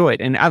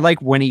enjoyed. And I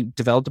like when he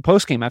developed a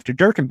post game after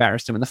Dirk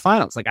embarrassed him in the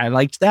finals. Like I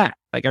liked that.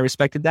 Like I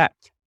respected that.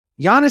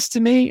 Giannis, to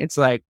me, it's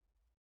like,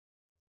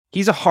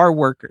 he's a hard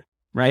worker,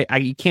 right?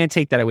 You can't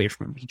take that away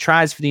from him. He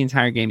tries for the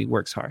entire game. He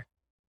works hard.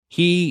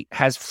 He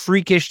has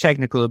freakish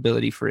technical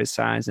ability for his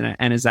size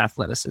and his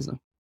athleticism.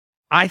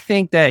 I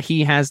think that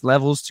he has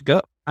levels to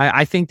go.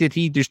 I think that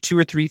there's 2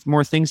 or 3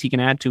 more things he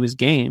can add to his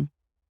game,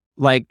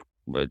 like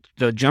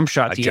the jump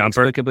shots he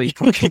inexplicably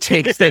fucking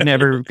takes that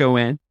never go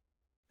in.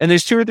 And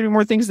there's 2 or 3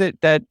 more things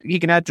that he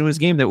can add to his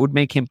game that would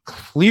make him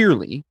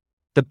clearly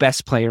the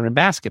best player in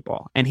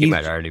basketball. And he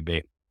might already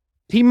be.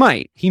 He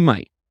might.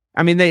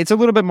 I mean, it's a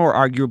little bit more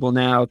arguable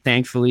now,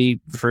 thankfully,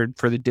 for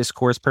the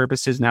discourse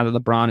purposes, now that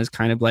LeBron has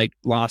kind of like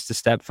lost a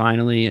step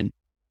finally. And,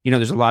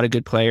 there's a lot of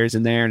good players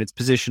in there and it's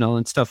positional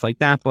and stuff like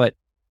that. But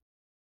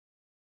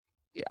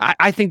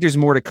I think there's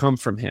more to come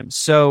from him.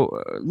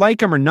 So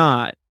like him or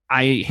not,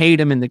 I hate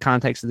him in the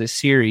context of this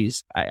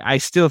series. I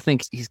still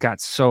think he can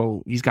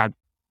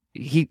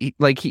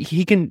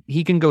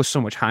go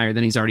so much higher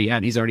than he's already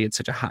at. He's already at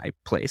such a high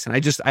place.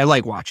 And I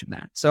like watching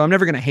that. So I'm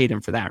never going to hate him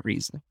for that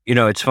reason.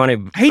 It's funny.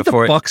 I hate the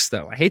Bucks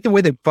though. I hate the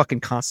way they fucking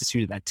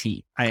constituted that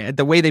team.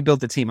 The way they built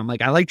the team. I'm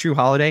like, I like Drew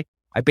Holiday.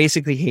 I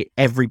basically hate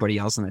everybody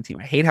else on that team.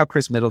 I hate how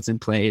Chris Middleton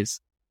plays.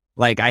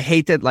 Like, I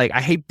hate that. Like, I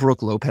hate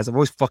Brooke Lopez. I've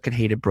always fucking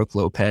hated Brooke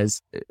Lopez.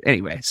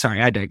 Anyway,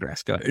 sorry, I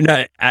digress. Go ahead.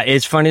 No,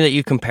 it's funny that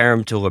you compare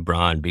him to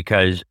LeBron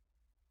because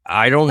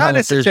I don't know. Not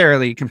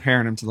necessarily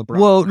comparing him to LeBron.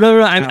 Well, no.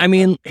 I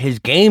mean, his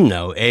game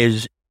though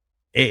is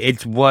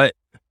it's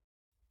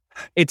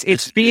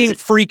being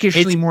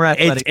freakishly more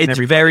athletic. It's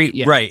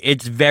very right.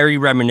 It's very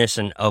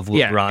reminiscent of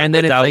LeBron, and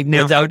then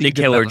without the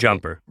killer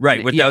jumper,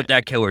 right? Without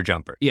that killer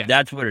jumper, yeah,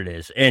 that's what it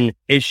is. And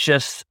it's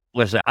just,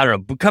 listen, I don't know.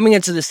 But coming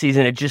into the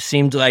season, it just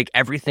seemed like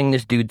everything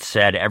this dude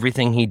said,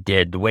 everything he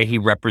did, the way he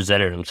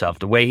represented himself,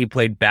 the way he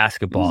played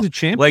basketball, he was a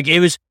champ. Like it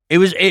was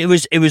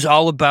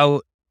all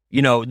about,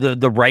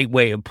 the right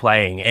way of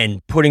playing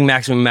and putting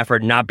maximum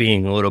effort, not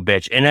being a little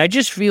bitch. And I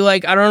just feel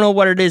like, I don't know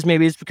what it is.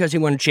 Maybe it's because he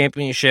won a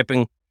championship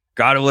and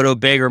got a little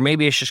big, or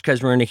maybe it's just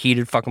because we're in a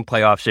heated fucking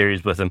playoff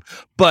series with him.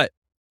 But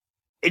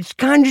it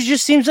kind of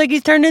just seems like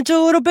he's turned into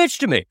a little bitch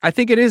to me. I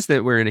think it is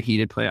that we're in a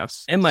heated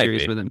playoffs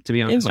series with him, to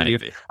be honest with you.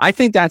 Be. I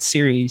think that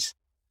series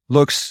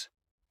looks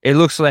it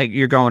looks like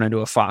you're going into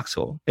a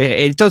foxhole.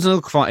 It doesn't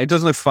look fun. It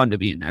doesn't look fun to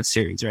be in that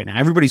series right now.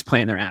 Everybody's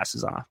playing their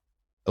asses off.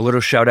 A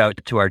little shout out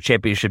to our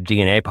Championship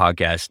DNA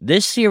podcast.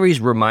 This series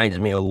reminds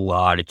me a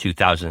lot of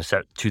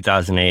 2007,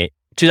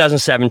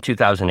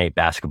 2008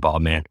 basketball,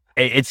 man.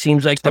 It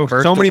seems like the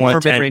first so many more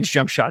 110 mid-range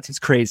jump shots. It's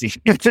crazy.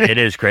 It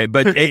is great,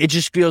 but it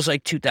just feels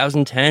like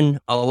 2010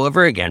 all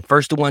over again.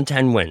 First to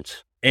 110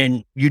 wins.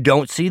 And you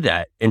don't see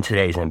that in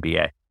today's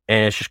NBA.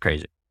 And it's just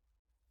crazy.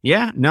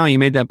 Yeah, no, you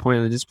made that point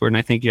on the Discord, and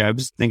I think, I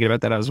was thinking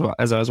about that as well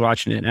as I was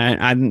watching it.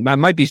 And I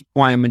might be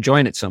why I'm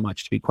enjoying it so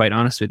much, to be quite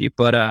honest with you.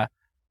 But,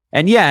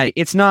 and yeah,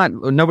 it's not,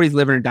 nobody's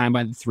living or dying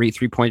by the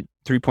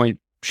three-point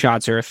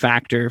shots are a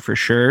factor for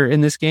sure in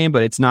this game,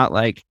 but it's not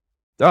like,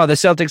 oh, the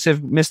Celtics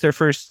have missed their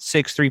first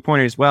 6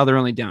 3-pointers. Well, they're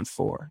only down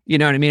 4. You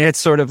know what I mean? It's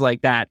sort of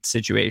like that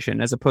situation,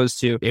 as opposed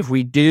to if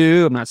we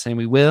do, I'm not saying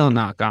we will,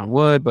 knock on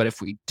wood, but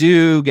if we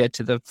do get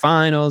to the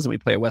finals and we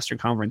play a Western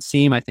Conference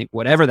team, I think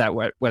whatever that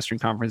Western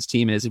Conference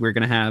team is, we're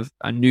going to have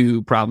a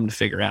new problem to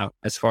figure out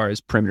as far as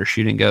perimeter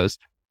shooting goes.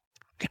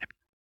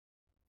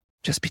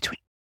 Just between.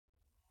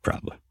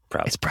 Probably.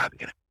 It's probably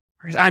going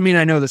to. I mean,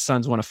 I know the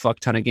Suns won a fuck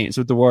ton of games,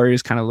 but the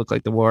Warriors kind of look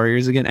like the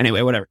Warriors again.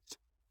 Anyway, whatever.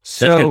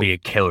 So, that's going to be a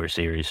killer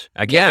series.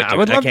 I can't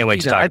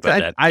wait to talk about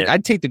that.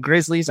 I'd take the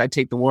Grizzlies. I'd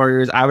take the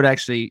Warriors. I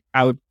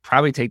would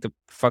probably take the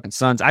fucking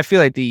Suns. I feel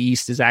like the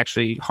East is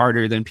actually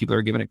harder than people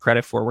are giving it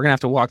credit for. We're going to have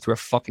to walk through a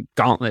fucking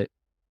gauntlet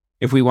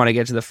if we want to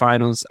get to the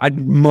finals. I'd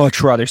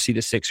much rather see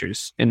the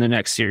Sixers in the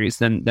next series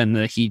than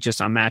the Heat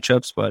just on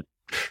matchups, but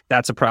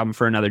that's a problem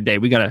for another day.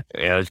 We gotta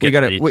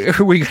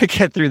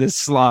get through this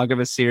slog of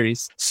a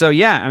series. So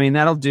yeah, I mean,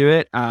 that'll do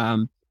it.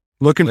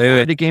 Looking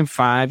forward to game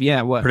 5.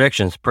 Yeah. What?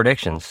 Predictions.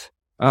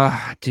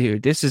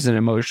 Dude, this is an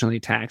emotionally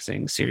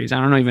taxing series.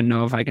 I don't even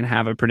know if I can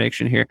have a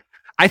prediction here.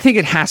 I think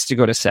it has to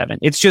go to 7.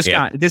 It's just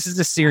this is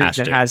a series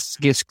that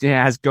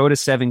has go to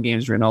 7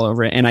 games written all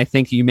over it. And I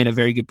think you made a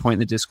very good point in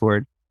the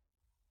Discord.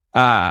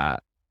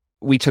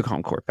 We took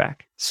home court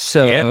back.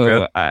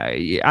 So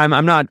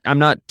I'm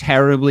not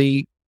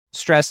terribly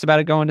stressed about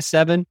it going to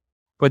 7,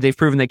 but they've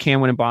proven they can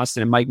win in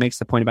Boston. And Mike makes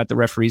the point about the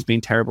referees being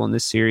terrible in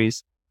this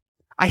series.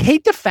 I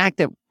hate the fact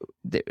that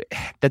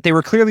they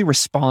were clearly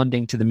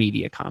responding to the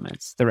media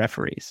comments, the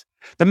referees.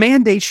 The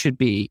mandate should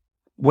be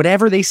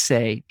whatever they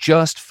say,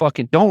 just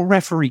fucking don't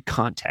referee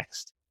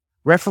context.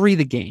 Referee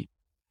the game.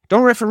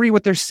 Don't referee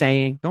what they're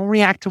saying. Don't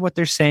react to what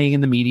they're saying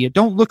in the media.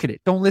 Don't look at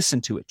it. Don't listen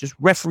to it. Just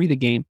referee the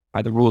game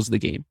by the rules of the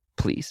game,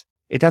 please.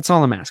 That's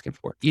all I'm asking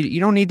for. You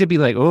don't need to be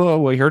like,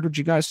 oh, I heard what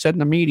you guys said in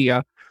the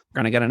media. We're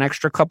going to get an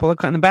extra couple of...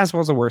 And the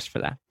basketball's the worst for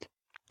that.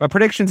 But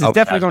predictions is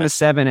definitely going to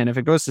 7, and if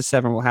it goes to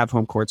 7, we'll have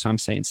home court. So I'm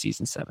saying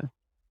season 7.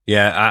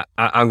 Yeah,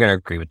 I'm going to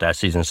agree with that,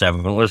 season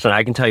 7. But listen,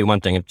 I can tell you one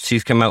thing: if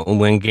C's come out and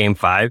win Game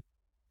 5,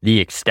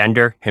 the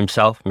extender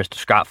himself, Mr.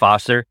 Scott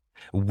Foster,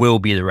 will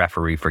be the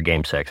referee for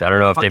Game 6. I don't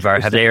know if they've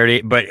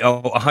already, but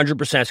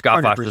 100% Scott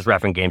 100%. Foster's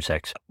reffing Game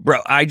 6.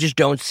 Bro, I just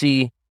don't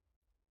see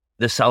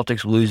the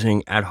Celtics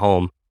losing at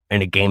home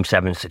in a Game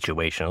 7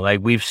 situation. Like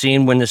we've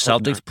seen when the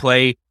Celtics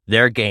play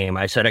their game.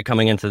 I said it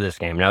coming into this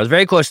game, and I was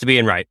very close to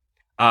being right.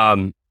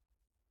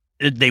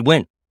 They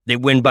win. They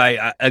win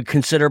by a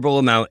considerable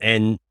amount,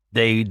 and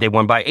they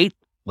won by 8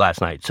 last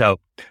night. So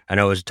I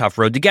know it was a tough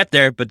road to get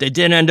there, but they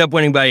did end up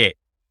winning by 8.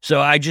 So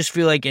I just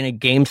feel like in a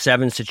Game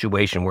 7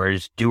 situation where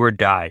it's do or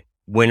die,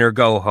 win or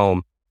go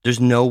home, there's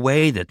no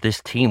way that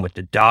this team with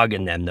the dog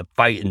in them, the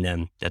fight in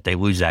them, that they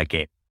lose that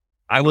game.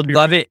 I would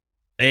love it.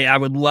 I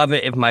would love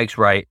it if Mike's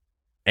right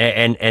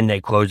and they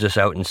close this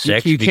out in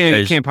 6. You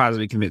can't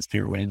possibly convince me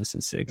you're winning this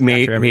in 6.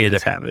 Me either.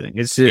 Happening.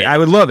 I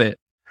would love it,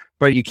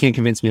 but you can't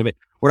convince me of it.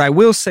 What I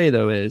will say,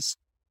 though, is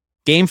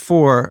Game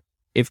 4,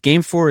 if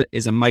Game 4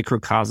 is a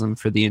microcosm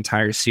for the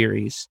entire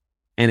series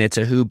and it's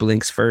a who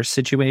blinks first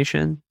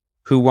situation,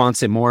 who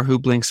wants it more, who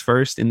blinks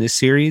first in this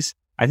series,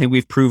 I think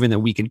we've proven that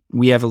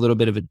we have a little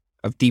bit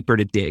of deeper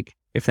to dig,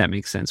 if that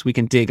makes sense. We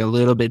can dig a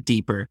little bit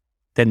deeper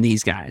than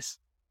these guys.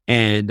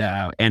 And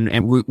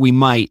we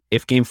might,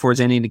 if Game 4 is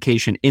any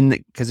indication,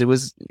 because it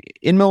was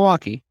in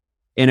Milwaukee,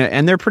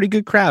 and they're a pretty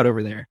good crowd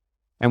over there.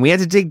 And we had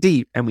to dig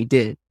deep, and we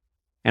did.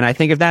 And I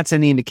think if that's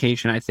any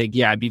indication, I think,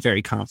 I'd be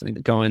very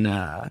confident going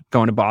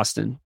to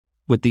Boston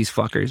with these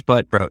fuckers.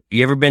 But bro,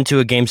 you ever been to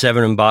a Game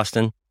 7 in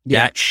Boston? Yeah.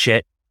 That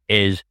shit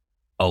is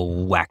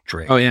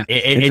electric. Oh yeah,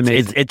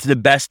 it's the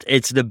best.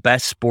 It's the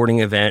best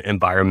sporting event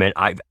environment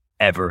I've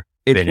ever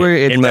been in.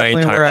 It's in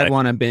definitely where I'd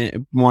want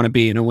to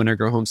be in a win or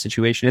go home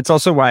situation. It's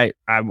also why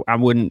I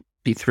wouldn't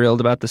be thrilled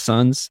about the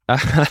Suns.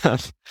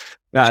 It's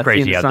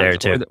crazy out there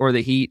too, or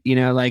the Heat. You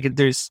know, like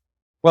there's.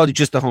 Well,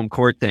 just the home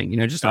court thing,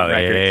 just on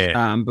records.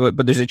 Yeah.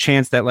 But there's a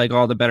chance that like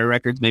all the better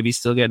records maybe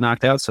still get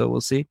knocked out. So we'll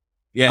see.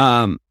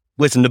 Yeah.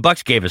 Listen, the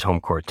Bucks gave us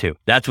home court too.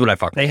 That's what I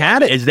fucked. They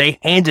had it. Is they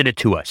handed it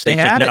to us. They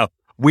said, no,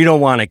 we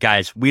don't want it,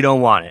 guys. We don't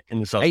want it.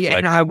 And so,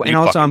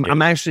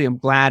 I'm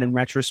glad in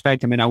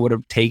retrospect. I mean, I would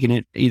have taken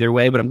it either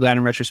way, but I'm glad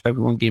in retrospect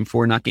we won Game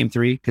 4, not Game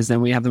 3, because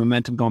then we have the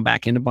momentum going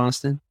back into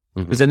Boston.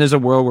 Because then there's a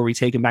world where we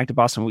take them back to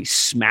Boston and we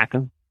smack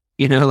them.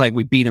 Like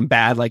we beat them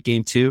bad, like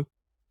Game 2,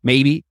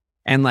 maybe.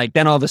 And like,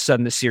 then all of a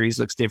sudden the series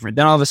looks different.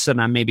 Then all of a sudden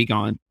I'm maybe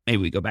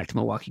we go back to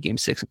Milwaukee game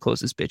 6 and close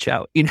this bitch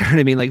out. You know what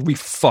I mean? Like, we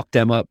fuck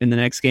them up in the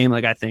next game.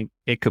 Like, I think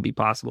it could be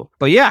possible.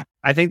 But yeah,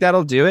 I think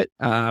that'll do it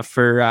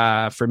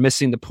for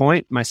Missing the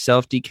Point.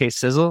 Myself, DK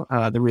Sizzle,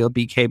 the real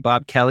BK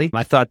Bob Kelly.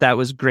 I thought that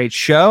was a great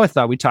show. I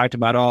thought we talked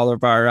about all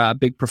of our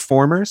big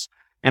performers.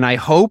 And I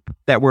hope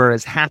that we're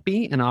as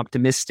happy and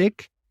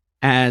optimistic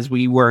as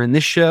we were in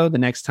this show the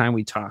next time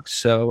we talk.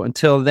 So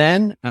until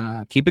then,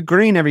 keep it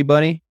green,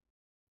 everybody.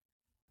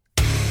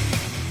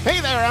 Hey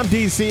there, I'm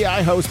DC.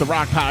 I host the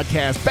rock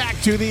podcast, Back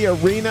to the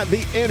Arena,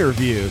 The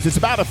Interviews. It's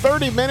about a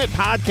 30-minute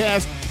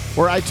podcast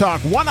where I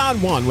talk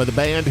one-on-one with a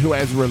band who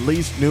has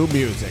released new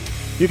music.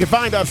 You can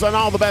find us on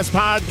all the best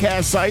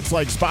podcast sites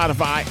like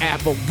Spotify,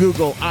 Apple,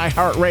 Google,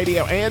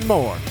 iHeartRadio, and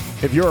more.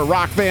 If you're a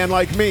rock fan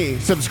like me,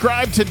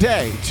 subscribe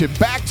today to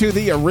Back to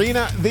the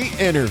Arena, The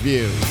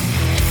Interviews.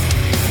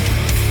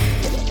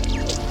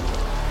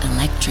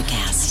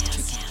 Electricast.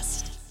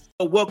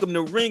 Welcome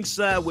to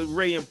Ringside with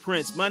Ray and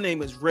Prince. My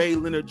name is Ray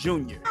Leonard Jr. Oh,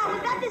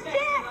 is that the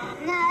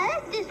set? No,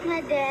 that's just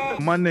my dad.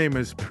 My name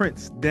is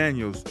Prince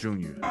Daniels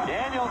Jr.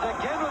 Daniels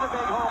again with a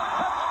big home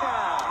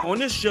touchdown. On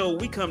this show,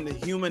 we come to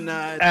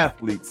humanize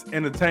athletes,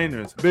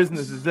 entertainers,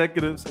 business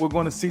executives. We're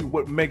going to see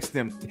what makes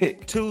them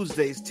tick.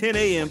 Tuesdays, 10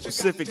 a.m.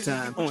 Pacific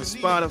time on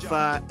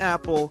Spotify,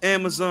 Apple,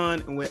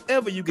 Amazon, and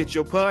wherever you get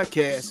your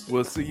podcasts.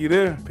 We'll see you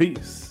there.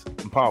 Peace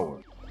and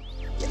power.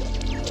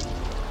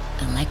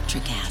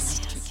 Electricast.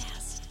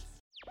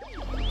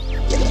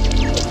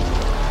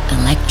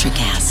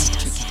 Electricast.